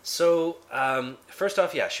do. So, first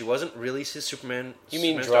off, yeah, she wasn't really his Superman. You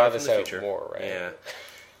mean Superman draw star this from the out future. more, right? Yeah.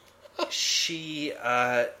 She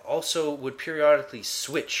also would periodically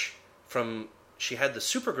switch from... She had the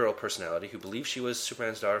Supergirl personality, who believed she was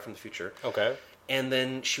Superman's daughter from the future. Okay. And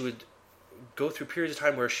then she would go through periods of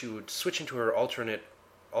time where she would switch into her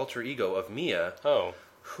alter ego of Mia,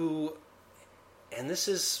 who... And this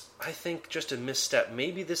is, I think, just a misstep.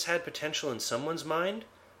 Maybe this had potential in someone's mind,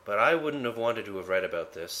 but I wouldn't have wanted to have read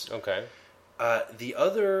about this. Okay.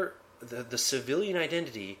 The civilian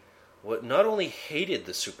identity, not only hated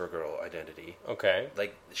the Supergirl identity. Okay.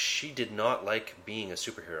 Like, she did not like being a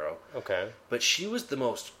superhero. Okay. But she was the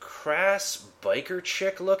most crass biker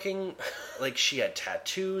chick looking. Like, she had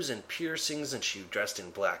tattoos and piercings, and she dressed in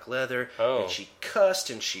black leather. Oh. And she cussed,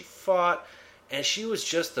 and she fought. And she was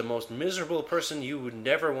just the most miserable person you would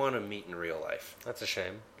never want to meet in real life. That's a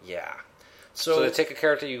shame. Yeah. So they take a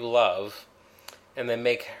character you love, and then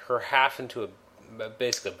make her half into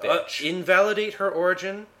basically a bitch. Invalidate her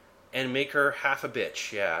origin, and make her half a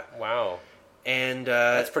bitch, yeah. Wow. And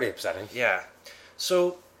that's pretty upsetting. Yeah.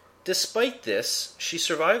 So, despite this, she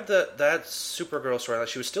survived that Supergirl storyline.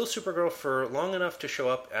 She was still Supergirl for long enough to show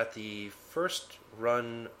up at the first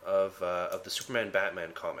run of the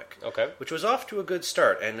Superman-Batman comic. Okay. Which was off to a good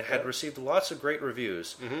start and had received lots of great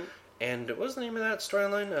reviews. Mm-hmm. And what was the name of that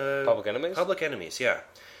storyline? Public Enemies? Public Enemies, yeah.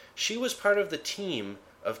 She was part of the team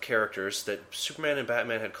of characters that Superman and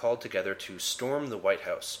Batman had called together to storm the White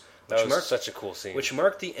House. That was such a cool scene. Which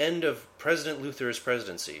marked the end of President Luthor's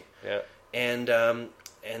presidency. Yeah. And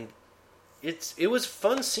it was a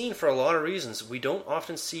fun scene for a lot of reasons. We don't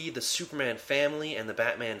often see the Superman family and the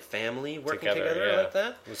Batman family working together like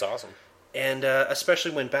that. It was awesome. And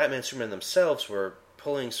especially when Batman and Superman themselves were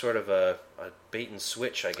pulling sort of a bait and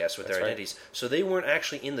switch, I guess, with their identities. So they weren't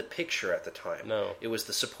actually in the picture at the time. No. It was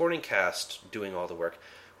the supporting cast doing all the work,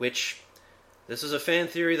 which... This is a fan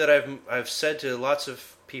theory that I've said to lots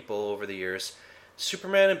of people over the years.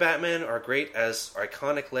 Superman and Batman are great as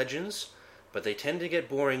iconic legends, but they tend to get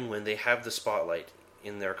boring when they have the spotlight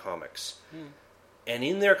in their comics. And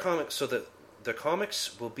in their comics, so that the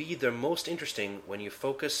comics will be the most interesting when you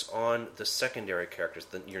focus on the secondary characters,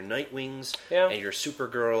 your Nightwings and your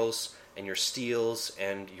Supergirls and your Steels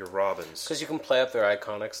and your Robins. Because you can play up their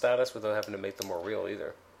iconic status without having to make them more real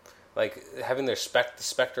either. Like, having the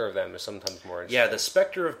specter of them is sometimes more interesting. Yeah, the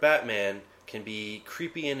specter of Batman can be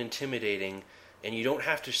creepy and intimidating, and you don't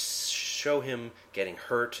have to show him getting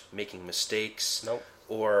hurt, making mistakes,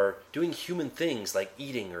 or doing human things like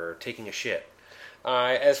eating or taking a shit.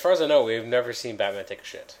 As far as I know, we've never seen Batman take a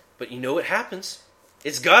shit. But you know it happens.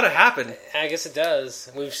 It's gotta happen. I guess it does.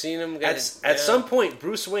 We've seen him get... At some point,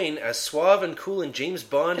 Bruce Wayne, as suave and cool and James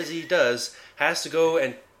Bond as he does, has to go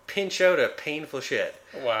and pinch out a painful shit.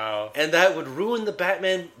 Wow. And that would ruin the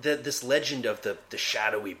Batman, this legend of the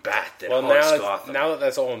shadowy bat that haunts Gotham. Now that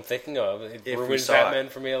that's all I'm thinking of, it ruins Batman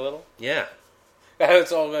for me a little. Yeah.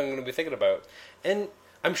 That's all I'm going to be thinking about. And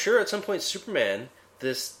I'm sure at some point Superman,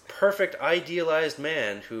 this perfect idealized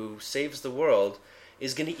man who saves the world,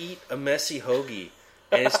 is going to eat a messy hoagie.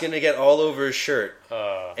 And it's going to get all over his shirt.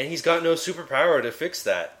 And he's got no superpower to fix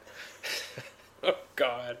that. Oh,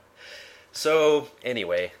 God. So,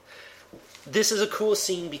 anyway... This is a cool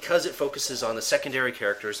scene because it focuses on the secondary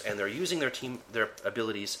characters and they're using their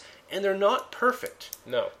abilities, and they're not perfect.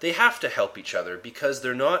 No. They have to help each other because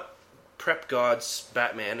they're not prep gods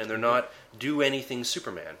Batman and they're not do anything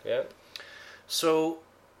Superman. Yeah. So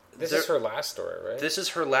this is her last story, right? This is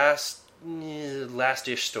her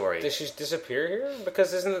last-ish story. Did she disappear here?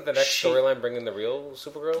 Because isn't it the next storyline bringing the real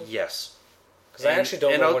Supergirl? Yes. Because I actually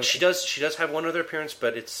don't and know when she does have one other appearance,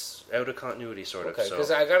 but it's out of continuity, sort of. Okay, So.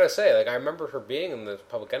 because I gotta say, like, I remember her being in the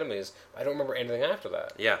Public Enemies. I don't remember anything after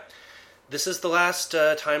that. Yeah. This is the last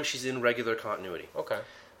time she's in regular continuity. Okay.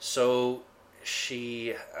 So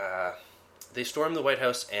they storm the White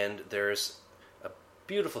House, and there's a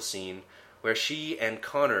beautiful scene where she and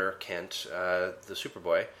Connor Kent, the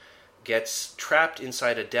Superboy, gets trapped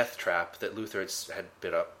inside a death trap that Luthor had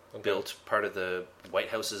built, part of the White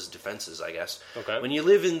House's defenses, I guess. Okay. When you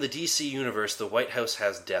live in the DC universe, the White House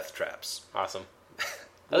has death traps. Awesome.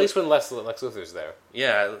 At least when Lex Luthor's there.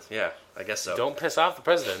 Yeah, I guess so. Don't piss off the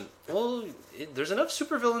president. Well, there's enough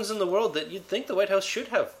supervillains in the world that you'd think the White House should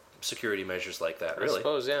have security measures like that, really. I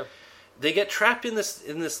suppose, yeah. They get trapped in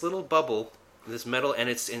this little bubble, this metal, and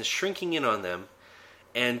it's shrinking in on them.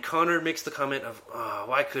 And Connor makes the comment of, "Oh,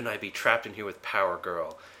 why couldn't I be trapped in here with Power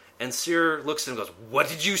Girl?" And Sear looks at him and goes, "What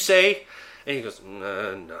did you say?" And he goes,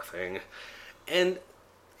 "Nothing." And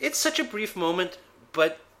it's such a brief moment,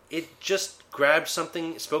 but it just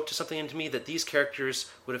spoke to something into me that these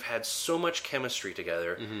characters would have had so much chemistry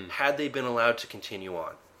together had they been allowed to continue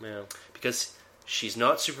on. Yeah. Because she's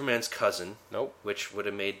not Superman's cousin. Nope. Which would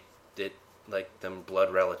have made it like them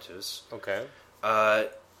blood relatives. Okay.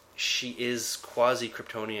 She is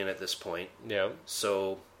quasi-Kryptonian at this point. Yeah.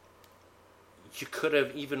 So you could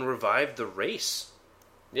have even revived the race.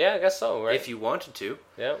 Yeah, I guess so, right? If you wanted to.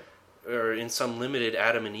 Yeah. Or in some limited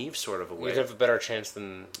Adam and Eve sort of a way. You'd have a better chance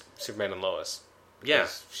than Superman and Lois. Yeah.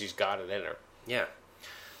 She's got it in her. Yeah.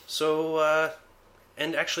 So,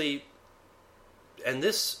 and actually, and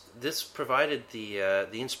this provided the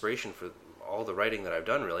inspiration for all the writing that I've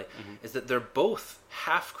done, really, is that they're both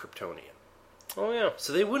half Kryptonian. Oh, yeah.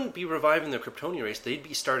 So they wouldn't be reviving the Kryptonian race, they'd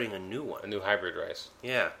be starting a new one. A new hybrid race.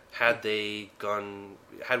 Yeah. Had we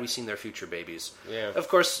seen their future babies. Yeah. Of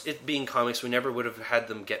course, it being comics, we never would have had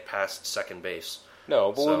them get past second base.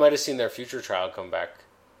 No, but we might have seen their future child come back.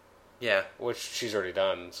 Yeah. Which she's already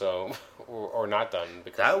done, so... or not done.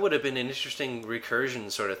 Because that would have been an interesting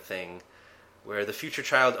recursion sort of thing, where the future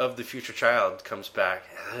child of the future child comes back.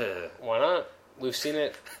 Ugh. Why not? We've seen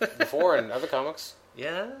it before in other comics.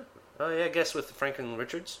 Yeah? Oh, yeah, I guess with Franklin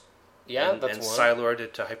Richards. Yeah, and that's and one.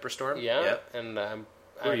 Psylord to Hyperstorm. Yeah, and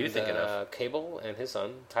who are you thinking of? Cable and his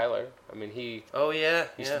son Tyler. I mean, he. Oh yeah,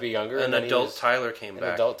 used to be younger. An adult Tyler came back. An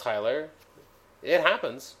adult Tyler. It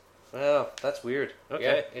happens. Well, that's weird. Okay,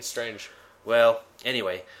 yeah, it's strange. Well,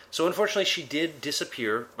 anyway, so unfortunately, she did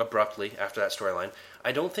disappear abruptly after that storyline.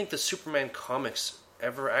 I don't think the Superman comics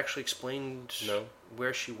ever actually explained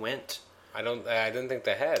where she went. I didn't think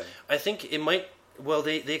they had. I think it might. Well,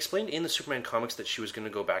 they explained in the Superman comics that she was going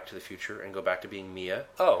to go back to the future and go back to being Mia.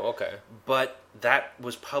 Oh, okay. But that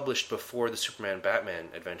was published before the Superman-Batman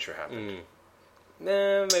adventure happened.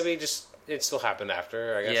 Nah, maybe just it still happened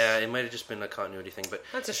after, I guess. Yeah, it might have just been a continuity thing, but...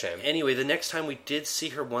 That's a shame. Anyway, the next time we did see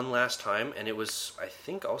her one last time, and it was, I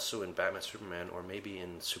think, also in Batman Superman, or maybe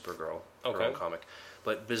in Supergirl, her own comic.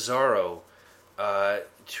 But Bizarro,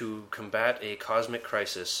 to combat a cosmic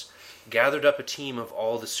crisis, gathered up a team of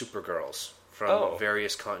all the Supergirls from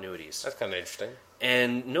various continuities. That's kind of interesting.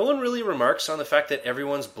 And no one really remarks on the fact that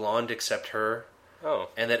everyone's blonde except her. Oh.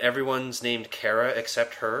 And that everyone's named Kara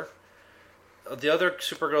except her. The other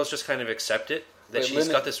Supergirls just kind of accept it. That she's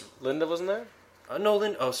got this... Linda wasn't there? No,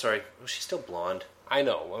 Linda... Oh, sorry. Oh, she's still blonde. I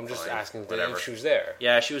know. I'm just asking if she was there.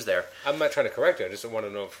 Yeah, she was there. I'm not trying to correct her. I just want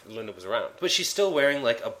to know if Linda was around. But she's still wearing,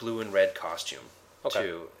 like, a blue and red costume,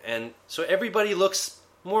 too. And so everybody looks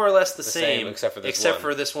more or less the same. Except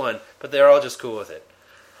for this one. But they're all just cool with it.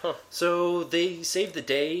 Huh. So they saved the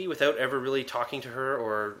day without ever really talking to her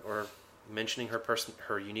or mentioning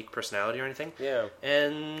her unique personality or anything. Yeah.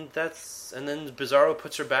 And then Bizarro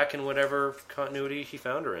puts her back in whatever continuity he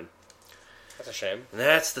found her in. That's a shame. And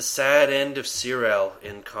that's the sad end of Sirel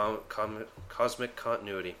in cosmic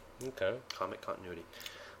continuity. Okay. Comic continuity.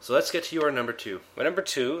 So let's get to your number 2. My number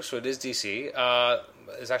 2, so it is DC,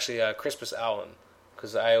 is actually Crispus Allen.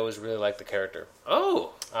 Because I always really liked the character.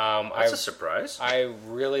 Oh, that's a surprise.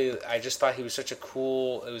 I just thought he was such a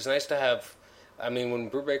cool... It was nice to have... I mean, when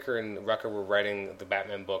Brubaker and Rucka were writing the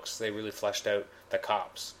Batman books, they really fleshed out the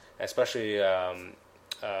cops. Especially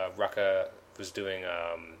Rucka was doing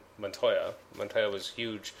Montoya. Montoya was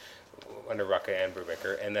huge under Rucka and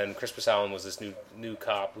Brubaker. And then Crispus Allen was this new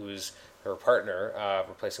cop who was her partner,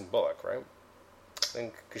 replacing Bullock, right? I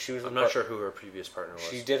think because she was. I'm not sure who her previous partner was.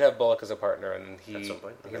 She did have Bullock as a partner, and he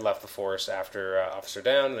he left the force after Officer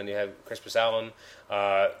Down. And then you had Crispus Allen.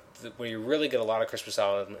 Where you really get a lot of Crispus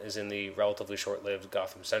Allen is in the relatively short-lived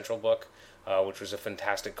Gotham Central book, which was a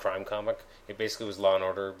fantastic crime comic. It basically was Law and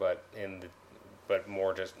Order, but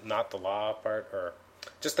more just not the law part, or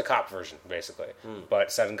just the cop version, basically,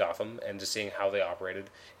 but set in Gotham, and just seeing how they operated.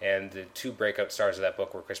 And the two breakout stars of that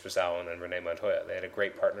book were Crispus Allen and Renee Montoya. They had a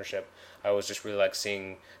great partnership. I always just really like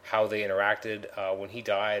seeing how they interacted. When he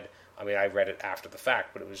died, I mean, I read it after the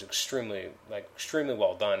fact, but it was extremely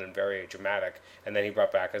well done and very dramatic. And then he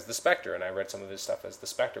brought back as the Spectre, and I read some of his stuff as the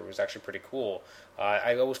Spectre. It was actually pretty cool.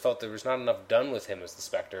 I always felt there was not enough done with him as the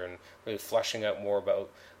Spectre, and really fleshing out more about,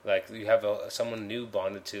 like, you have someone new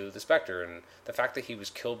bonded to the Spectre, and the fact that he was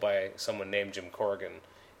killed by someone named Jim Corrigan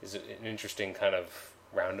is an interesting kind of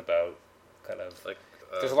roundabout, kind of like.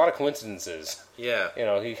 There's a lot of coincidences. Yeah. You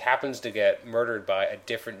know, he happens to get murdered by a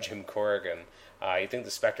different Jim Corrigan. You think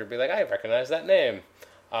the Spectre would be like, I recognize that name.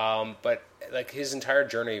 But like his entire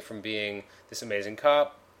journey from being this amazing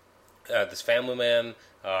cop, this family man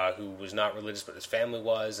who was not religious but his family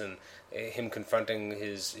was, and him confronting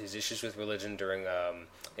his issues with religion during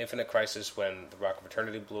Infinite Crisis when the Rock of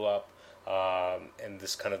Eternity blew up, and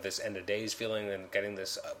this end of days feeling, and getting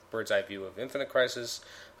this bird's eye view of Infinite Crisis.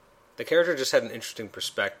 The character just had an interesting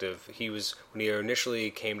perspective. When he initially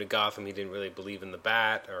came to Gotham, he didn't really believe in the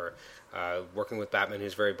Bat or working with Batman,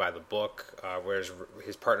 who's very by the book, whereas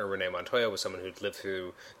his partner Renee Montoya was someone who'd lived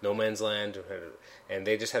through No Man's Land, and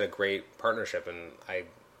they just had a great partnership, and I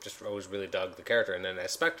just always really dug the character. And then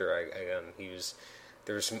as Spectre,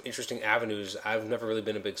 there were some interesting avenues. I've never really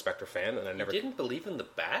been a big Spectre fan, and I never didn't believe in the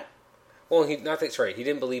Bat. Well, he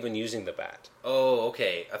didn't believe in using the Bat. Oh,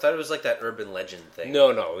 okay. I thought it was like that urban legend thing.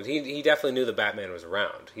 No. He definitely knew the Batman was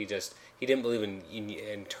around. He didn't believe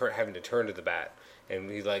in having to turn to the Bat. And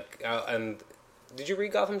he and did you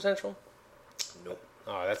read Gotham Central? Nope.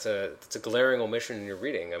 Oh, that's a glaring omission in your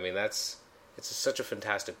reading. I mean, it's such a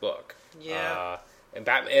fantastic book. Yeah. And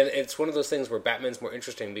it's one of those things where Batman's more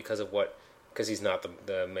interesting because he's not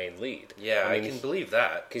the main lead. Yeah, I can believe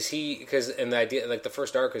that. And the idea, like the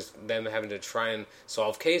first arc is them having to try and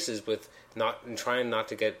solve cases trying not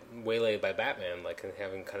to get waylaid by Batman, like, and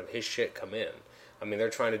having kind of his shit come in. I mean,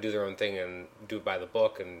 they're trying to do their own thing and do it by the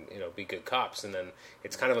book and, be good cops, and then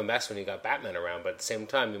it's kind of a mess when you got Batman around, but at the same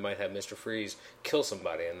time you might have Mr. Freeze kill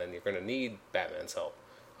somebody, and then you're going to need Batman's help.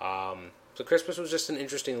 So Crispus was just an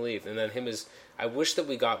interesting lead, and then I wish that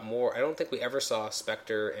we got more. I don't think we ever saw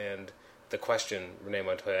Spectre and the Question, Renee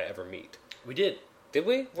Montoya, ever meet. We did. Did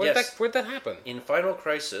we? Yes. Where'd that happen? In Final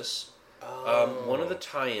Crisis, one of the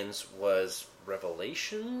tie-ins was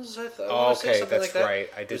Revelations, I thought. Oh, okay, that's like that. right.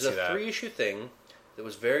 I did see that. It was a 3-issue thing that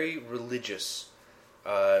was very religious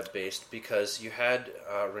based, because you had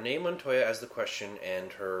Renee Montoya as the Question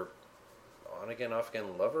and her on-again,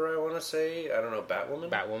 off-again lover, I want to say. I don't know,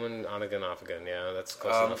 Batwoman? On-again, off-again, yeah, that's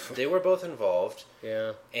close enough. They were both involved.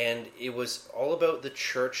 Yeah. And it was all about the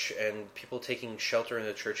church and people taking shelter in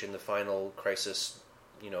the church in the final crisis,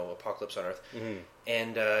 apocalypse on Earth. Mm-hmm.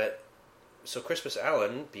 And so Crispus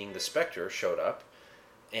Allen, being the Spectre, showed up.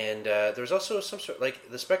 And there was also some sort...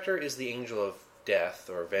 the Spectre is the angel of death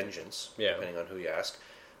or vengeance, depending on who you ask.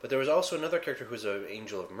 But there was also another character who was an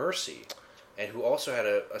angel of mercy, and who also had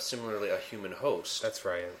similarly a human host. That's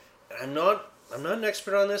right. And I'm not an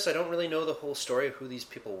expert on this. I don't really know the whole story of who these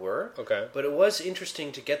people were. Okay. But it was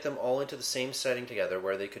interesting to get them all into the same setting together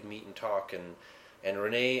where they could meet and talk. And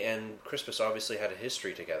Renee and Crispus obviously had a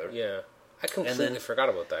history together. Yeah. I completely forgot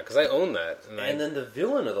about that, because I own that. And then the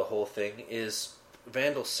villain of the whole thing is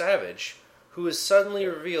Vandal Savage, who is suddenly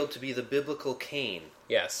revealed to be the biblical Cain.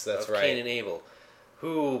 Yes, that's right. Cain and Abel.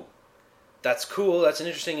 Who... That's cool, that's an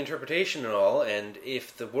interesting interpretation and all, and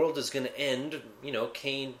if the world is going to end,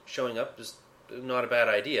 Cain showing up is not a bad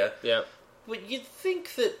idea. Yeah. But you'd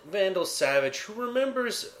think that Vandal Savage, who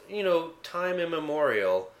remembers, time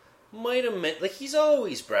immemorial, might have meant... he's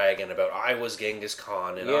always bragging about, I was Genghis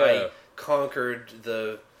Khan, and I conquered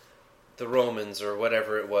the Romans, or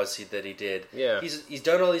whatever it was that he did. Yeah. He's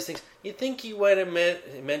done all these things. You'd think he might have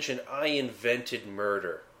mentioned, I invented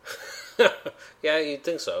murder. Yeah, you'd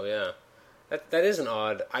think so, yeah. That is an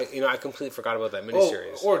odd... I completely forgot about that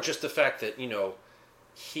miniseries. Or just the fact that,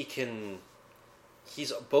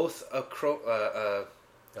 he's both a Cro-Magnon?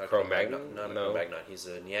 Not a Cro-Magnon. He's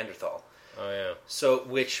a Neanderthal. Oh, yeah. So,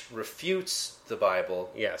 which refutes the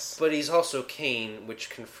Bible. Yes. But he's also Cain, which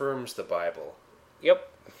confirms the Bible.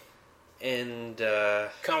 Yep. And,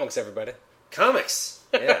 comics, everybody. Comics!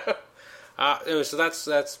 Yeah. So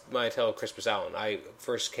that's my tale of Crispus Allen. I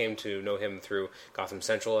first came to know him through Gotham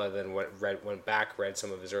Central, and then went back, read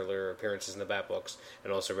some of his earlier appearances in the Bat books,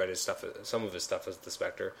 and also read some of his stuff as the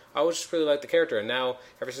Spectre. I always just really liked the character, and now,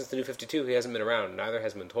 ever since the New 52, he hasn't been around. Neither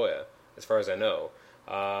has Montoya, as far as I know.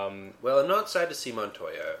 Well, I'm not sad to see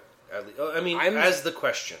Montoya. As the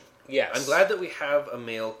Question. Yes. I'm glad that we have a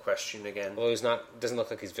male question again. Well, he's not. Doesn't look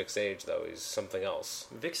like he's Vic Sage though. He's something else.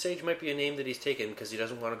 Vic Sage might be a name that he's taken because he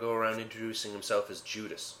doesn't want to go around introducing himself as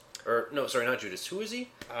Judas. Or no, sorry, not Judas. Who is he?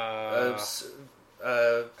 I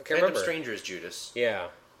can't Phantom remember. Stranger is Judas. Yeah.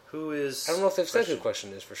 Who is? I don't know if they've said who the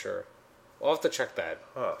question is for sure. I'll have to check that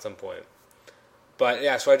Huh. at some point. But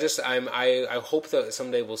yeah, so I hope that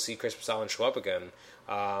someday we'll see Crispus Allen show up again.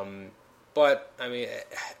 But I mean,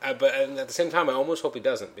 but at the same time, I almost hope he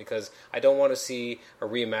doesn't, because I don't want to see a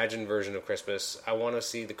reimagined version of Crispus. I want to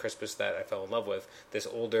see the Crispus that I fell in love with, this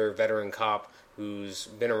older veteran cop who's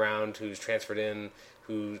been around, who's transferred in,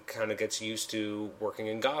 who kind of gets used to working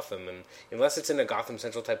in Gotham. And unless it's in a Gotham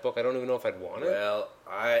Central type book, I don't even know if I'd want it. Well,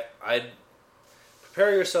 I'd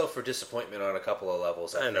prepare yourself for disappointment on a couple of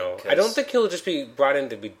levels. I know. Think, I don't think he'll just be brought in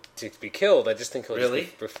to be killed. I just think he'll Really?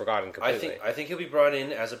 just be forgotten completely. I think he'll be brought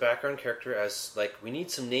in as a background character, as like we need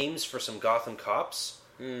some names for some Gotham cops.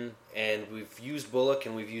 And we've used Bullock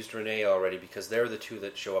and we've used Renee already because they're the two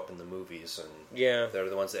that show up in the movies, and Yeah. they're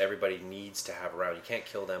the ones that everybody needs to have around. You can't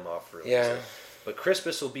kill them off really Yeah. easily. But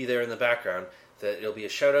Crispus will be there in the background. That it'll be a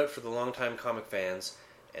shout out for the longtime comic fans,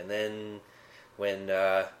 and then when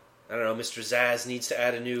I don't know, Mr. Zaz needs to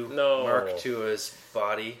add a new mark to his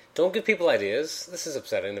body. Don't give people ideas. This is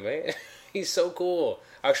upsetting to me. He's so cool.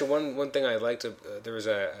 Actually, one thing I liked, there was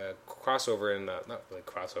a crossover in, not really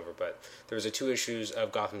crossover, but there was 2 issues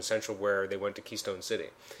of Gotham Central where they went to Keystone City.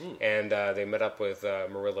 And they met up with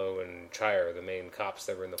Murillo and Chire, the main cops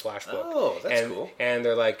that were in the Flash book. Oh, that's cool. And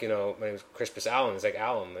they're like, my name's Crispus Allen. It's like,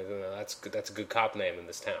 Allen, like, that's good, that's a good cop name in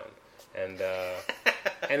this town. And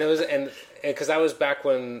and it was, and because that was back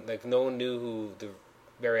when like no one knew who the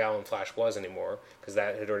Barry Allen Flash was anymore, because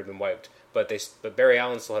that had already been wiped. But Barry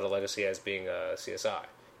Allen still had a legacy as being a CSI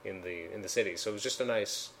in the city. So it was just a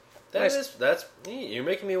nice. That's you're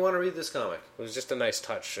making me want to read this comic. It was just a nice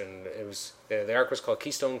touch, and it was the arc was called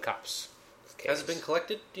Keystone Cops. Has it been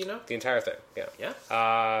collected? Do you know? The entire thing, yeah.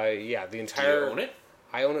 Yeah. Yeah, the entire. Do you own it?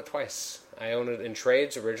 I own it twice. I own it in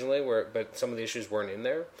trades originally, but some of the issues weren't in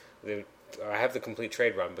there. I have the complete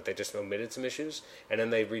trade run, but they just omitted some issues, and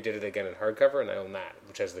then they redid it again in hardcover, and I own that,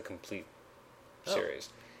 which has the complete series.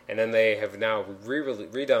 And then they have now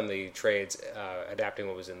redone the trades, adapting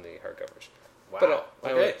what was in the hardcovers. Wow.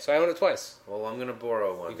 But I own it twice. Well, I'm going to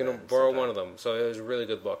borrow one. You can borrow one of them. So it was a really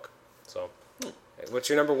good book. So, what's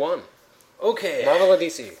your number 1? Okay. Marvel or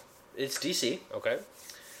DC? It's DC. Okay.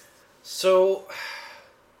 So,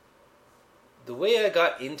 the way I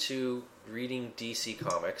got into reading DC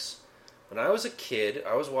comics, when I was a kid,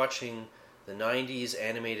 I was watching the 90s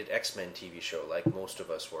animated X-Men TV show, like most of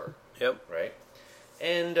us were. Yep. Right?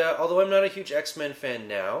 And although I'm not a huge X-Men fan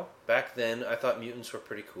now, back then I thought mutants were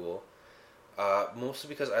pretty cool. Mostly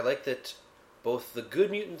because I liked that both the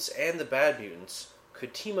good mutants and the bad mutants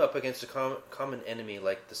could team up against a common enemy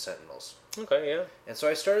like the Sentinels. Okay, yeah. And so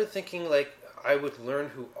I started thinking like I would learn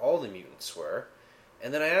who all the mutants were.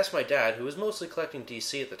 And then I asked my dad, who was mostly collecting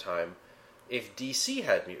DC at the time, if DC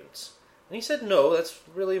had mutants. And he said no, that's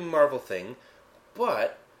really a Marvel thing.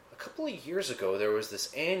 But a couple of years ago there was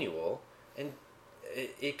this annual, and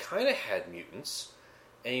it kind of had mutants.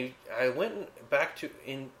 And I went back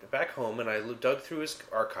home and I dug through his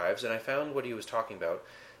archives and I found what he was talking about.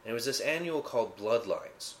 And it was this annual called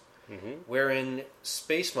Bloodlines, wherein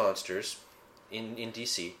space monsters in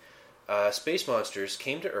DC, space monsters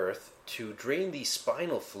came to Earth to drain the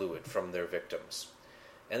spinal fluid from their victims.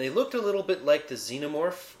 And they looked a little bit like the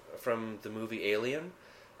Xenomorph from the movie Alien,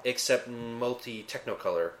 except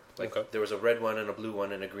multi-technicolor. Like there was a red one and a blue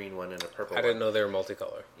one and a green one and a purple one. I didn't know they were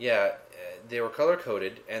multicolor. Yeah, they were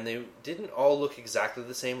color-coded, and they didn't all look exactly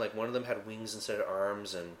the same. Like, one of them had wings instead of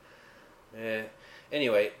arms, and...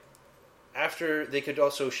 Anyway, after... They could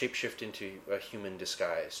also shapeshift into a human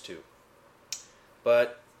disguise, too.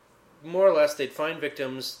 But, more or less, they'd find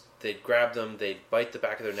victims, they'd grab them, they'd bite the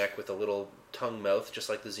back of their neck with a little tongue mouth, just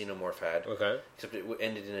like the Xenomorph had. Okay. Except it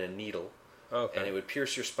ended in a needle. Okay. And it would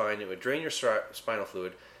pierce your spine, it would drain your spinal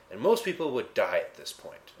fluid, and most people would die at this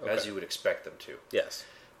point, as you would expect them to. Yes.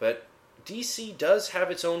 But DC does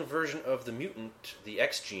have its own version of the mutant, the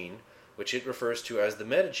X gene, which it refers to as the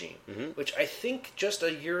metagene, which I think just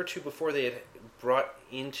a year or two before they had brought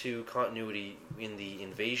into continuity in the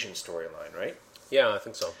Invasion storyline, right? Yeah, I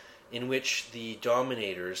think so. In which the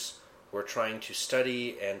Dominators were trying to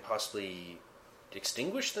study and possibly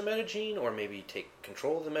extinguish the metagene, or maybe take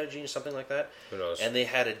control of the metagene, something like that. Who knows? And they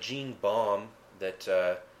had a gene bomb that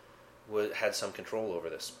had some control over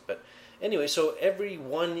this. But anyway, so every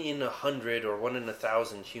 1 in 100 or 1 in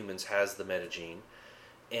 1,000 humans has the metagene,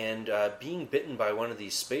 and being bitten by one of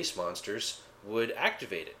these space monsters would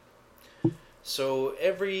activate it. So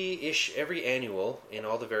every annual in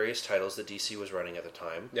all the various titles that DC was running at the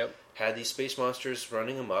time Yep. had these space monsters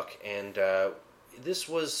running amok, and this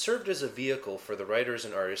was served as a vehicle for the writers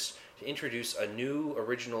and artists to introduce a new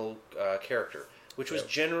original character, which was Yep.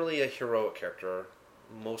 generally a heroic character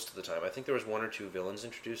most of the time. I think there was one or two villains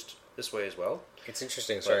introduced this way as well. It's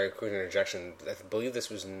interesting. Sorry, quick interjection. I believe this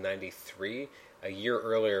was '93. A year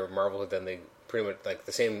earlier, Marvel had done pretty much like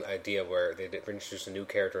the same idea where they introduced a new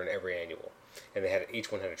character in every annual, and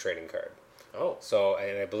each one had a trading card. Oh, So,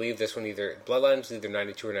 and I believe this one Bloodlines was either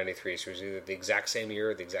 '92 or '93. So it was either the exact same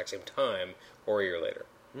year, the exact same time, or a year later.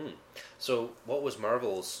 so what was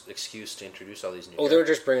Marvel's excuse to introduce all these new? Oh, they were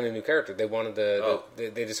just bringing a new character. They wanted Oh. they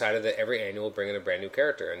decided that every annual would bring in a brand new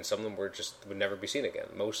character, and some of them would never be seen again.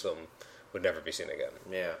 Most of them would never be seen again.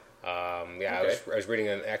 Yeah. I was reading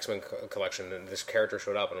an X-Men collection, and this character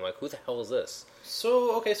showed up, and I'm like, who the hell is this?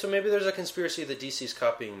 So maybe there's a conspiracy that DC's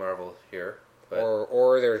copying Marvel here, but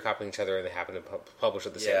Or they're copying each other and they happen to publish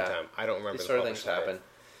at the Yeah. same time. I don't remember these the sort of things publisher. happen.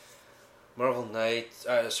 Marvel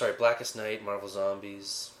Blackest Night, Marvel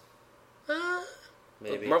Zombies,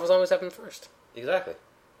 maybe. Marvel Zombies happened first. Exactly.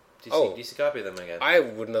 Oh. DC copied them again. I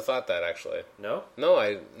wouldn't have thought that, actually. No?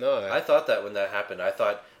 I I thought that when that happened. I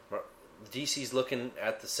thought DC's looking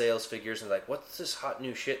at the sales figures and like, what's this hot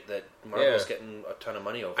new shit that Marvel's getting a ton of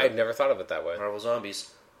money over? I'd never thought of it that way. Marvel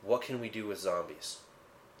Zombies. What can we do with zombies?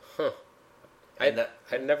 Huh. And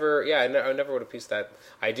I never would have pieced that.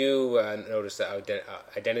 I do notice that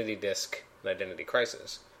Identity Disc and Identity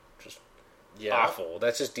Crisis, just awful.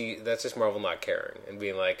 That's just Marvel not caring and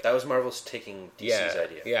being like, that was Marvel's taking DC's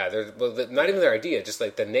idea. Yeah, not even their idea, just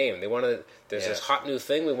like the name. They wanted there's this hot new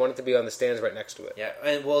thing. We want it to be on the stands right next to it. Yeah,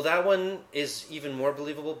 and well, that one is even more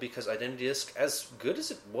believable because Identity Disc, as good as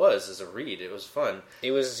it was as a read, it was fun. It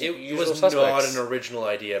was Usual not Suspects. an original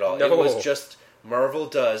idea at all. No. It was just Marvel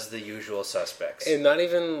does the Usual Suspects. And not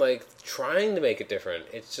even like trying to make it different.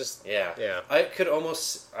 It's just yeah. I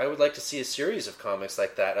would like to see a series of comics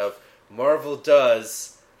like that of Marvel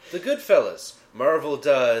does the Goodfellas. Marvel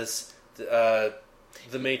does the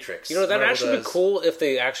Matrix. that'd Marvel actually does, be cool if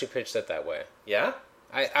they actually pitched it that way. Yeah,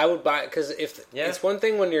 I would buy it because it's one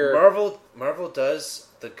thing when you're Marvel does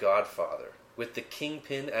the Godfather with the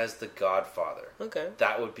Kingpin as the Godfather. okay.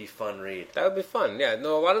 That would be fun read. That would be fun. Yeah,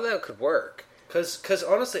 no, a lot of that could work. Because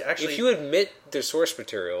honestly, actually, If you admit the source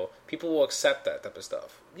material, people will accept that type of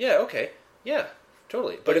stuff. yeah, okay, yeah,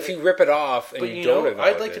 totally. But if you rip it off and but you don't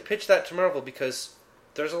acknowledge I'd like to pitch that to Marvel because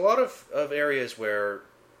there's a lot of areas where,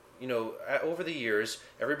 over the years,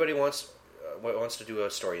 everybody wants to do a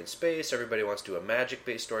story in space. Everybody wants to do a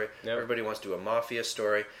magic-based story. Yep. Everybody wants to do a mafia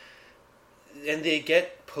story, and they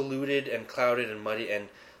get polluted and clouded and muddy, and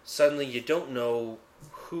suddenly you don't know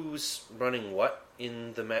who's running what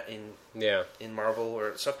in Marvel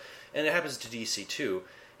or stuff, and it happens to DC too.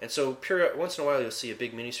 And so, once in a while, you'll see a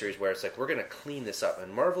big miniseries where it's like, we're going to clean this up.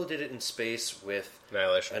 And Marvel did it in space with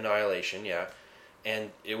Annihilation, yeah.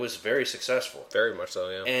 And it was very successful. Very much so,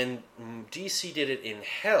 yeah. And DC did it in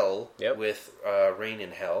Hell with Reign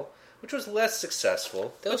in Hell, which was less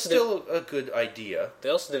successful, but still a good idea. They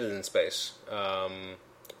also did it in space.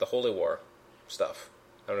 The Holy War stuff.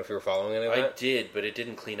 I don't know if you were following any of that. I did, but it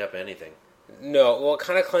didn't clean up anything. No, well, it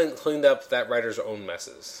kind of cleaned up that writer's own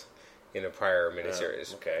messes in a prior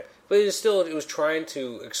miniseries. Okay. But it was trying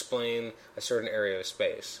to explain a certain area of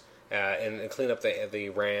space and clean up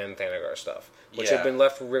the Rand Thanagar stuff, which had been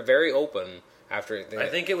left very open after. I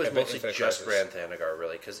think it was mostly Infinite just Crisis. Rand Thanagar,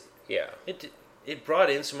 really, because it brought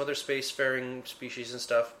in some other spacefaring species and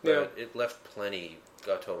stuff, but it left plenty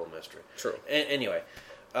of total mystery. True. Anyway,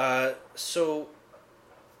 so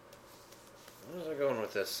where was I going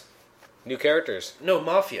with this? New characters. No,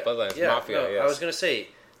 Mafia. Bloodlines, Mafia, yes. I was going to say,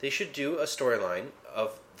 they should do a storyline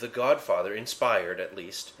of The Godfather, inspired at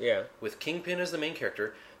least, with Kingpin as the main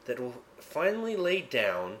character, that will finally lay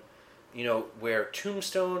down, where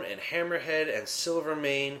Tombstone and Hammerhead and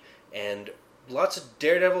Silvermane and lots of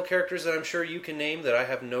Daredevil characters that I'm sure you can name that I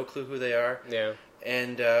have no clue who they are. Yeah.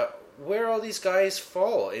 And where all these guys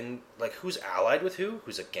fall in, like, who's allied with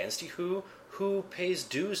who's against who pays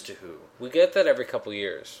dues to who. We get that every couple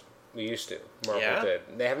years. We used to. Marvel did.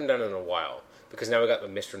 They haven't done it in a while. Because now we got the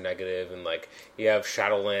Mr. Negative and, like, you have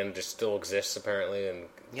Shadowland just still exists, apparently, and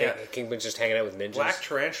Kingpin's just hanging out with ninjas. Black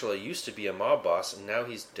Tarantula used to be a mob boss, and now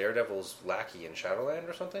he's Daredevil's lackey in Shadowland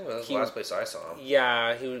or something? Well, that's the last place I saw him.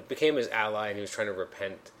 Yeah, he became his ally, and he was trying to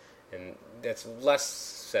repent, and that's less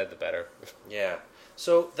said the better. Yeah.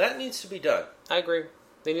 So that needs to be done. I agree.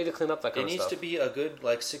 They need to clean up that kind of stuff. It needs to be a good,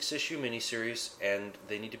 6-issue miniseries, and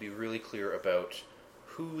they need to be really clear about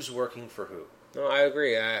who's working for who. No, I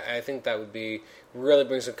agree. I think that would be really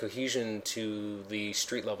brings a cohesion to the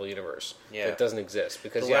street level universe that doesn't exist.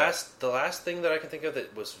 Because the last thing that I can think of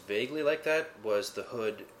that was vaguely like that was the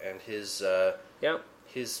Hood and his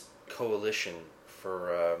coalition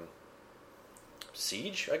for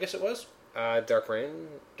Siege, I guess it was. Dark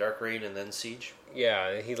Reign, and then Siege.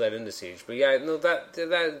 Yeah, he led into Siege, but yeah, no,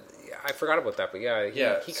 that I forgot about that. But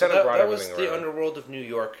he so kind of brought that everything was the around. underworld of New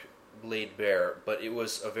York laid bare, but it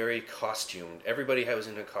was a very costumed. Everybody was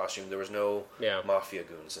in a costume. There was no mafia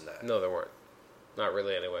goons in that. No, there weren't. Not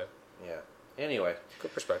really, anyway. Yeah. Anyway,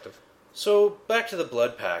 good perspective. So back to the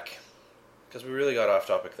Blood Pack, because we really got off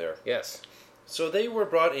topic there. Yes. So they were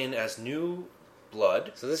brought in as new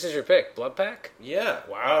blood. So this is your pick, Blood Pack? Yeah.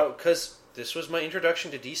 Wow. Because this was my introduction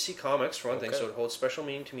to DC Comics, for one thing, so it holds special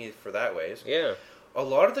meaning to me for that ways. Yeah. A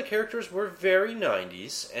lot of the characters were very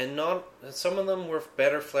 90s, and some of them were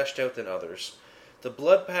better fleshed out than others. The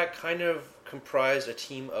Blood Pack kind of comprised a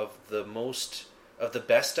team of the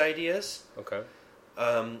best ideas. Okay.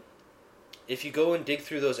 If you go and dig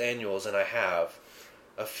through those annuals, and I have,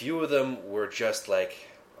 a few of them were just like...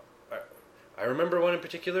 I remember one in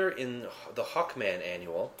particular in the Hawkman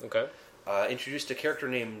annual. Okay. Introduced a character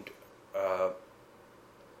named... not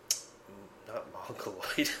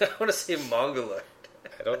Mongoloid. I want to say Mongoloid.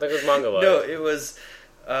 I don't think it was Mongoloid. No, it was...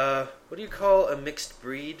 what do you call a mixed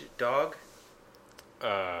breed dog?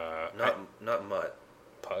 Not mutt.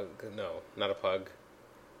 Pug? No, not a pug.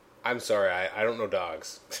 I'm sorry, I don't know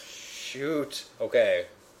dogs. Shoot. Okay,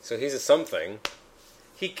 so he's a something.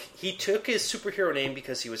 He took his superhero name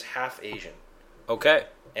because he was half Asian. Okay.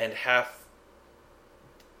 And half...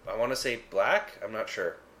 I want to say black? I'm not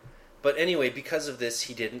sure. But anyway, because of this,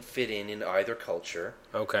 he didn't fit in either culture.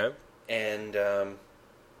 Okay. And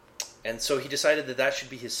so he decided that should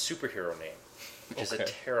be his superhero name, which is a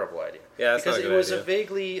terrible idea. Yeah, that's because not a good it was idea. A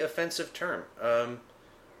vaguely offensive term. I'm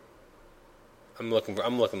looking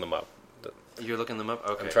them up. You're looking them up?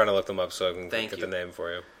 Okay. I'm trying to look them up so I can Thank get you. the name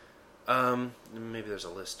for you. Maybe there's a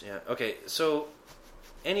list. Yeah. Okay. So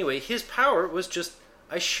anyway, his power was just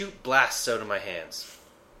I shoot blasts out of my hands.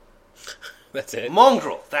 That's it.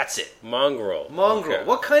 Mongrel. That's it. Mongrel. Okay.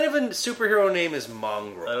 What kind of a superhero name is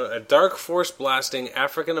Mongrel? A dark force blasting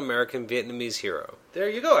African American Vietnamese hero. There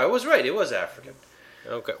you go. I was right. It was African.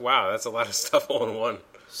 Okay. Wow, that's a lot of stuff all in one.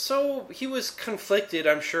 So he was conflicted,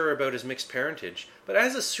 I'm sure, about his mixed parentage. But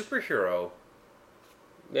as a superhero,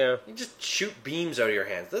 yeah, you just shoot beams out of your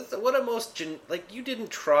hands. That's what a most you didn't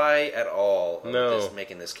try at all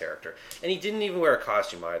making this character, and he didn't even wear a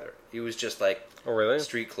costume either. He was just like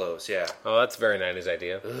street clothes. Yeah. Oh, that's a very 90s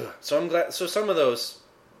idea. Ugh. So I'm glad. So some of those,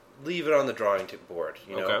 leave it on the drawing board.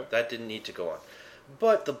 That didn't need to go on.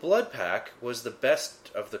 But the Blood Pack was the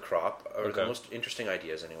best of the crop, or the most interesting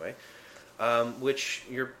ideas anyway. Which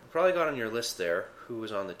you're probably got on your list there. Who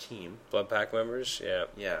was on the team? Blood Pack members, yeah.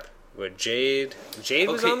 Yeah. What, Jade? Jade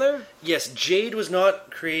was on there? Yes, Jade was not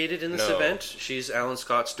created in this event. She's Alan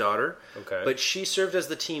Scott's daughter. Okay. But she served as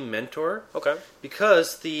the team mentor. Okay.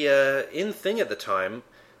 Because the in thing at the time,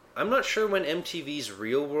 I'm not sure when MTV's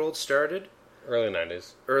Real World started. Early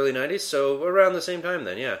 90s. Early 90s, so around the same time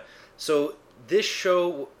then, yeah. So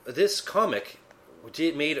this comic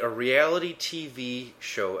made a reality TV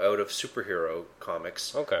show out of superhero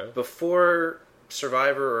comics. Okay. Before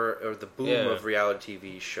Survivor or the boom of reality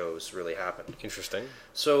TV shows really happened. Interesting.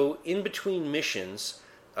 So in between missions,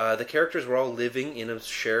 the characters were all living in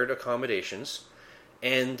shared accommodations,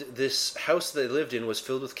 and this house they lived in was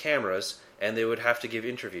filled with cameras, and they would have to give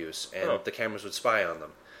interviews, and the cameras would spy on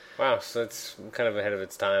them. Wow, so it's kind of ahead of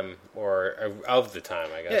its time, or of the time,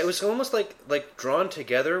 I guess. Yeah, it was almost like drawn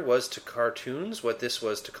together was to cartoons what this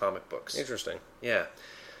was to comic books. Interesting. Yeah.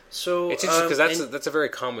 So it's interesting because that's a very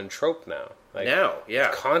common trope now.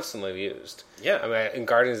 It's constantly used. Yeah, I mean, in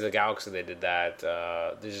Guardians of the Galaxy they did that.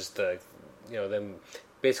 There's just them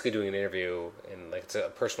basically doing an interview and it's a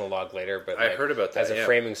personal log later, but I heard about that as a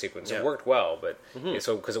framing sequence. Yeah. It worked well, but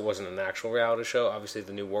so because it wasn't an actual reality show. Obviously,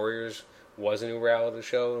 the New Warriors was a new reality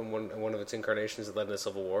show in one of its incarnations that led into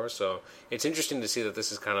Civil War. So it's interesting to see that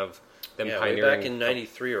this is kind of them pioneering. Way back in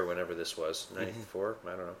 '93 or whenever this was, '94. I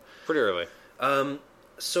don't know. Pretty early.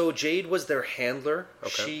 So Jade was their handler.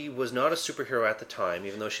 Okay. She was not a superhero at the time,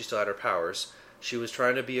 even though she still had her powers. She was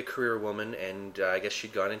trying to be a career woman, and I guess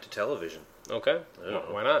she'd gone into television. Okay.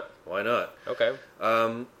 Why not? Why not? Okay.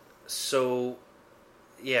 So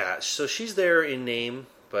she's there in name,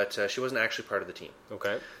 but she wasn't actually part of the team.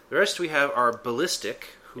 Okay. The rest we have are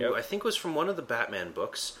Ballistic, who I think was from one of the Batman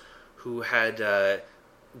books, who had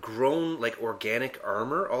grown organic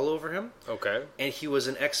armor all over him. Okay. And he was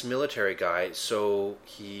an ex-military guy, so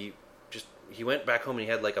he he went back home and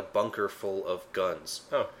he had like a bunker full of guns.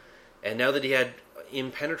 Oh. And now that he had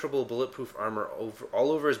impenetrable bulletproof armor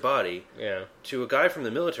all over his body, Yeah. to a guy from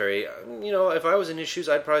the military, if I was in his shoes,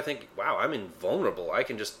 I'd probably think, wow, I'm invulnerable. I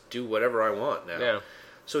can just do whatever I want now. Yeah.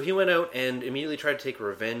 So he went out and immediately tried to take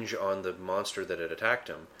revenge on the monster that had attacked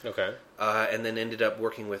him. Okay. And then ended up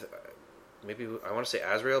working with, maybe, I want to say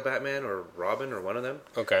Azrael Batman or Robin or one of them.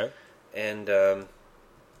 Okay. And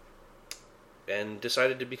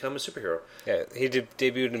decided to become a superhero. Yeah, he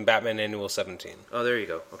debuted in Batman Annual 17. Oh, there you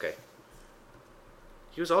go. Okay.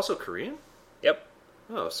 He was also Korean? Yep.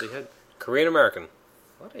 Oh, so he had Korean American.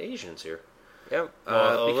 a lot of Asians here. Yep.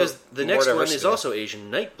 Because the next one is also Asian,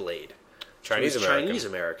 Nightblade. Chinese American. Chinese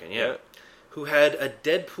American, yeah. Who had a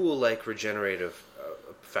Deadpool-like regenerative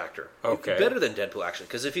factor. Okay. Better than Deadpool, actually.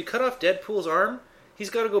 Because if you cut off Deadpool's arm, he's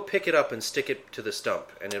got to go pick it up and stick it to the stump,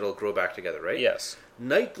 and it'll grow back together, right? Yes.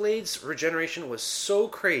 Nightblade's regeneration was so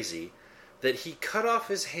crazy that he cut off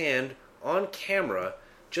his hand on camera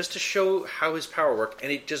just to show how his power worked,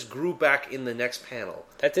 and it just grew back in the next panel.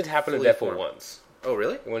 That did happen to Fully Deadpool formed. once. Oh,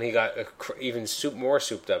 really? When he got even more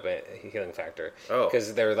souped up healing factor. Oh.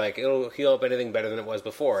 Because they were like, it'll heal up anything better than it was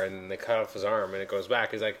before, and they cut off his arm, and it goes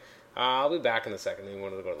back. He's like, I'll be back in a second, and he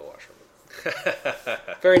wanted to go to the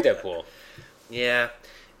washroom. Very Deadpool. Yeah.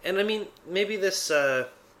 And I mean, maybe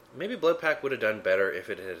maybe Blood Pack would have done better if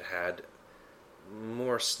it had had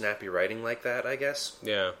more snappy writing like that, I guess.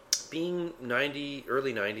 Yeah. Being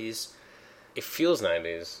early 90s, It feels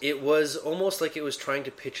 90s. it was almost like it was trying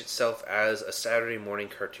to pitch itself as a Saturday morning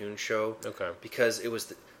cartoon show. Okay. Because it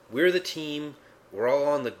was, we're the team, we're all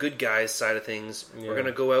on the good guys side of things, Yeah. we're going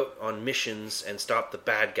to go out on missions and stop the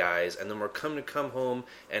bad guys, and then we're come home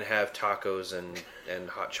and have tacos and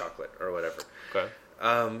hot chocolate or whatever. Okay.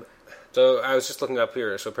 So I was just looking up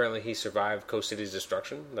here. So apparently he survived Coast City's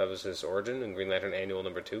destruction. That was his origin in Green Lantern Annual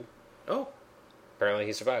number 2. Oh. Apparently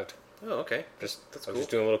he survived. Oh, okay. That's I was cool. just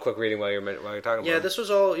doing a little quick reading while you're talking about Yeah, him. this was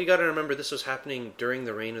all, you got to remember, this was happening during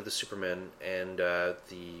the reign of the Supermen and the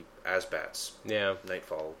Asbats, Yeah.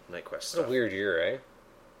 Nightfall, Night Quest What a stuff. weird year, eh?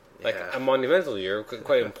 Like Yeah. a monumental year,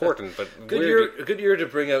 quite important, but Good weird. year, good year to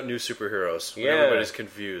bring out new superheroes when Yeah. everybody's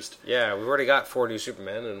confused. Yeah, we've already got 4 new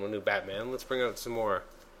Supermen and 1 new Batman. Let's bring out some more.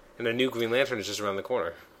 And a new Green Lantern is just around the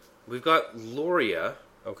corner. We've got Loria,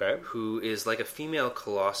 Okay. who is like a female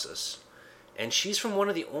Colossus, and she's from one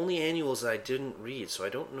of the only annuals that I didn't read, so I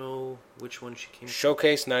don't know which one she came from.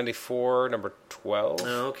 Showcase 94, number 12.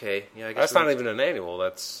 Oh, okay. Yeah, I guess That's not even an annual.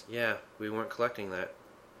 That's Yeah, we weren't collecting that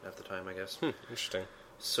at the time, I guess. interesting.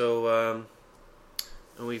 So,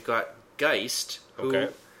 and we've got Geist, who...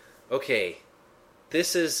 Okay. Okay,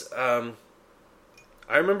 this is... I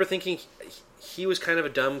remember thinking he was kind of a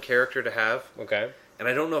dumb character to have, Okay. and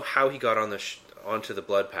I don't know how he got on onto the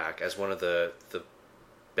Blood Pack as one of the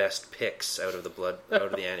best picks out of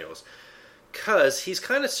the annuals, because he's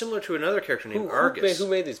kind of similar to another character named Argus. Who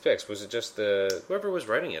made these picks? Was it just the... Whoever was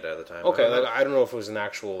writing it at the time. Okay, I I don't know if it was an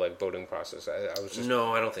actual voting process. I was just...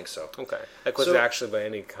 No, I don't think so. Okay. Was it actually by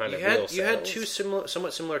any kind You of real had sales? two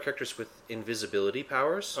somewhat similar characters with invisibility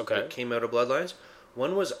powers Okay. that came out of Bloodlines.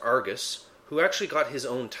 One was Argus, who actually got his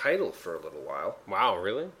own title for a little while. Wow,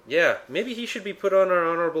 really? Yeah, maybe he should be put on our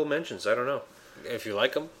honorable mentions. I don't know. If you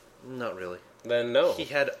like him, Not really. then no. He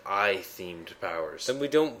had eye-themed powers. Then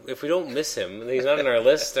if we don't miss him, he's not on our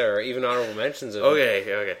list or even honorable mentions of him.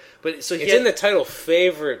 Okay. But so he It's had, in the title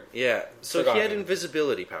favorite. yeah. So he had Forgotten.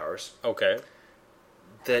 invisibility powers Okay.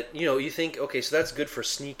 that you think, okay, so that's good for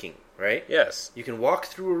sneaking, right? Yes. You can walk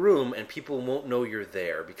through a room and people won't know you're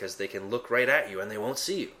there because they can look right at you and they won't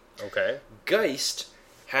see you. Okay. Geist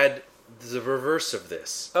had the reverse of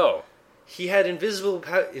this. Oh. He had invisibility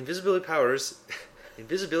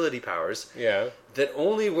powers Yeah. that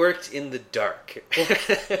only worked in the dark.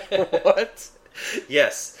 What?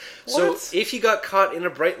 Yes. So What? if he got caught in a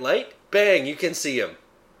bright light, bang, you can see him.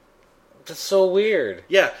 That's so weird.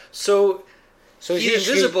 Yeah. So So he's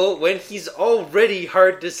invisible when he's already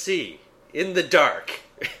hard to see in the dark.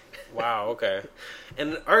 Wow. Okay.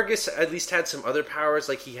 And Argus at least had some other powers,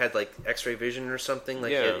 like he had like X-ray vision or something,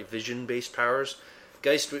 like he Yeah. had vision-based powers.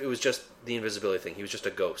 Geist, it was just the invisibility thing. He was just a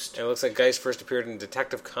ghost. And it looks like Geist first appeared in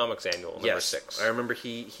Detective Comics Annual number Yes, 6. I remember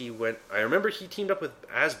I remember he teamed up with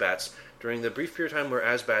Asbats during the brief period of time where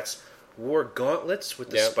Asbats wore gauntlets with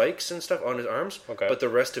the Yep. spikes and stuff on his arms. Okay. But the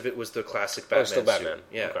rest of it was the classic Batman. Still Batman. Suit.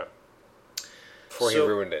 Yeah. Okay. Before he So-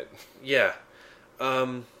 ruined it. Yeah.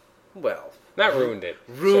 Well, Not ruined it.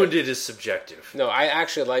 Ruined it is subjective. No, I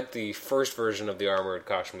actually liked the first version of the armored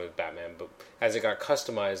costume of Batman, but as it got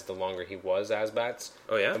customized, the longer he was as Bats,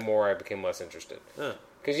 Oh, yeah? the more I became less interested. Huh.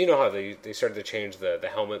 Because you know how they started to change the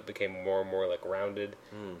helmet, became more and more like rounded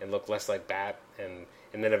and looked less like Bat, and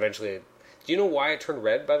then eventually, do you know why it turned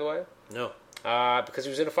red? By the way, No. because he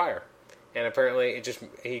was in a fire, and apparently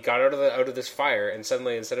he got out of this fire, and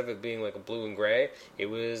suddenly instead of it being like a blue and gray, it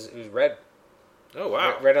was red. Oh,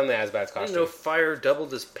 wow. Red on the Asbats I costume. didn't know fire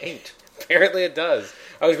doubled as paint. Apparently it does.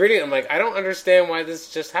 I was reading it, I'm like, I don't understand why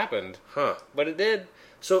this just happened. Huh. But it did.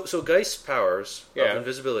 So Geist's powers Yeah. of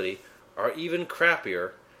invisibility are even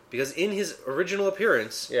crappier because in his original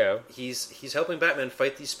appearance, Yeah. he's helping Batman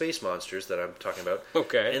fight these space monsters that I'm talking about.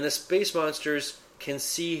 Okay. And the space monsters can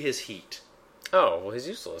see his heat. Oh, well, he's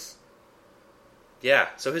useless. Yeah,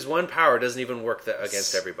 so his one power doesn't even work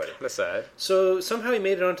against everybody. That's sad. So somehow he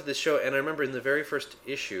made it onto this show, and I remember in the very first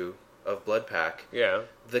issue of Blood Pack, Yeah.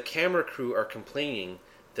 the camera crew are complaining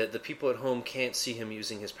that the people at home can't see him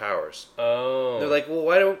using his powers. Oh. They're like, well,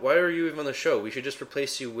 why are you even on the show? We should just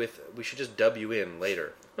we should just dub you in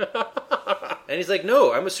later. And he's like,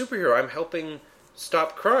 no, I'm a superhero. I'm helping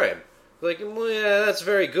stop crime. They're like, well, yeah, that's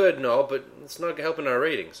very good and all, but it's not helping our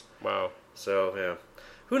ratings. Wow. So, yeah.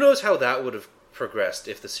 Who knows how that would have progressed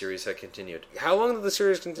if the series had continued? How long did the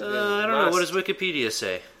series continue? I don't know. What does Wikipedia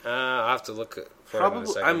say? I'll have to look for it in a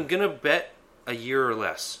Probably. second. I'm gonna bet a year or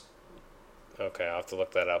less. Okay, I'll have to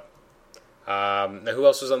look that up. Now, who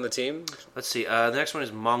else was on the team? Let's see. The next one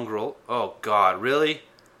is Mongrel. Oh God, really?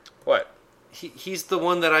 What? He's the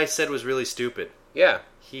one that I said was really stupid. Yeah.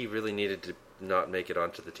 He really needed to not make it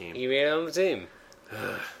onto the team. He made it on the team.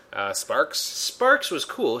 Sparks? Sparks was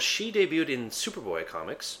cool. She debuted in Superboy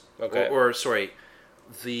comics. Okay. Or sorry,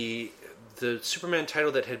 the Superman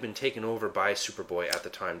title that had been taken over by Superboy at the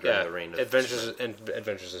time during the reign of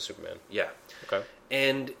Adventures of Superman. Yeah. Okay.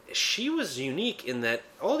 And she was unique in that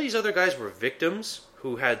all these other guys were victims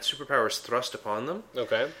who had superpowers thrust upon them.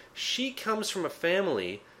 Okay. She comes from a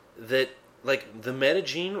family that, like, the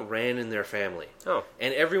metagene ran in their family. Oh.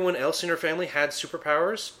 And everyone else in her family had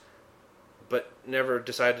superpowers, but never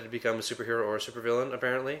decided to become a superhero or a supervillain,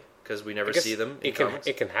 apparently, because we never see them in comics.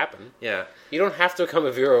 It can happen. Yeah. You don't have to become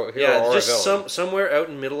a hero or a just villain. somewhere out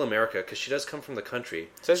in middle America, because she does come from the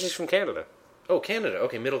country. Says she's from Canada. Oh, Canada.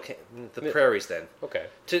 Okay, the prairies then. Okay.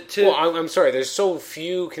 Well, I'm sorry. There's so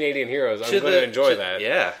few Canadian heroes. I'm going to enjoy that.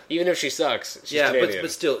 Yeah. Even if she sucks, she's Canadian.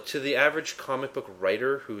 But still, to the average comic book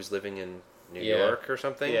writer who's living in New York or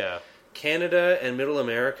something, Canada and Middle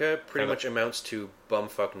America pretty much amounts to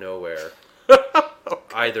bumfuck nowhere.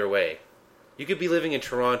 Either way. You could be living in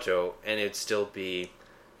Toronto and it'd still be,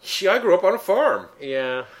 I grew up on a farm.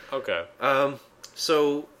 Yeah. Okay.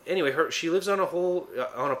 So anyway, she lives on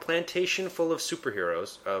a plantation full of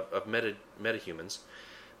superheroes of metahumans,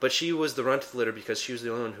 but she was the runt of the litter because she was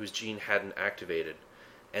the only one whose gene hadn't activated,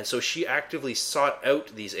 and so she actively sought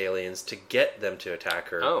out these aliens to get them to attack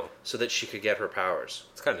her, so that she could get her powers.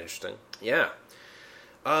 It's kind of interesting. Yeah.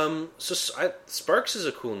 Sparks is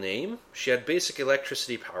a cool name. She had basic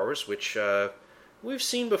electricity powers, which we've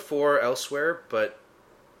seen before elsewhere, but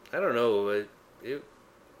I don't know.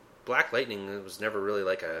 Black Lightning was never really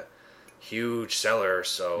like a huge seller,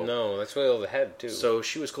 so... No, that's really all the head, too. So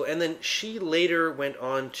she was cool. And then she later went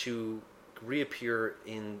on to reappear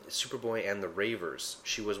in Superboy and the Ravers.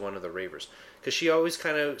 She was one of the Ravers. Because she always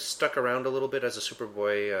kind of stuck around a little bit as a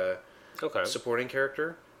Superboy supporting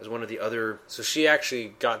character, as one of the other... So she actually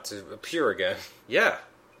got to appear again. Yeah.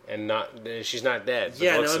 And she's not dead.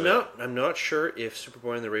 Yeah, no, I'm not sure if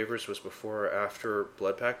Superboy and the Ravers was before or after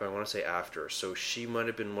Blood Pack, but I want to say after. So she might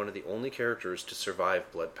have been one of the only characters to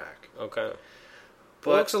survive Blood Pack. Okay. But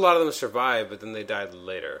looks a lot of them survived, but then they died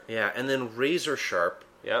later. Yeah, and then Razor Sharp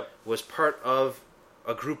was part of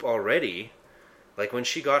a group already. Like when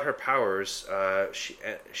she got her powers,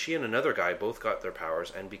 she and another guy both got their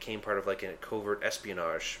powers and became part of like a covert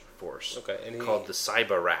espionage force called the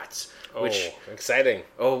Cyber Rats. Which, exciting!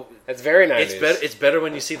 Oh, that's very nice. It's better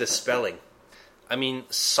when you see the spelling. I mean,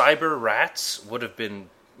 Cyber Rats would have been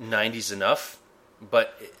 90s enough,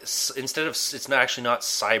 but instead of it's not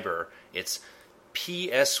cyber, it's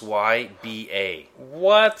PSYBA.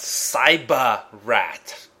 What? Cyber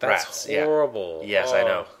Rat. That's horrible. Yeah. Yes, I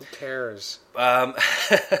know. Who cares?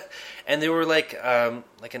 And they were like an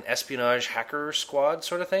espionage hacker squad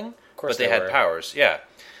sort of thing. Of course, but they had powers. Yeah.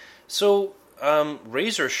 So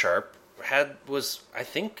Razor Sharp was I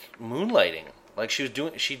think moonlighting. Like she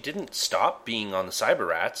didn't stop being on the Cyber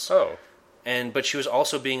Rats. Oh. But she was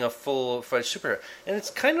also being a full-fledged superhero. And it's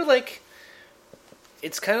kind of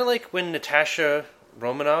like when Natasha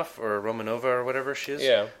Romanoff or Romanova or whatever she is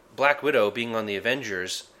Black Widow being on the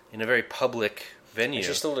Avengers in a very public venue. And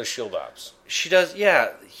she still does shield ops. She does,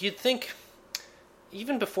 yeah. You'd think,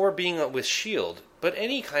 even before being with Shield, but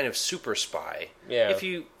any kind of super spy. Yeah. If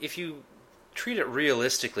you treat it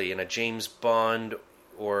realistically in a James Bond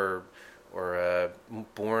or a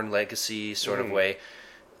Bourne Legacy sort of way,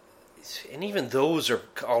 and even those are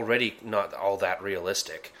already not all that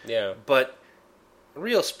realistic. Yeah. But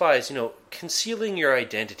real spies, concealing your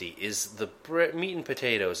identity is the meat and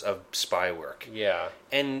potatoes of spy work. Yeah.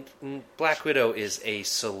 And Black Widow is a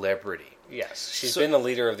celebrity. Yes. She's been a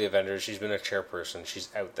leader of the Avengers. She's been a chairperson. She's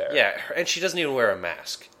out there. Yeah, and she doesn't even wear a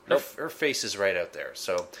mask. Nope. Her face is right out there.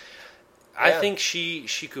 So I think she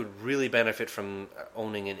could really benefit from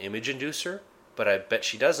owning an image inducer, but I bet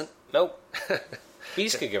she doesn't. Nope.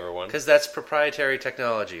 Beast could give her one. Because that's proprietary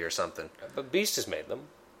technology or something. But Beast has made them.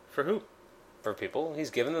 For who? For people.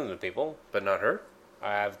 He's given them to people. But not her?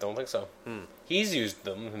 I don't think so. He's used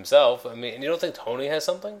them himself. I mean, you don't think Tony has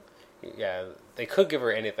something? Yeah, they could give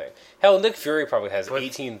her anything. Hell, Nick Fury probably has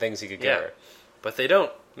 18 things he could give her. But they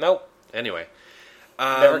don't. Nope. Anyway.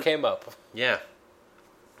 Never came up. Yeah.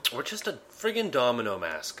 Or just a friggin' domino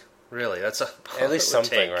mask. Really, that's at least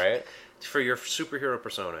something, right? For your superhero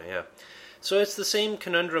persona, yeah. So it's the same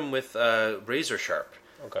conundrum with Razor Sharp.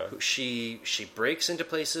 Okay. She breaks into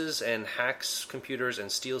places and hacks computers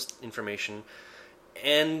and steals information.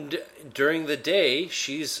 And during the day,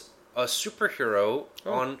 she's a superhero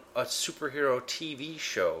on a superhero TV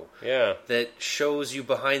show. Yeah. That shows you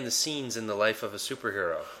behind the scenes in the life of a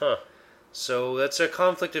superhero. Huh. So that's a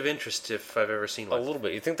conflict of interest if I've ever seen one. A little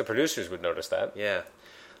bit. You'd think the producers would notice that. Yeah.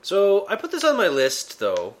 So I put this on my list,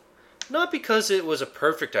 though, not because it was a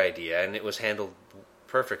perfect idea and it was handled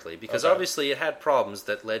perfectly, because obviously it had problems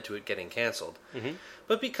that led to it getting canceled,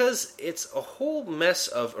 but because it's a whole mess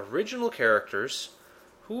of original characters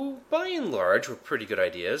who, by and large, were pretty good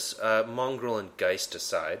ideas, Mongrel and Geist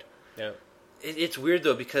aside. Yeah. It's weird,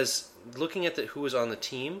 though, because looking at who was on the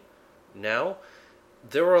team now,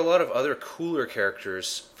 there were a lot of other cooler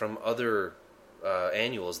characters from other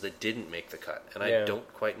annuals that didn't make the cut, and I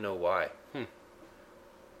don't quite know why.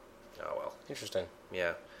 Oh, well. Interesting.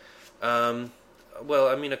 Yeah. Well,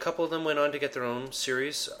 I mean, a couple of them went on to get their own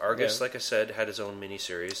series. Argus, like I said, had his own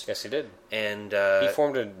mini-series. Yes, he did. And he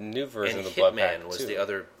formed a new version of the Blood Pack, Hitman was the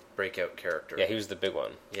other breakout character. Yeah, he was the big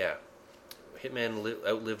one. Yeah. Hitman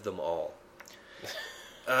outlived them all.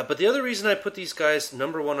 But the other reason I put these guys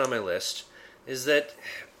number one on my list is that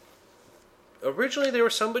originally they were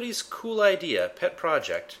somebody's cool idea, pet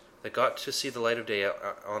project, that got to see the light of day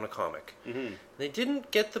on a comic. Mm-hmm. They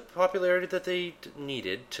didn't get the popularity that they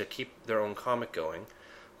needed to keep their own comic going,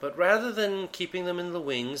 but rather than keeping them in the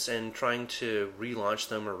wings and trying to relaunch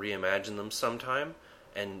them or reimagine them sometime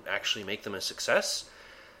and actually make them a success,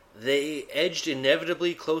 they edged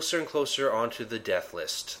inevitably closer and closer onto the death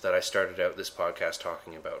list that I started out this podcast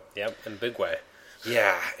talking about. Yep, in a big way.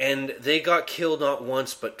 Yeah, and they got killed not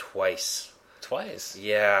once but twice. Twice?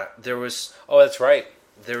 Yeah, there was... Oh, that's right.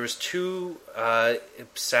 There was two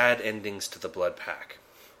sad endings to the Blood Pack.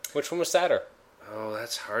 Which one was sadder? Oh,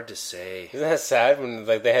 that's hard to say. Isn't that sad when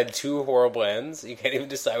they had two horrible ends? You can't even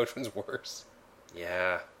decide which one's worse.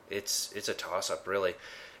 Yeah, it's a toss-up, really.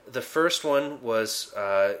 The first one was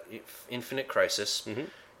Infinite Crisis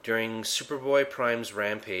during Superboy Prime's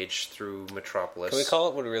rampage through Metropolis. Can we call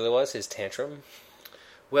it what it really was? His tantrum?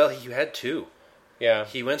 Well, he had two. Yeah,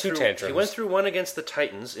 he went through tantrums. He went through one against the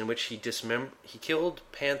Titans, in which he killed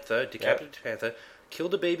Panther, decapitated Panther,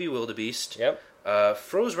 killed a baby wildebeest. Yep.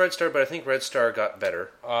 Froze Red Star, but I think Red Star got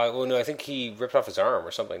better. Well, no, I think he ripped off his arm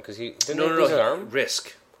or something because he didn't lose his arm.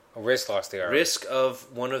 Risk. Risk lost the arm. Risk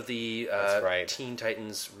of one of the right. Teen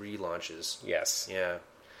Titans relaunches. Yes. Yeah.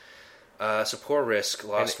 So poor Risk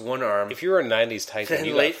lost one arm. If you were a '90s Titan,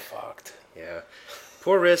 you got fucked. Yeah.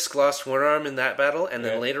 Poor Risk lost one arm in that battle, and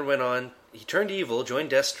then later went on. He turned evil, joined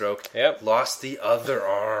Deathstroke. Yep. Lost the other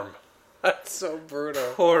arm. That's so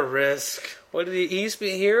brutal. Poor Risk. What did he used to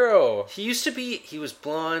be a hero? He used to be. He was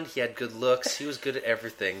blonde. He had good looks. He was good at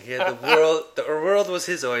everything. He had the world. The world was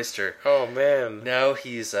his oyster. Oh man. Now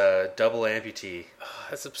he's a double amputee. Oh,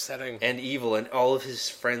 that's upsetting. And evil, and all of his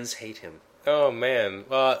friends hate him. Oh man.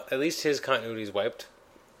 Well, at least his continuity's wiped.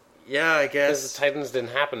 Yeah, I guess. Because the Titans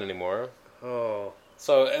didn't happen anymore. Oh.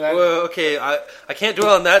 So, well, okay, I can't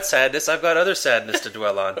dwell on that sadness. I've got other sadness to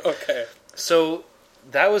dwell on. Okay. So,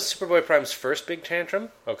 that was Superboy Prime's first big tantrum.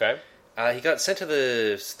 Okay. He got sent through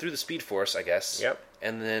the Speed Force, I guess. Yep.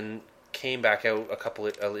 And then came back out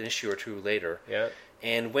an issue or two later. Yeah.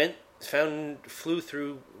 And flew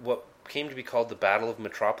through what came to be called the Battle of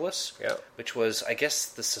Metropolis, Yep. which was, I guess,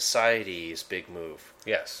 the Society's big move.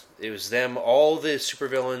 Yes. It was them, all the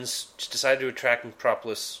supervillains just decided to attack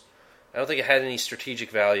Metropolis. I don't think it had any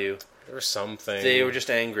strategic value. There was something. They were just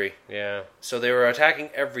angry. Yeah. So they were attacking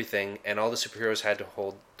everything, and all the superheroes had to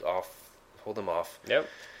hold them off. Yep.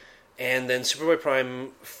 And then Superboy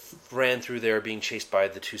Prime ran through there being chased by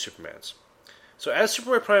the two Supermans. So as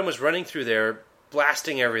Superboy Prime was running through there,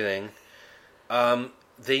 blasting everything,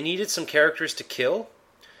 they needed some characters to kill.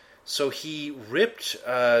 So he ripped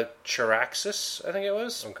Charaxus, I think it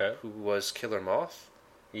was, Okay. who was Killer Moth.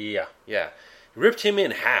 Yeah. Yeah. Ripped him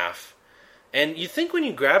in half. And you think when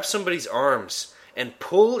you grab somebody's arms and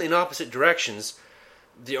pull in opposite directions,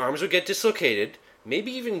 the arms would get dislocated,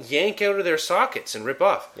 maybe even yank out of their sockets and rip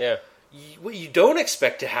off. Yeah. What you don't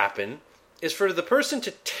expect to happen is for the person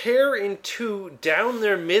to tear in two down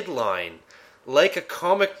their midline like a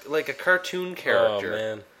cartoon character. Oh,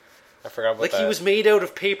 man. I forgot about like that. he was made out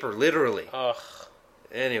of paper, literally. Ugh.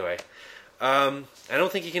 Anyway, I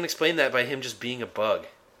don't think you can explain that by him just being a bug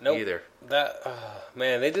either. That,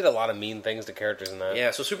 man, they did a lot of mean things to characters in that.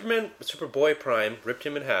 Yeah, so Superboy Prime ripped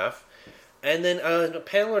him in half. And then a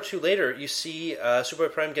panel or two later, you see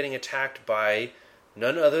Superboy Prime getting attacked by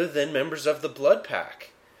none other than members of the Blood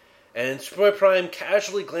Pack. And Superboy Prime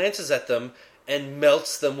casually glances at them and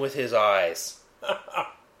melts them with his eyes.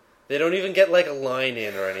 They don't even get like a line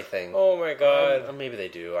in or anything. Oh my god. Maybe they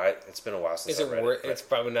do. It's been a while since Is I it read worth? it. It's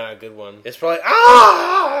probably not a good one. It's probably,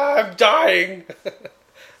 I'm dying!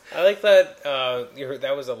 I like that you heard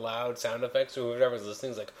that was a loud sound effect, so whoever was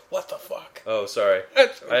listening is like, what the fuck? Oh, sorry.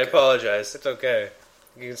 It's okay. I apologize. It's okay.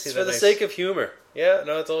 You can see It's that for the nice- sake of humor. Yeah,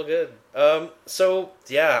 no, it's all good. So,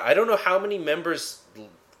 yeah, I don't know how many members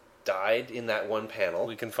died in that one panel.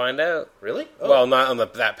 We can find out. Really? Oh. Well, not on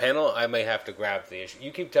that panel. I may have to grab the issue.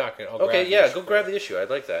 You keep talking. I'll grab Okay, the yeah, issue go for grab you. the issue. I'd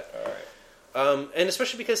like that. All right. And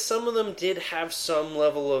especially because some of them did have some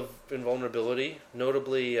level of invulnerability,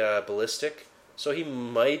 notably Ballistic. So he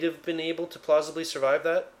might have been able to plausibly survive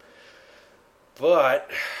that. But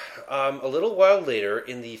a little while later,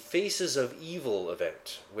 in the Faces of Evil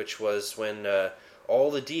event, which was when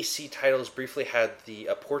all the DC titles briefly had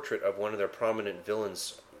a portrait of one of their prominent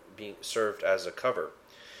villains being served as a cover,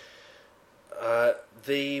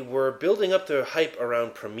 they were building up their hype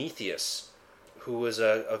around Prometheus, who was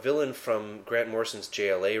a villain from Grant Morrison's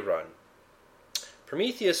JLA run.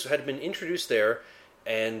 Prometheus had been introduced there,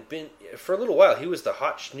 and for a little while he was the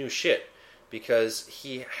hot new shit, because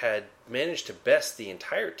he had managed to best the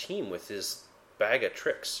entire team with his bag of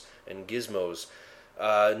tricks and gizmos.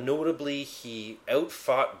 Notably, he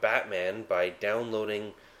outfought Batman by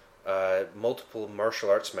downloading multiple martial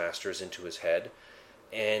arts masters into his head,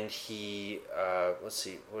 and he,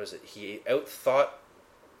 he outthought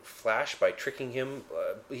Flash by tricking him.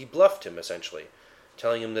 He bluffed him, essentially,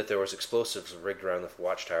 telling him that there was explosives rigged around the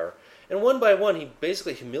Watchtower. And one by one, he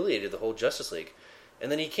basically humiliated the whole Justice League.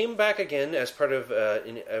 And then he came back again as part of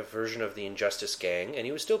a version of the Injustice Gang, and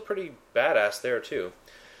he was still pretty badass there, too.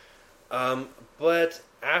 But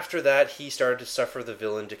after that, he started to suffer the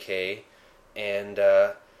villain decay, and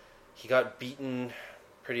he got beaten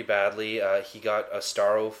pretty badly. He got a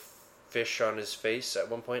Starro fish on his face at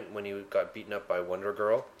one point when he got beaten up by Wonder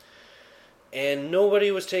Girl. And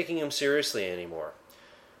nobody was taking him seriously anymore.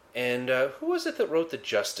 And who was it that wrote The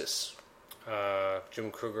Justice? Jim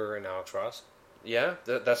Kruger and Alex Ross. Yeah?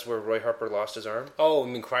 That's where Roy Harper lost his arm? Oh, I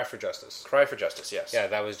mean Cry for Justice. Cry for Justice, yes. Yeah,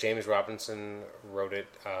 that was James Robinson wrote it.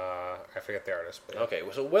 I forget the artist. But yeah. Okay,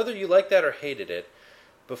 so whether you liked that or hated it,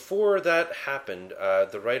 before that happened,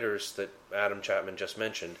 the writers that Adam Chapman just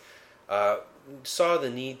mentioned saw the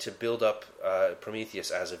need to build up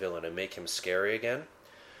Prometheus as a villain and make him scary again.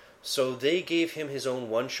 So they gave him his own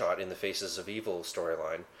one-shot in the Faces of Evil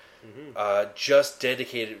storyline, just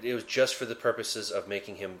dedicated. It was just for the purposes of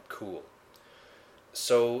making him cool.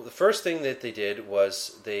 So the first thing that they did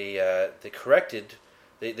was they corrected.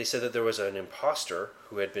 They said that there was an imposter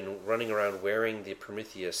who had been running around wearing the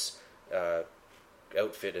Prometheus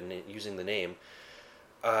outfit and using the name,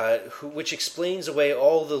 which explains away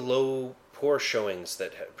all the poor showings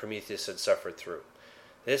that Prometheus had suffered through.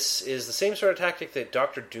 This is the same sort of tactic that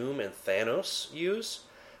Doctor Doom and Thanos use.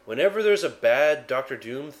 Whenever there's a bad Doctor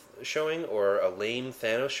Doom showing or a lame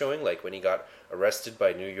Thanos showing, like when he got arrested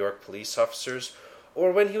by New York police officers,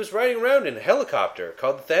 or when he was riding around in a helicopter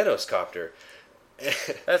called the Thanos Copter.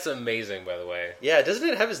 That's amazing, by the way. Yeah, doesn't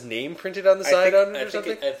it have his name printed on the side on it or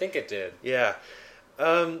something? I think it did. Yeah.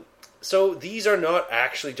 So these are not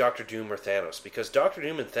actually Doctor Doom or Thanos, because Doctor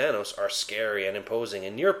Doom and Thanos are scary and imposing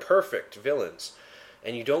and near-perfect villains,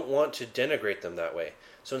 and you don't want to denigrate them that way.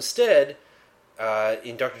 So instead,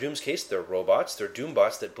 In Doctor Doom's case, they're robots. They're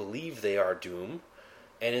Doombots that believe they are Doom.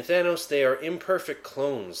 And in Thanos, they are imperfect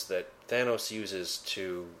clones that Thanos uses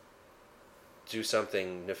to do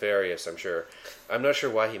something nefarious, I'm sure. I'm not sure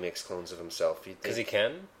why he makes clones of himself. Because he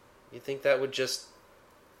can? You'd think that would just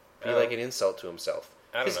be like an insult to himself.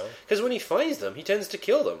 I don't know. Because when he finds them, he tends to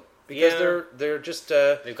kill them. Because they're just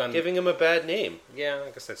giving him a bad name. Yeah,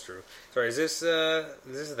 I guess that's true. Sorry, is this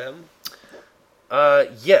them?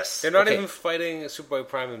 Yes. They're not even fighting Superboy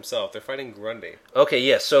Prime himself. They're fighting Grundy. Okay,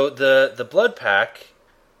 yes. So the Blood Pack,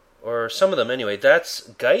 or some of them anyway, that's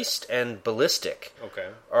Geist and Ballistic. Okay.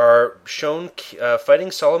 Are shown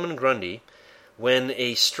fighting Solomon Grundy when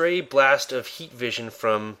a stray blast of heat vision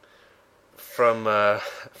from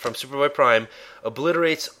Superboy Prime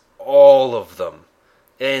obliterates all of them.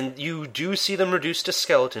 And you do see them reduced to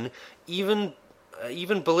skeleton. Even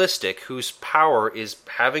Ballistic, whose power is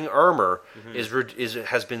having armor,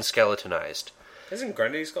 has been skeletonized. Isn't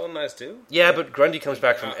Grundy skeletonized too? Yeah, but Grundy comes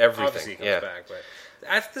back from everything. Obviously he comes back, but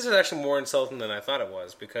this is actually more insulting than I thought it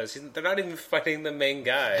was, because they're not even fighting the main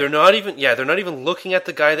guy. They're not even looking at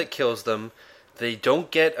the guy that kills them. They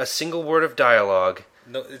don't get a single word of dialogue.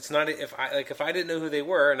 No, it's not. If I didn't know who they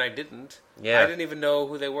were, and I didn't. Yeah. I didn't even know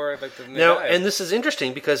who they were. And this is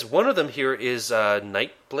interesting because one of them here is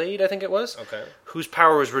Nightblade, I think it was. Okay. Whose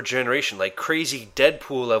power is regeneration, like crazy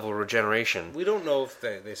Deadpool level regeneration. We don't know if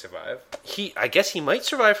they survive. I guess he might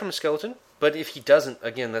survive from a skeleton, but if he doesn't,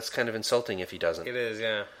 again, that's kind of insulting if he doesn't. It is,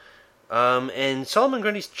 yeah. And Solomon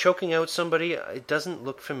Grundy's choking out somebody. It doesn't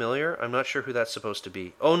look familiar. I'm not sure who that's supposed to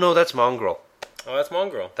be. Oh no, that's Mongrel. Oh, that's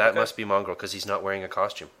Mongrel. That must be Mongrel because he's not wearing a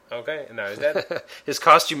costume. Okay, and now he's dead. His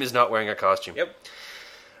costume is not wearing a costume. Yep.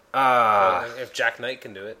 If Jack Knight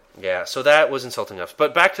can do it. Yeah, so that was insulting enough.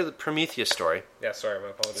 But back to the Prometheus story. Yeah, sorry, my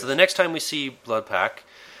apologies. So the next time we see Blood Pack,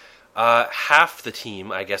 half the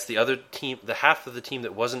team, I guess, the half of the team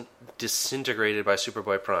that wasn't disintegrated by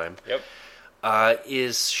Superboy Prime,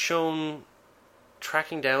 is shown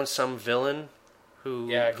tracking down some villain who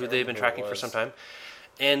they've been tracking for some time.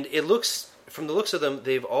 And it looks, from the looks of them,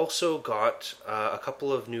 they've also got a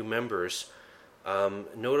couple of new members.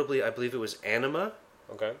 Notably, I believe it was Anima.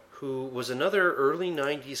 Okay. Who was another early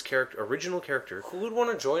 90s original character. Who would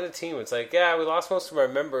want to join a team? It's like, yeah, we lost most of our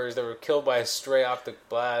members that were killed by a stray optic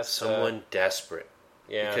blast. Someone desperate.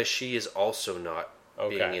 Yeah. Because she is also not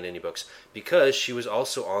being in any books. Because she was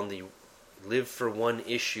also on the Live for One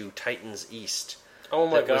issue Titans East. Oh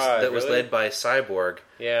my god. That was led by Cyborg.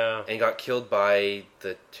 Yeah. And got killed by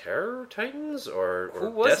the Terror Titans? Or who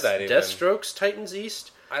was that even? Deathstroke's Titans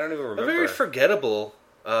East? I don't even remember. A very forgettable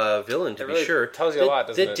villain, to be sure. Tells you a lot,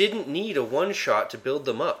 doesn't it? That didn't need a one-shot to build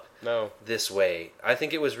them up. No. This way. I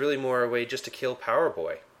think it was really more a way just to kill Power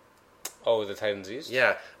Boy. Oh, the Titans East?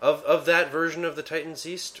 Yeah. Of that version of the Titans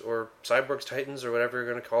East, or Cyborg's Titans, or whatever you're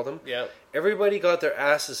going to call them, yeah. Everybody got their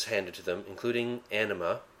asses handed to them, including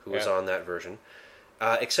Anima, who was on that version,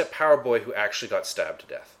 except Power Boy, who actually got stabbed to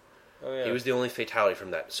death. Oh, yeah. He was the only fatality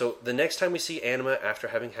from that. So the next time we see Anima, after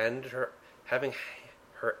having her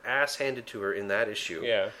ass handed to her in that issue,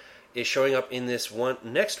 is showing up in this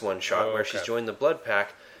next one shot where she's joined the Blood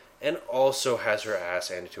Pack, and also has her ass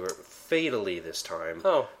handed to her, fatally this time,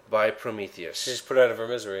 by Prometheus. She's put out of her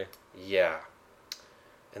misery. Yeah.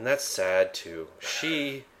 And that's sad, too.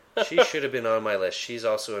 She should have been on my list. She's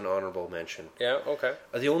also an honorable mention. Yeah, okay.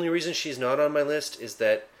 The only reason she's not on my list is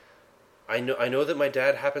that I know that my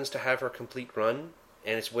dad happens to have her complete run,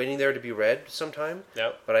 and it's waiting there to be read sometime.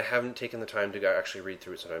 Yep. But I haven't taken the time to actually read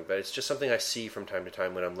through it sometime. But it's just something I see from time to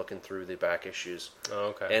time when I'm looking through the back issues. Oh,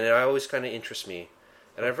 okay. And it always kind of interests me.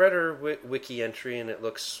 And I've read her wiki entry, and it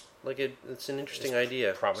looks like it's an interesting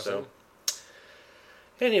idea. Promising. So,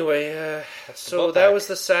 anyway, so that was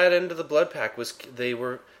the sad end of the Blood Pack. They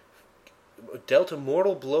were dealt a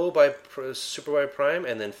mortal blow by Superboy Prime,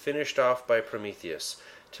 and then finished off by Prometheus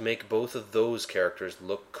to make both of those characters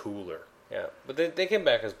look cooler. Yeah, but they came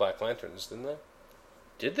back as Black Lanterns, didn't they?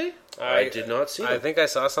 Did they? I did not see them. I think I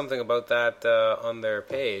saw something about that on their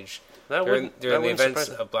page. During the events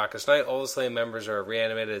of Blackest Night, all the slain members are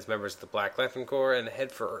reanimated as members of the Black Lantern Corps and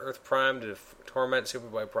head for Earth Prime to torment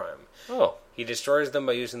Superboy Prime. Oh. He destroys them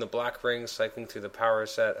by using the Black Ring, cycling through the power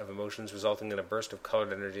set of emotions, resulting in a burst of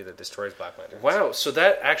colored energy that destroys Black Lanterns. Wow, so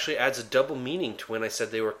that actually adds a double meaning to when I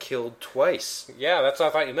said they were killed twice. Yeah, that's what I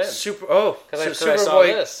thought you meant.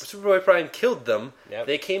 Superboy Prime killed them. Yep.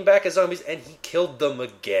 They came back as zombies, and he killed them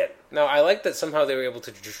again. Now, I like that somehow they were able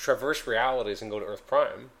to traverse realities and go to Earth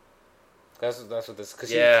Prime. That's what this... Because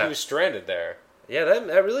he was stranded there. Yeah,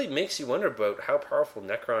 that really makes you wonder about how powerful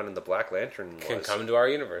Necron and the Black Lantern can come into our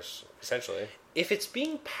universe, essentially. If it's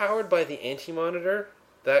being powered by the Anti-Monitor,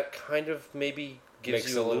 that kind of maybe gives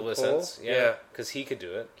Makes you a little bit of loophole. sense. Yeah, because he could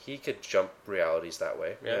do it. He could jump realities that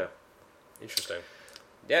way. Yeah. Interesting.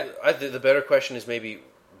 Yeah. The better question is maybe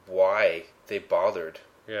why they bothered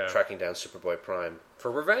Yeah. tracking down Superboy Prime.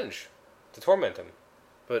 For revenge. To torment him.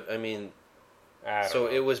 But, I mean, I don't so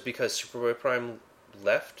know. it was because Superboy Prime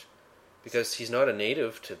left? Because he's not a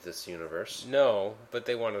native to this universe. No, but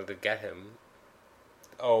they wanted to get him.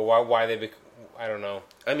 Oh, why they... I don't know.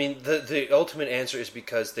 I mean, the ultimate answer is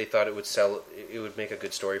because they thought it would sell. It would make a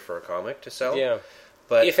good story for a comic to sell. Yeah.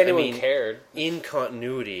 But If anyone I mean, cared. in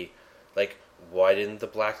continuity, like, why didn't the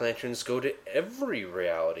Black Lanterns go to every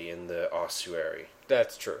reality in the ossuary?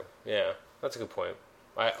 That's true. Yeah. That's a good point.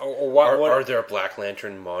 Are there Black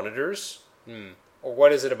Lantern monitors? Or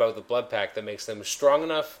what is it about the Blood Pack that makes them strong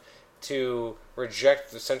enough to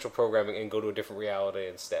reject the central programming and go to a different reality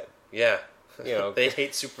instead? Yeah. You know, they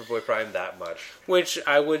hate Superboy Prime that much. which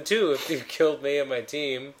I would too if you killed me and my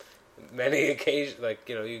team. Many occasions, like,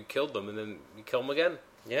 you know, you killed them and then you kill them again.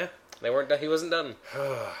 Yeah. They weren't done. He wasn't done.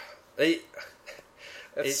 It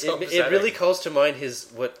So really calls to mind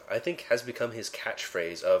what I think has become his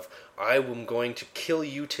catchphrase of "I am going to kill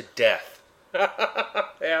you to death."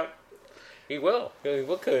 Yeah. He will. He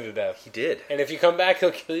will kill you to death. He did. And if you come back,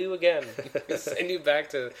 he'll kill you again. He'll send you back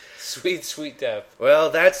to sweet, sweet death. Well,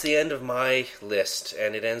 that's the end of my list,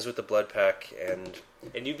 and it ends with the Blood Pack, and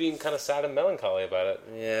And you being kind of sad and melancholy about it.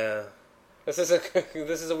 yeah, This is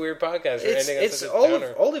a weird podcast. You're ending on it's such a all downer.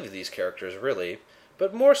 of these characters really,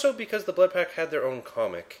 but more so because the Blood Pack had their own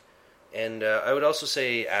comic, and I would also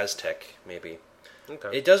say Aztec maybe. Okay.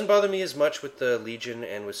 It doesn't bother me as much with the Legion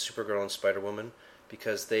and with Supergirl and Spider-Woman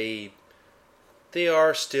because they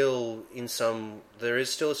are still in some. There is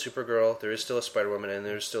still a Supergirl, there is still a Spider-Woman, and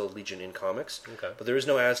there is still a Legion in comics. Okay. But there is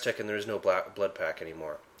no Aztec and there is no Blood Pack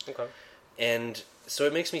anymore. Okay. And so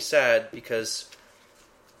it makes me sad because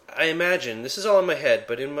I imagine, this is all in my head,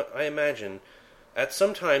 but I imagine at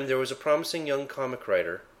some time there was a promising young comic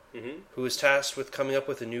writer who was tasked with coming up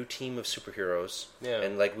with a new team of superheroes. Yeah.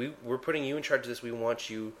 And like we're putting you in charge of this. We want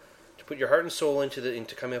you to put your heart and soul into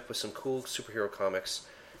coming up with some cool superhero comics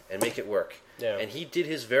and make it work. Yeah. And he did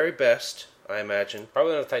his very best, I imagine.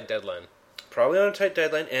 Probably on a tight deadline. Probably on a tight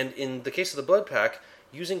deadline, and in the case of the Blood Pack,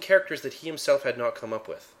 using characters that he himself had not come up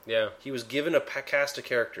with. Yeah. He was given a cast of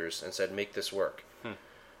characters and said, make this work.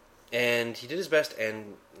 And he did his best,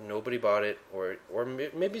 and nobody bought it, or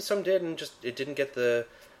maybe some did, and just it didn't get the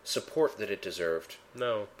support that it deserved.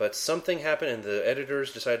 No. But something happened, and the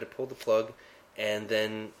editors decided to pull the plug, and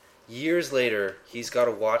then years later, he's got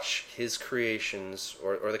to watch his creations,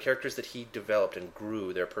 or the characters that he developed and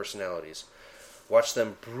grew, their personalities, watch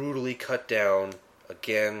them brutally cut down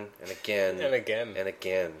again and again And again. and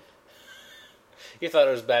again. You thought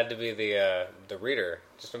it was bad to be the reader.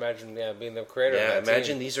 Just imagine, being the creator. Yeah, of that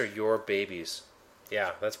imagine team. these are your babies.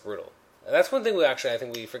 Yeah, that's brutal. And that's one thing I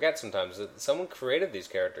think we forget sometimes, that someone created these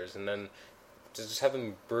characters and then to just have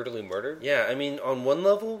them brutally murdered. Yeah, I mean, on one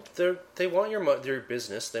level, they want their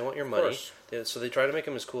business, they want your money, course. so they try to make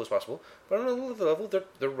them as cool as possible. But on another level,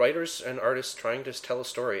 they're writers and artists trying to tell a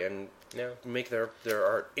story and make their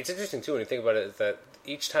art. It's interesting too when you think about it, is that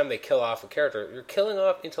each time they kill off a character, you're killing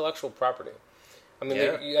off intellectual property. I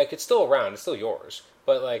mean, like, it's still around, it's still yours,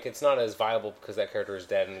 but like it's not as viable because that character is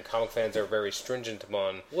dead, and comic fans are very stringent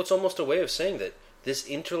upon. Well, it's almost a way of saying that this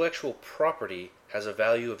intellectual property has a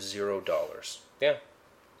value of $0. Yeah,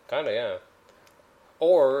 kind of, yeah.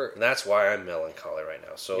 Or And that's why I'm melancholy right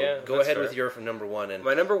now. So go that's ahead fair. with your number one and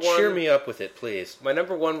My number one- cheer me up with it, please. my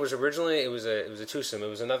number one was originally it was a twosome. It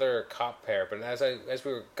was another cop pair, but as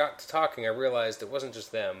we got to talking, I realized it wasn't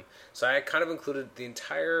just them. So I kind of included the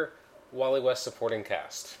entire Wally West supporting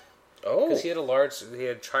cast. Oh, Because he had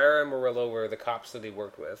Chira and Murillo were the cops that he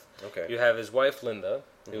worked with. Okay. You have his wife Linda,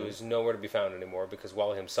 who is nowhere to be found anymore because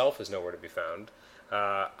Wally himself is nowhere to be found.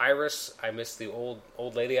 Iris, I miss the old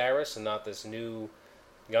lady Iris and not this new,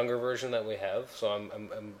 younger version that we have. So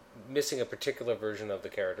I'm missing a particular version of the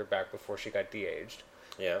character back before she got de-aged.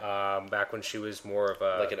 yeah, Back when she was more of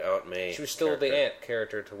a like an Aunt May. she was still character. the aunt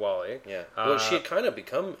character to Wally. Yeah. Well, she had kind of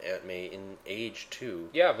become Aunt May in age too.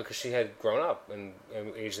 Yeah, because she had grown up and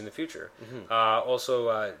aged in the future.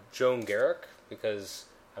 Also, Joan Garrick, because,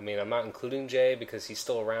 I mean, I'm not including Jay because he's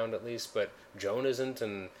still around at least, but Joan isn't,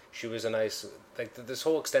 and she was a nice, like, this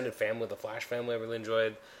whole extended family, the Flash family, I really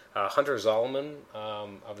enjoyed. Hunter Zolomon,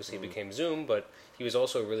 obviously he became Zoom, but he was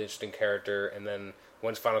also a really interesting character, and then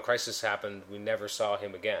once Final Crisis happened, we never saw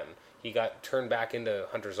him again. He got turned back into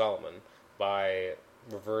Hunter Zolomon by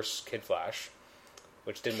Reverse Kid Flash,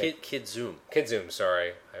 which didn't make... Kid Zoom. Kid Zoom,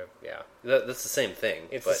 sorry. Yeah. That's the same thing.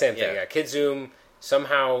 It's the same thing, yeah. Kid Zoom,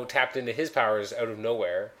 somehow tapped into his powers out of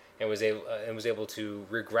nowhere and was able to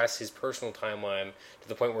regress his personal timeline to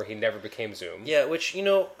the point where he never became Zoom. Yeah, which, I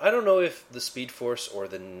don't know if the Speed Force or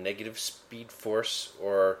the negative Speed Force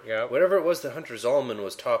or whatever it was that Hunter Zolomon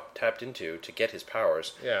was tapped into to get his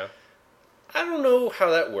powers. Yeah. I don't know how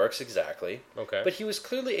that works exactly. Okay. But he was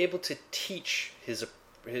clearly able to teach his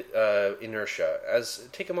inertia,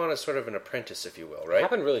 take him on as sort of an apprentice, if you will, right? It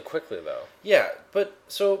happened really quickly, though. Yeah, but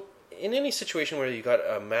so in any situation where you got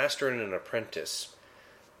a master and an apprentice,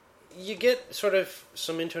 you get sort of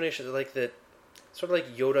some intonation like that, sort of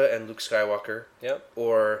like Yoda and Luke Skywalker. Yep.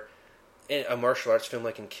 Or in a martial arts film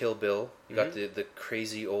like in Kill Bill, you got the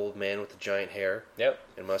crazy old man with the giant hair. Yep.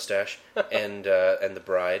 And mustache, and the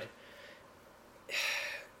bride.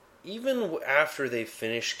 Even after they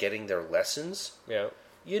finish getting their lessons,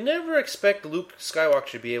 you never expect Luke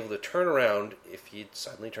Skywalker to be able to turn around if he'd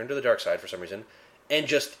suddenly turn to the dark side for some reason, and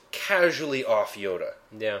just casually off Yoda.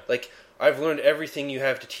 Yeah. Like, I've learned everything you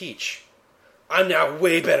have to teach. I'm now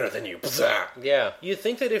way better than you. Bzah. Yeah. You'd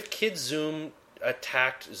think that if Kid Zoom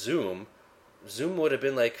attacked Zoom would have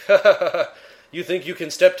been like, ha ha ha, you think you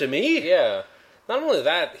can step to me? Yeah. Not only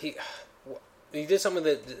that, he did something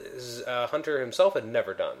that Hunter himself had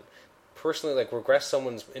never done. Personally, like, regress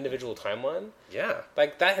someone's individual timeline. Yeah.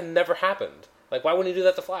 Like, that had never happened. Like, why wouldn't he do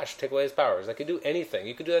that to Flash? Take away his powers. Like, you could do anything.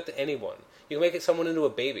 You could do that to anyone. You can make someone into a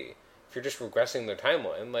baby if you're just regressing their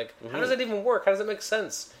timeline. Like, how does that even work? How does that make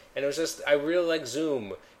sense? And it was just, I really like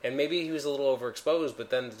Zoom. And maybe he was a little overexposed,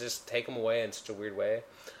 but then to just take him away in such a weird way.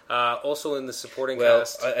 Also in the supporting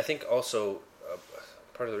cast. I think also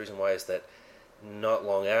part of the reason why is that not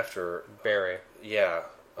long after Barry. Yeah.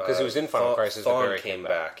 Because he was in Final Crisis, Thawne Barry came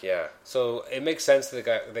back. Yeah. So it makes sense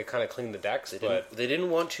that they kind of cleaned the decks, but they didn't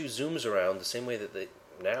want two Zooms around the same way that they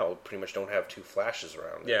now pretty much don't have two Flashes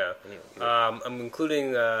around. Yeah. Anyway, I'm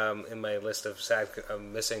including in my list of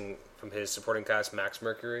missing from his supporting cast Max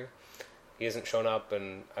Mercury. He hasn't shown up,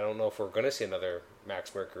 and I don't know if we're going to see another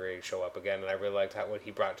Max Mercury show up again. And I really liked what he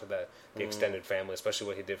brought to the extended family, especially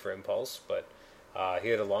what he did for Impulse. But he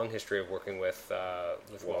had a long history of working with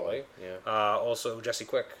Wally. Yeah. Also, Jessie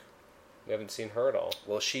Quick. We haven't seen her at all.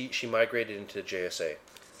 Well, she migrated into JSA.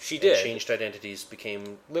 She did. And changed identities,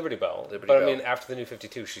 became Liberty Bell. Liberty Bell. I mean, after the New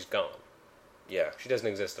 52, she's gone. Yeah. She doesn't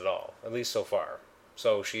exist at all, at least so far.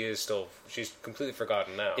 So she's completely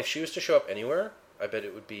forgotten now. If she was to show up anywhere, I bet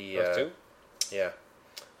it would be Earth 2? Yeah.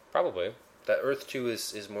 Probably. That Earth 2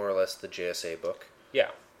 is more or less the JSA book. Yeah.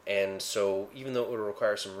 And so, even though it would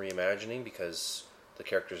require some reimagining because the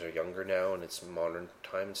characters are younger now and it's modern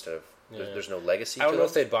time instead of there's no legacy. I don't to know them.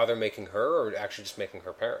 if they'd bother making her or actually just making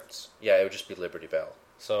her parents. Yeah, it would just be Liberty Bell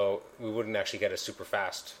So we wouldn't actually get a super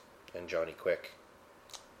fast. and Johnny Quick.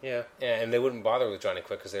 Yeah. And they wouldn't bother with Johnny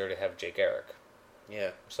Quick because they already have Jake Eric.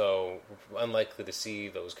 Yeah. So unlikely to see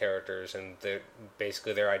those characters, and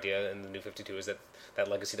basically their idea in the New 52 is that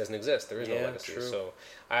legacy doesn't exist. There is no legacy. True. So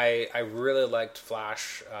I really liked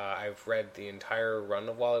Flash. I've read the entire run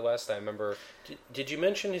of Wally West. I remember. Did you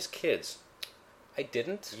mention his kids? I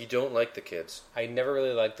didn't. You don't like the kids. I never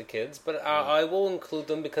really liked the kids, but I will include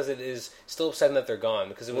them because it is still upsetting that they're gone.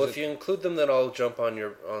 Because it was if you include them, then I'll jump on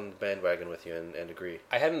the bandwagon with you and agree.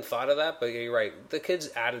 I hadn't thought of that, but you're right. The kids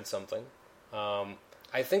added something.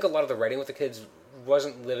 I think a lot of the writing with the kids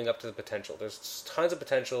wasn't living up to the potential. There's tons of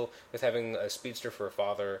potential with having a speedster for a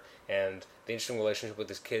father and the interesting relationship with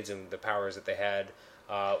his kids and the powers that they had.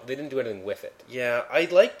 They didn't do anything with it. Yeah,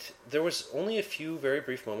 there was only a few very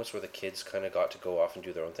brief moments where the kids kind of got to go off and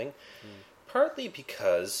do their own thing. Partly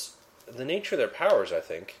because the nature of their powers, I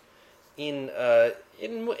think, in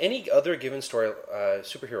any other given story,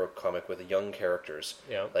 superhero comic with young characters,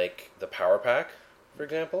 like the Power Pack, for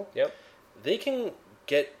example, they can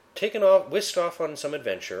get taken off, whisked off on some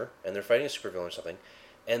adventure, and they're fighting a supervillain or something,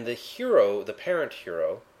 and the hero, the parent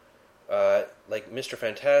hero, like Mr.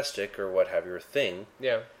 Fantastic or what have you, or Thing,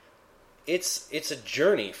 it's a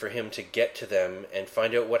journey for him to get to them and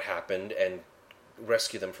find out what happened and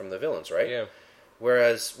rescue them from the villains, right? Yeah.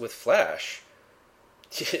 Whereas with Flash,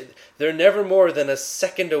 they're never more than a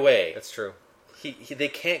second away. That's true. They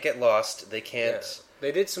can't get lost. They can't. Yeah.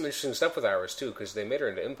 They did some interesting stuff with Iris too, because they made her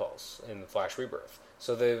into Impulse in the Flash Rebirth.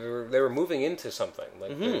 So they were moving into something,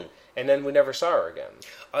 like, and then we never saw her again.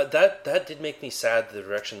 That did make me sad, the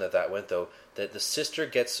direction that went, though. That the sister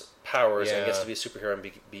gets powers and gets to be a superhero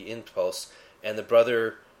and be Impulse, and the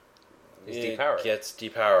brother gets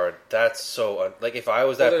depowered. That's so like if I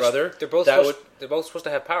was that brother, they're both supposed to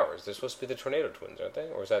have powers. They're supposed to be the Tornado Twins, aren't they?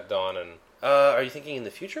 Or is that Dawn and? Are you thinking in the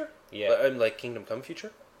future? Yeah, like Kingdom Come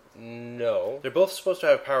future. No, they're both supposed to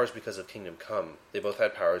have powers because of Kingdom Come. They both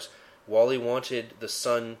had powers. Wally wanted the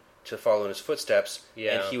son to follow in his footsteps,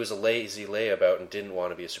 and he was a lazy layabout and didn't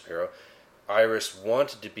want to be a superhero. Iris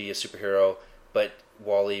wanted to be a superhero, but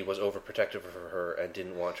Wally was overprotective of her and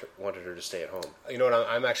didn't wanted her to stay at home. You know what?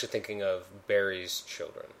 I'm actually thinking of Barry's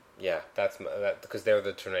children. Yeah, that's because they're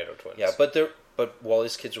the Tornado Twins. Yeah, but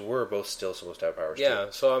Wally's kids were both still supposed to have powers. Yeah,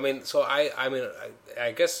 too. So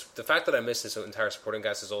I guess the fact that I missed this entire supporting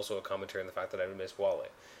cast is also a commentary on the fact that I missed Wally.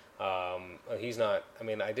 He's not. I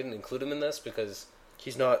mean, I didn't include him in this because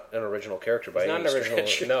he's not an original character by any stretch. He's not an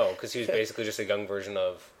original. No, because he was basically just a young version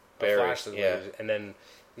of Barry. Flash. Yeah, and then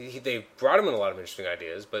they brought him in a lot of interesting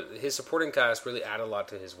ideas, but his supporting cast really added a lot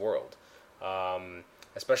to his world.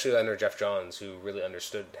 Especially under Jeff Johns, who really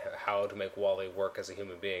understood how to make Wally work as a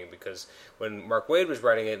human being. Because when Mark Waid was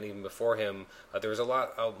writing it, and even before him, there was a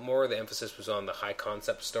lot more of the emphasis was on the high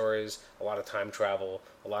concept stories, a lot of time travel,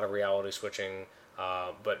 a lot of reality switching.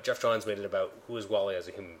 But Jeff Johns made it about who is Wally as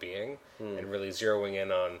a human being, and really zeroing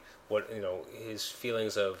in on what his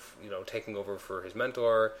feelings of taking over for his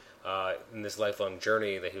mentor in this lifelong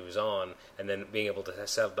journey that he was on, and then being able to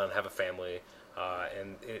settle down, have a family.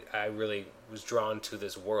 I really was drawn to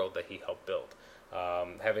this world that he helped build.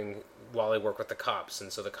 Having Wally work with the cops,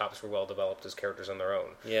 and so the cops were well developed as characters on their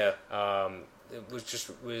own. Yeah. It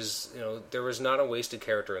was there was not a wasted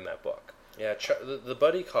character in that book. Yeah, the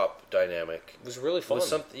buddy cop dynamic was really fun.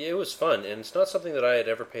 It was fun, and it's not something that I had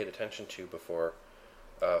ever paid attention to before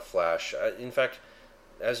Flash. In fact,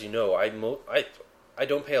 as you know, I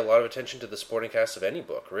don't pay a lot of attention to the supporting cast of any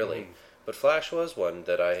book, really. But Flash was one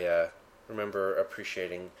that I remember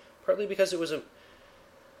appreciating, partly because it was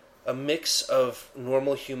a mix of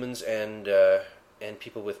normal humans and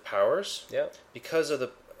people with powers. Yeah. Because of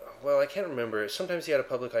I can't remember. Sometimes he had a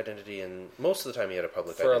public identity, and most of the time he had a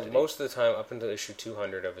public identity. For most of the time, up until issue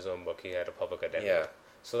 200 of his own book, he had a public identity. Yeah.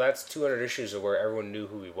 So that's 200 issues of where everyone knew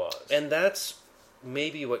who he was. And that's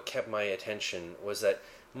maybe what kept my attention, was that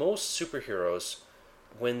most superheroes,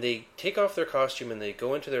 when they take off their costume and they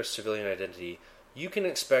go into their civilian identity, you can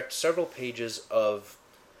expect several pages of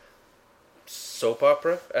soap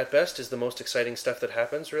opera, at best, is the most exciting stuff that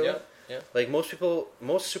happens, really. Yeah. Like, most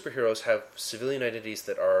superheroes have civilian identities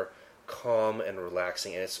that are calm and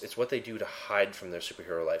relaxing, and it's what they do to hide from their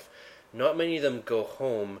superhero life. Not many of them go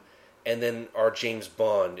home and then are James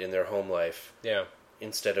Bond in their home life. Yeah.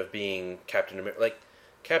 Instead of being Captain America. Like,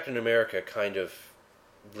 Captain America kind of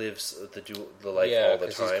lives the life all the time. Yeah,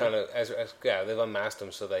 because he's they've unmasked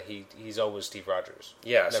him so that he's always Steve Rogers.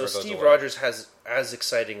 Yeah, so Steve Rogers has as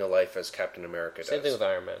exciting a life as Captain America does. Same thing with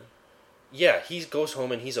Iron Man. Yeah, he goes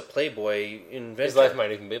home and he's a playboy inventor. His life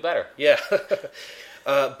might even be better. Yeah.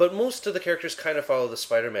 But most of the characters kind of follow the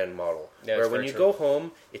Spider-Man model, where when you go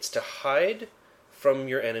home, it's to hide from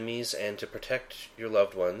your enemies and to protect your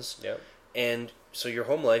loved ones. Yeah. And so your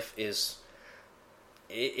home life is...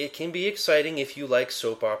 It can be exciting if you like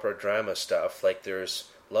soap opera drama stuff. Like, there's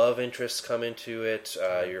love interests come into it,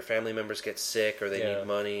 your family members get sick or they need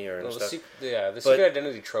money or stuff. The secret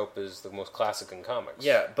identity trope is the most classic in comics.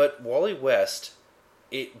 Yeah, but Wally West,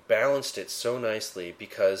 it balanced it so nicely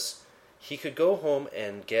because he could go home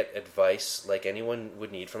and get advice like anyone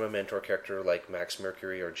would need from a mentor character like Max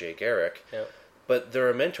Mercury or Jay Garrick. Yeah. But they're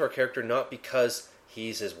a mentor character not because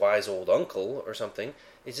he's his wise old uncle or something.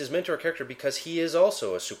 It's his mentor character because he is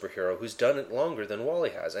also a superhero who's done it longer than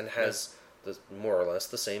Wally has and has more or less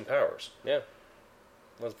the same powers. Yeah,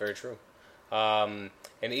 that's very true. And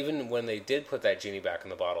even when they did put that genie back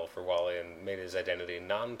in the bottle for Wally and made his identity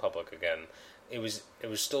non-public again, it was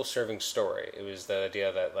still serving story. It was the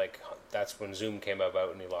idea that that's when Zoom came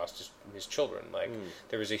about and he lost his children.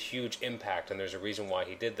 There was a huge impact and there's a reason why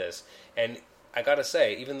he did this. And I gotta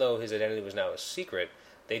say, even though his identity was now a secret,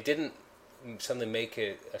 they didn't suddenly make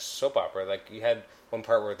it a soap opera. Like, you had one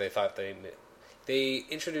part where they thought they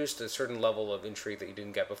introduced a certain level of intrigue that you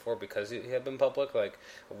didn't get before because he had been public. Like,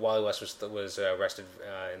 Wally West was arrested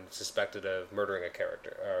and suspected of murdering a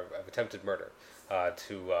character, or of attempted murder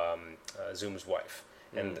to Zoom's wife.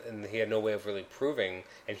 And he had no way of really proving,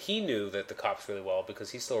 and he knew that the cops really well because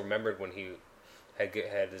he still remembered when he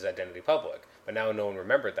had his identity public, but now no one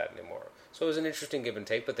remembered that anymore. So it was an interesting give and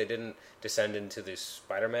take, but they didn't descend into the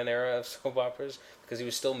Spider-Man era of soap operas because he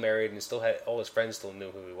was still married and still had all his friends still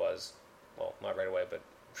knew who he was. Well, not right away, but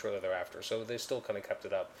shortly thereafter. So they still kind of kept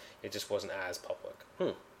it up. It just wasn't as public.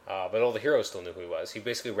 But all the heroes still knew who he was. He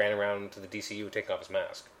basically ran around to the DCU taking off his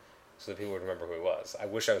mask so that people would remember who he was. I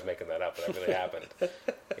wish I was making that up, but that really happened.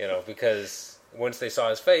 Because once they saw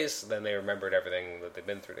his face, then they remembered everything that they'd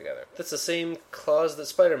been through together. That's the same clause that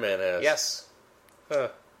Spider-Man has. Yes. Huh.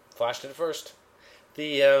 Flash did it first.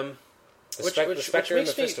 The Spectre and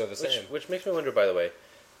Mephisto are the same. Which makes me wonder, by the way,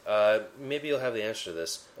 Maybe you'll have the answer to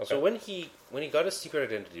this. Okay. So when he got his secret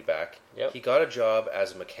identity back, Yep. he got a job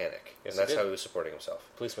as a mechanic, Yes, and that's he did. how he was supporting himself.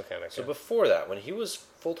 Police mechanic. So yeah. before that, when he was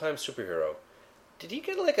full-time superhero, did he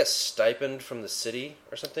get like a stipend from the city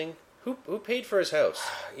or something? Who paid for his house?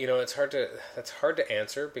 That's hard to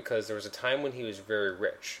answer because there was a time when he was very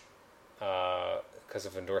rich because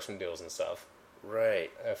of endorsement deals and stuff. Right.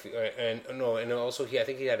 And also I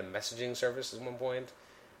think he had a messaging service at one point.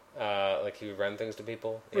 Like he would run things to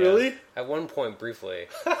people. Yeah. Really? At one point, briefly.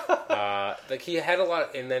 Like he had a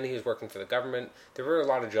lot, and then he was working for the government. There were a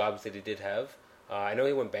lot of jobs that he did have. I know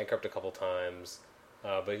he went bankrupt a couple times,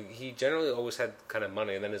 but he generally always had kind of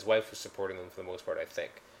money, and then his wife was supporting him for the most part, I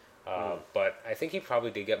think. But I think he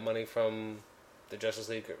probably did get money from the Justice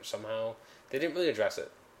League somehow. They didn't really address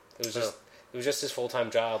it. It was just his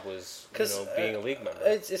full-time job was being a league member.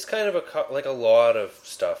 It's kind of like a lot of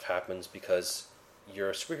stuff happens because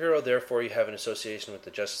you're a superhero, therefore you have an association with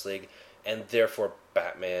the Justice League, and therefore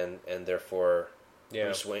Batman, and therefore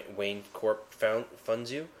Bruce Wayne Corp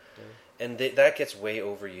funds you. Yeah. And that gets way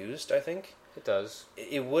overused, I think. It does.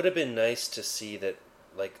 It would have been nice to see that,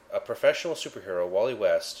 like, a professional superhero, Wally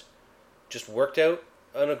West, just worked out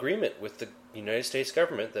an agreement with the United States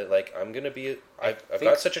government that, like, I'm going to be... I've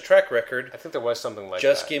got such a track record. I think there was something like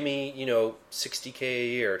just that. Give me, $60K a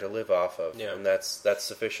year to live off of, and that's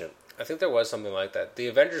sufficient. I think there was something like that. The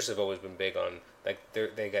Avengers have always been big on, like,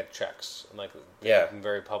 they get checks. And, like, they've been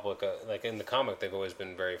very public. Like, in the comic, they've always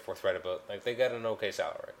been very forthright about, like, they get an okay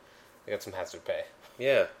salary. They got some hazard pay.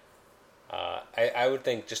 Yeah. I would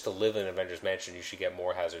think just to live in Avengers Mansion, you should get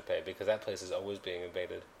more hazard pay because that place is always being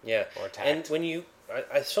invaded. Yeah. Or attacked. And when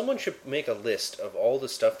someone should make a list of all the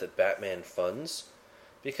stuff that Batman funds,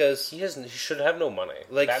 because he should have no money.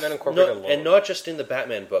 Like Batman Incorporated alone. And not just in the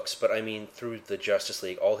Batman books, but I mean through the Justice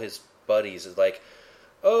League, all his buddies is like,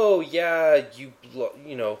 oh yeah,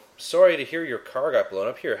 sorry to hear your car got blown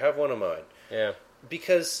up. Here, have one of mine. Yeah.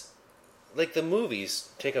 Because, like, the movies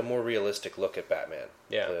take a more realistic look at Batman.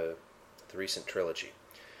 Yeah. The recent trilogy.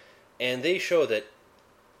 And they show that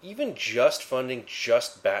even just funding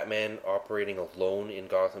just Batman operating alone in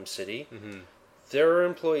Gotham City, there are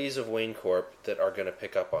employees of Wayne Corp that are going to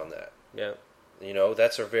pick up on that. Yeah.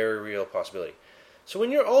 That's a very real possibility. So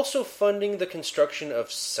when you're also funding the construction of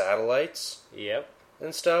satellites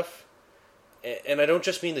and stuff, and I don't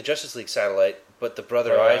just mean the Justice League satellite, but the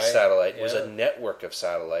Brother Eye satellite was a network of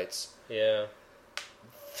satellites. Yeah.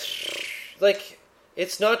 Like,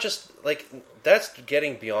 it's not just, like, that's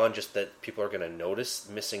getting beyond just that people are going to notice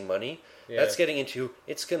missing money. Yeah. That's getting into,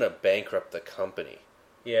 it's going to bankrupt the company.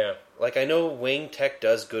 Yeah. Like, I know Wayne Tech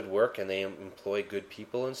does good work and they employ good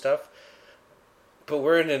people and stuff, but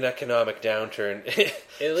we're in an economic downturn.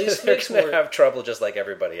 At least they're going to have trouble just like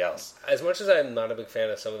everybody else. As much as I'm not a big fan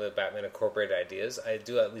of some of the Batman Incorporated ideas, I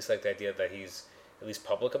do at least like the idea that he's at least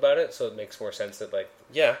public about it, so it makes more sense that, like...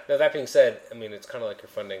 Yeah. Now, that being said, I mean, it's kind of like you're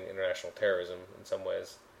funding international terrorism in some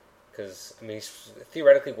ways. Because, I mean, he's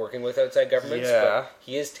theoretically working with outside governments, but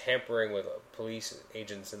he is tampering with police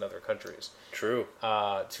agents in other countries. True.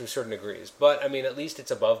 To certain degrees. But, I mean, at least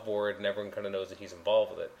it's above board and everyone kind of knows that he's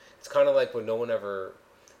involved with it. It's kind of like when no one ever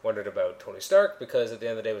wondered about Tony Stark, because at the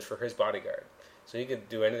end of the day it was for his bodyguard. So he could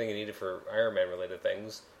do anything he needed for Iron Man-related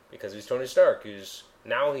things, because he's Tony Stark,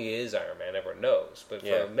 now he is Iron Man, everyone knows. But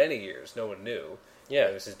for many years, no one knew. Yeah.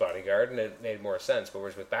 It was his bodyguard, and it made more sense. But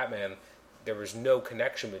whereas with Batman, there was no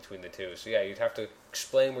connection between the two. So yeah, you'd have to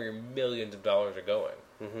explain where your millions of dollars are going.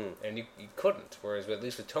 Mm-hmm. And you couldn't. Whereas at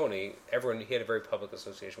least with Tony, he had a very public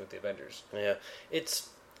association with the Avengers. Yeah. It's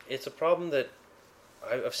a problem that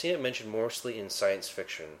I've seen it mentioned mostly in science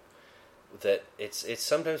fiction, that it's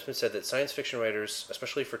sometimes been said that science fiction writers,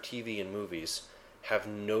 especially for TV and movies, have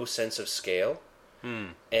no sense of scale.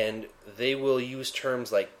 And they will use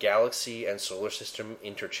terms like galaxy and solar system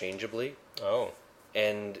interchangeably. Oh.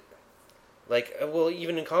 And, like, well,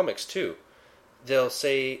 even in comics, too. They'll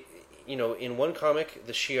say, in one comic,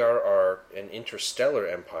 the Shi'ar are an interstellar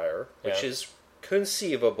empire, which is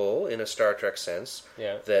conceivable in a Star Trek sense.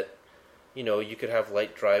 Yeah. That, you could have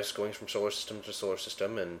light drives going from solar system to solar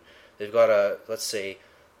system, and they've got let's say,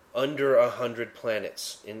 under 100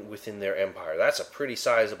 planets within their empire. That's a pretty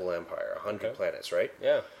sizable empire, 100 planets, right?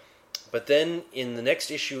 Yeah. But then in the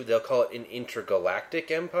next issue, they'll call it an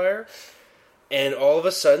intergalactic empire, and all of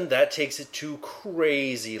a sudden that takes it to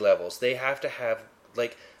crazy levels. They have to have,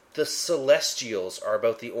 like, the Celestials are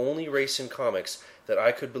about the only race in comics that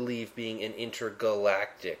I could believe being an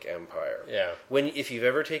intergalactic empire. Yeah. If you've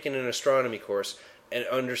ever taken an astronomy course and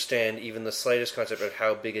understand even the slightest concept of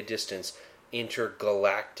how big a distance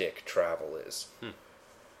intergalactic travel is.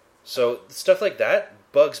 So stuff like that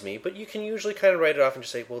bugs me, but you can usually kind of write it off and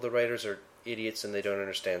just say, well, the writers are idiots and they don't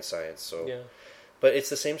understand science. So, Yeah. But it's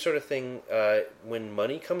the same sort of thing when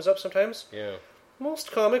money comes up sometimes. Yeah.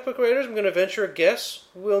 Most comic book writers, I'm going to venture a guess,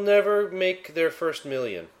 will never make their first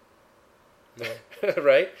million. No.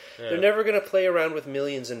 Right? Yeah. They're never going to play around with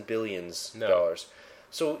millions and billions No. dollars.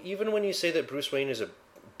 So even when you say that Bruce Wayne is a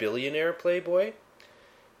billionaire playboy,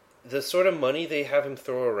 the sort of money they have him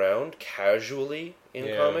throw around casually in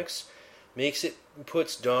Yeah. comics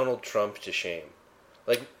puts Donald Trump to shame.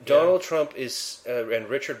 Like, Donald Trump is and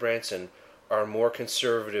Richard Branson are more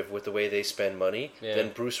conservative with the way they spend money than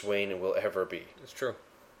Bruce Wayne will ever be. It's true.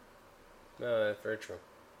 No, that's very true.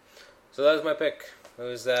 So that was my pick. It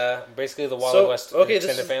was basically the Wild West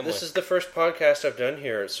extended family. This is the first podcast I've done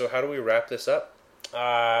here, so how do we wrap this up? We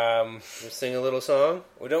sing a little song?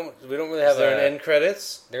 We don't really have Is there an end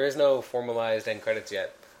credits? There is no formalized end credits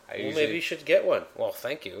yet. Maybe you should get one. Well,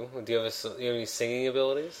 thank you. Do you have any singing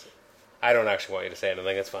abilities? I don't actually want you to say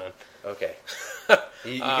anything. It's fine. Okay.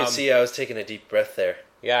 You can see I was taking a deep breath there.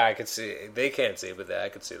 Yeah, I could see. They can't see, but I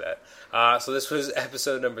could see that. So this was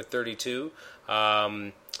episode number 32.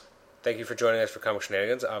 Thank you for joining us for Comic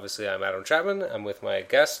Shenanigans. Obviously, I'm Adam Chapman. I'm with my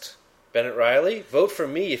guest, Bennett Riley. Vote for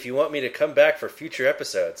me if you want me to come back for future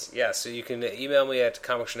episodes. Yeah, so you can email me at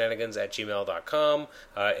comicshenanigans@gmail.com.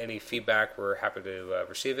 Any feedback, we're happy to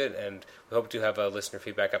receive it, and we hope to have a listener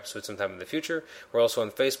feedback episode sometime in the future. We're also on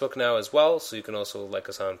Facebook now as well, so you can also like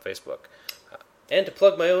us on Facebook. And to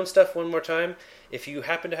plug my own stuff one more time, if you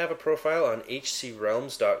happen to have a profile on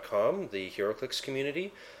hcrealms.com, the HeroClix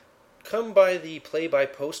community, come by the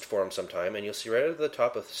play-by-post forum sometime, and you'll see right at the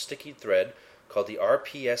top a sticky thread called the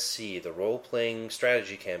RPSC, the Role-Playing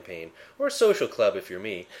Strategy Campaign, or Social Club if you're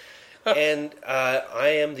me. And I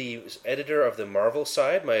am the editor of the Marvel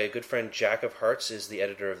side. My good friend Jack of Hearts is the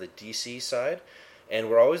editor of the DC side. And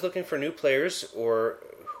we're always looking for new players or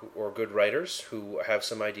good writers who have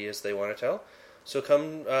some ideas they want to tell. So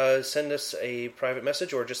come send us a private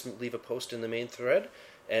message or just leave a post in the main thread,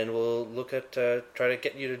 and we'll look at try to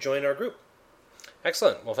get you to join our group.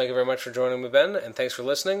 Excellent. Well, thank you very much for joining me, Ben, and thanks for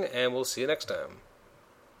listening, and we'll see you next time.